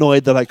just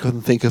annoyed that I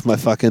couldn't think of my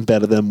fucking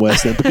better than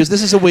worse than, because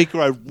this is a week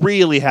where I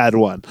really had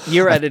one.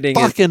 You're I editing it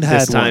fucking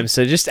had this time, one.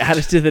 so just add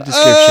it to the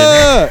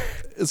description.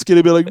 It's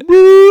gonna be like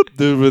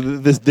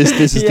 "Boop." This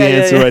is the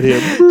answer right here.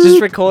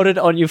 Just record it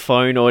on your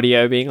phone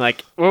audio, being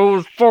like,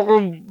 "Oh,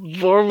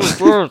 fucking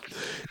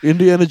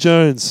Indiana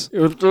Jones.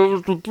 it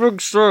was a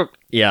big stick."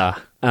 Yeah.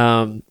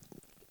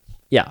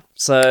 Yeah.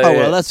 So. Oh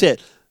well, that's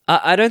it.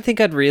 I don't think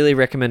I'd really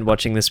recommend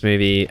watching this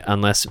movie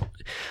unless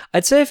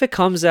I'd say if it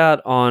comes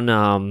out on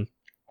a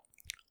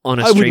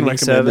wouldn't streaming recommend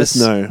service,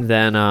 this, no.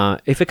 then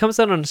if it comes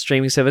out on a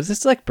streaming service,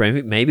 it's like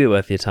maybe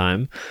worth your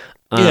time.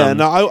 Yeah,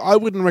 no, I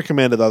wouldn't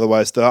recommend it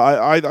otherwise. Though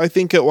I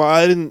think it.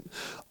 Well,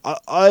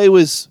 I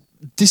was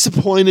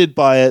disappointed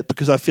by it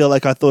because I feel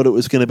like I thought it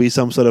was going to be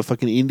some sort of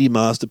fucking indie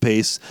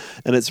masterpiece,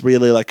 and it's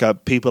really like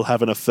people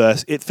having a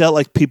first. It felt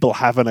like people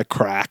having a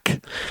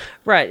crack.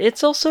 Right.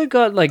 It's also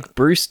got like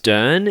Bruce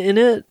Dern in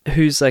it,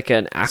 who's like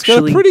an It's got a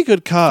actually pretty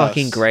good cast.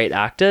 fucking great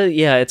actor.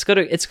 Yeah, it's got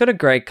a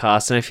great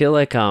cast, and I feel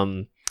like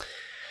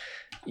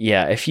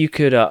yeah, if you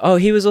could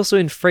he was also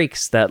in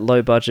Freaks, that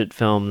low budget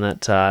film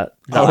that I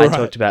right.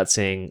 talked about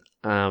seeing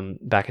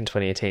back in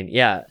 2018. Yeah,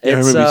 Yeah, I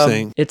it's remember you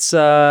saying.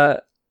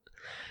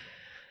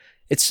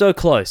 it's so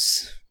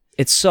close.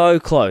 It's so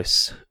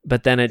close,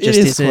 but then it just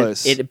is isn't.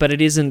 close. But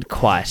it isn't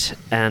quite.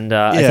 And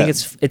I think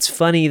it's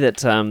funny that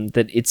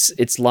that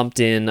it's lumped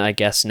in, I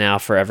guess, now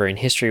forever in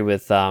history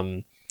with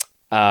Honey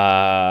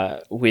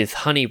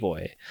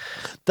Boy.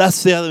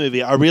 That's the other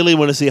movie. I really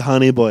want to see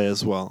Honey Boy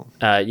as well.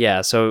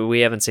 Yeah, so we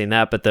haven't seen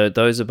that, but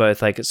those are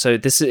both like. So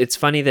it's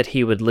funny that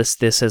he would list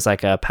this as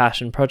like a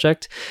passion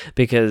project,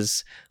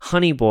 because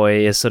Honey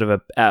Boy is sort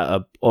of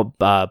a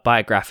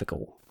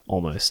biographical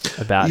almost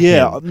about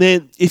Yeah, him.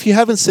 man. If you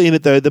haven't seen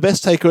it though, the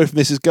best takeaway from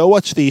this is go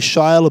watch the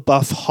Shia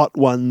LaBeouf Hot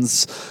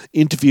Ones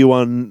interview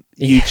on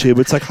YouTube.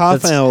 It's like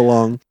half an hour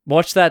long.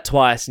 Watch that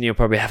twice, and you'll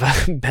probably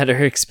have a better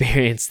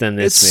experience than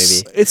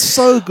this movie. It's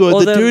so good.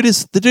 Although-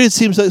 the dude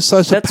seems like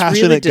such a That's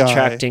passionate really guy.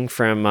 detracting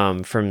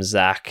from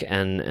Zach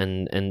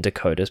and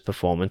Dakota's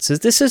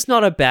performances. This is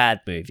not a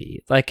bad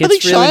movie. Like I it's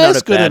think really not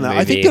Shia's a good bad in it. movie.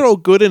 I think they're all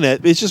good in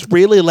it. It's just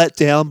really let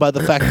down by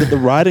the fact that the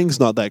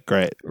writing's not that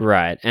great.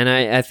 Right. And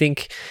I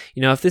think,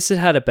 if this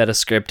had a better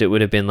script, it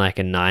would have been like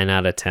a 9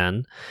 out of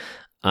 10.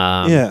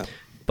 Yeah.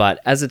 But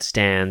as it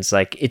stands,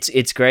 like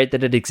it's great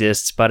that it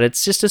exists, but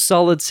it's just a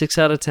solid 6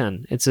 out of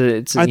 10. It's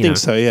I think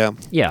so, yeah.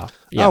 Yeah.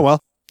 Oh, well.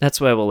 That's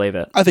where we'll leave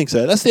it. I think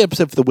so. That's the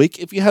episode for the week.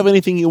 If you have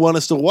anything you want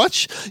us to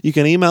watch, you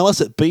can email us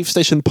at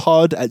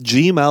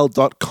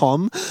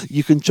beefstationpod@gmail.com.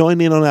 You can join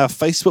in on our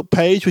Facebook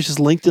page, which is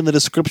linked in the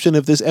description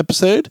of this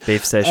episode.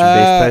 Beef Station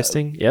Beef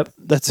Posting. Yep.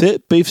 That's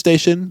it. Beef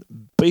Station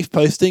Beef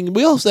Posting.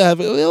 We also have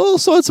all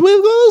sorts of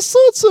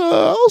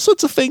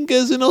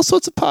fingers and all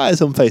sorts of pies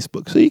on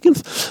Facebook, so you can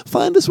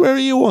find us wherever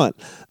you want.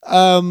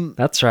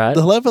 That's right.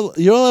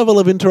 Your level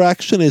of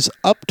interaction is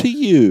up to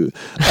you.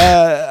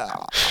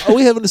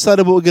 We haven't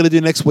decided what we're going to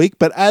do next week,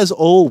 but as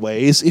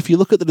always, if you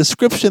look at the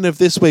description of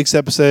this week's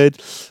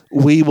episode,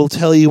 we will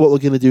tell you what we're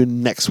going to do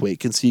next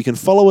week, and so you can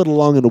follow it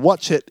along and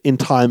watch it in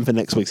time for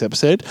next week's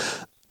episode.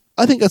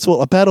 I think that's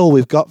about all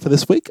we've got for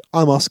this week.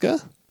 I'm Oscar.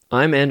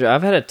 I'm Andrew.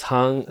 I've had a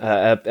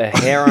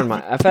hair on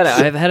my. I've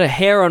had a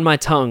hair on my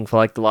tongue for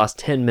like the last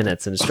 10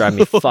 minutes, and it's driving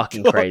me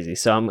fucking crazy.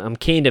 So I'm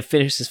keen to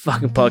finish this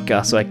fucking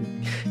podcast so I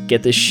can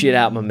get this shit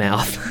out my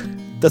mouth.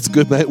 That's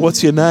good, mate.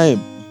 What's your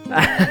name?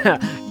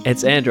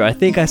 It's Andrew. I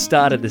think I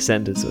started the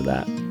sentence with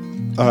that.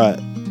 All right.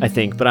 I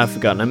think, but I've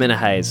forgotten. I'm in a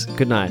haze.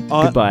 Good night.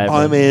 Goodbye,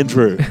 everyone. I'm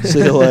Andrew. See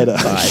you later.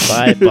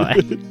 Bye.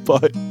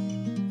 Bye.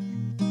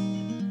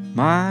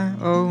 My,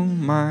 oh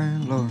my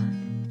Lord,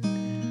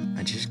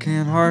 I just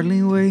can't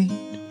hardly wait.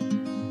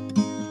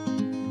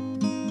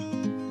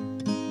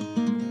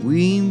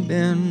 We've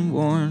been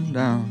worn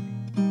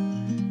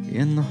down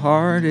in the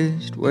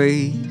hardest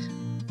ways.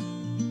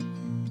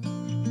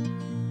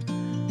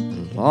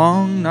 The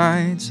long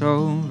night's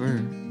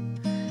over,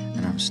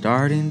 and I'm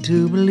starting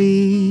to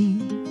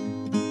believe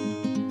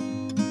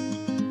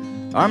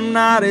I'm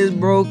not as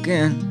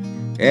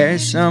broken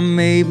as some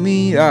made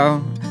me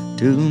out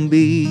to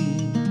be.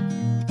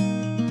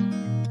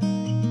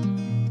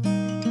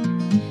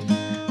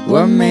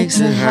 What makes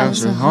a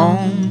house a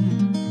home?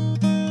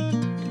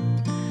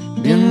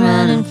 Been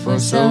running for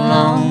so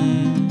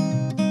long.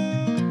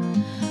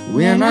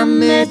 When I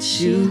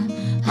met you,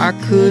 I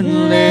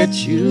couldn't let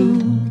you.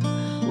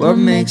 What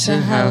makes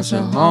a house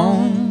a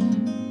home?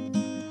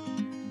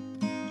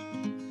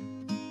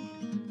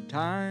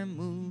 Time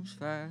moves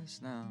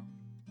fast now,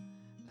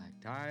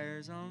 like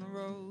tires on the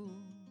road.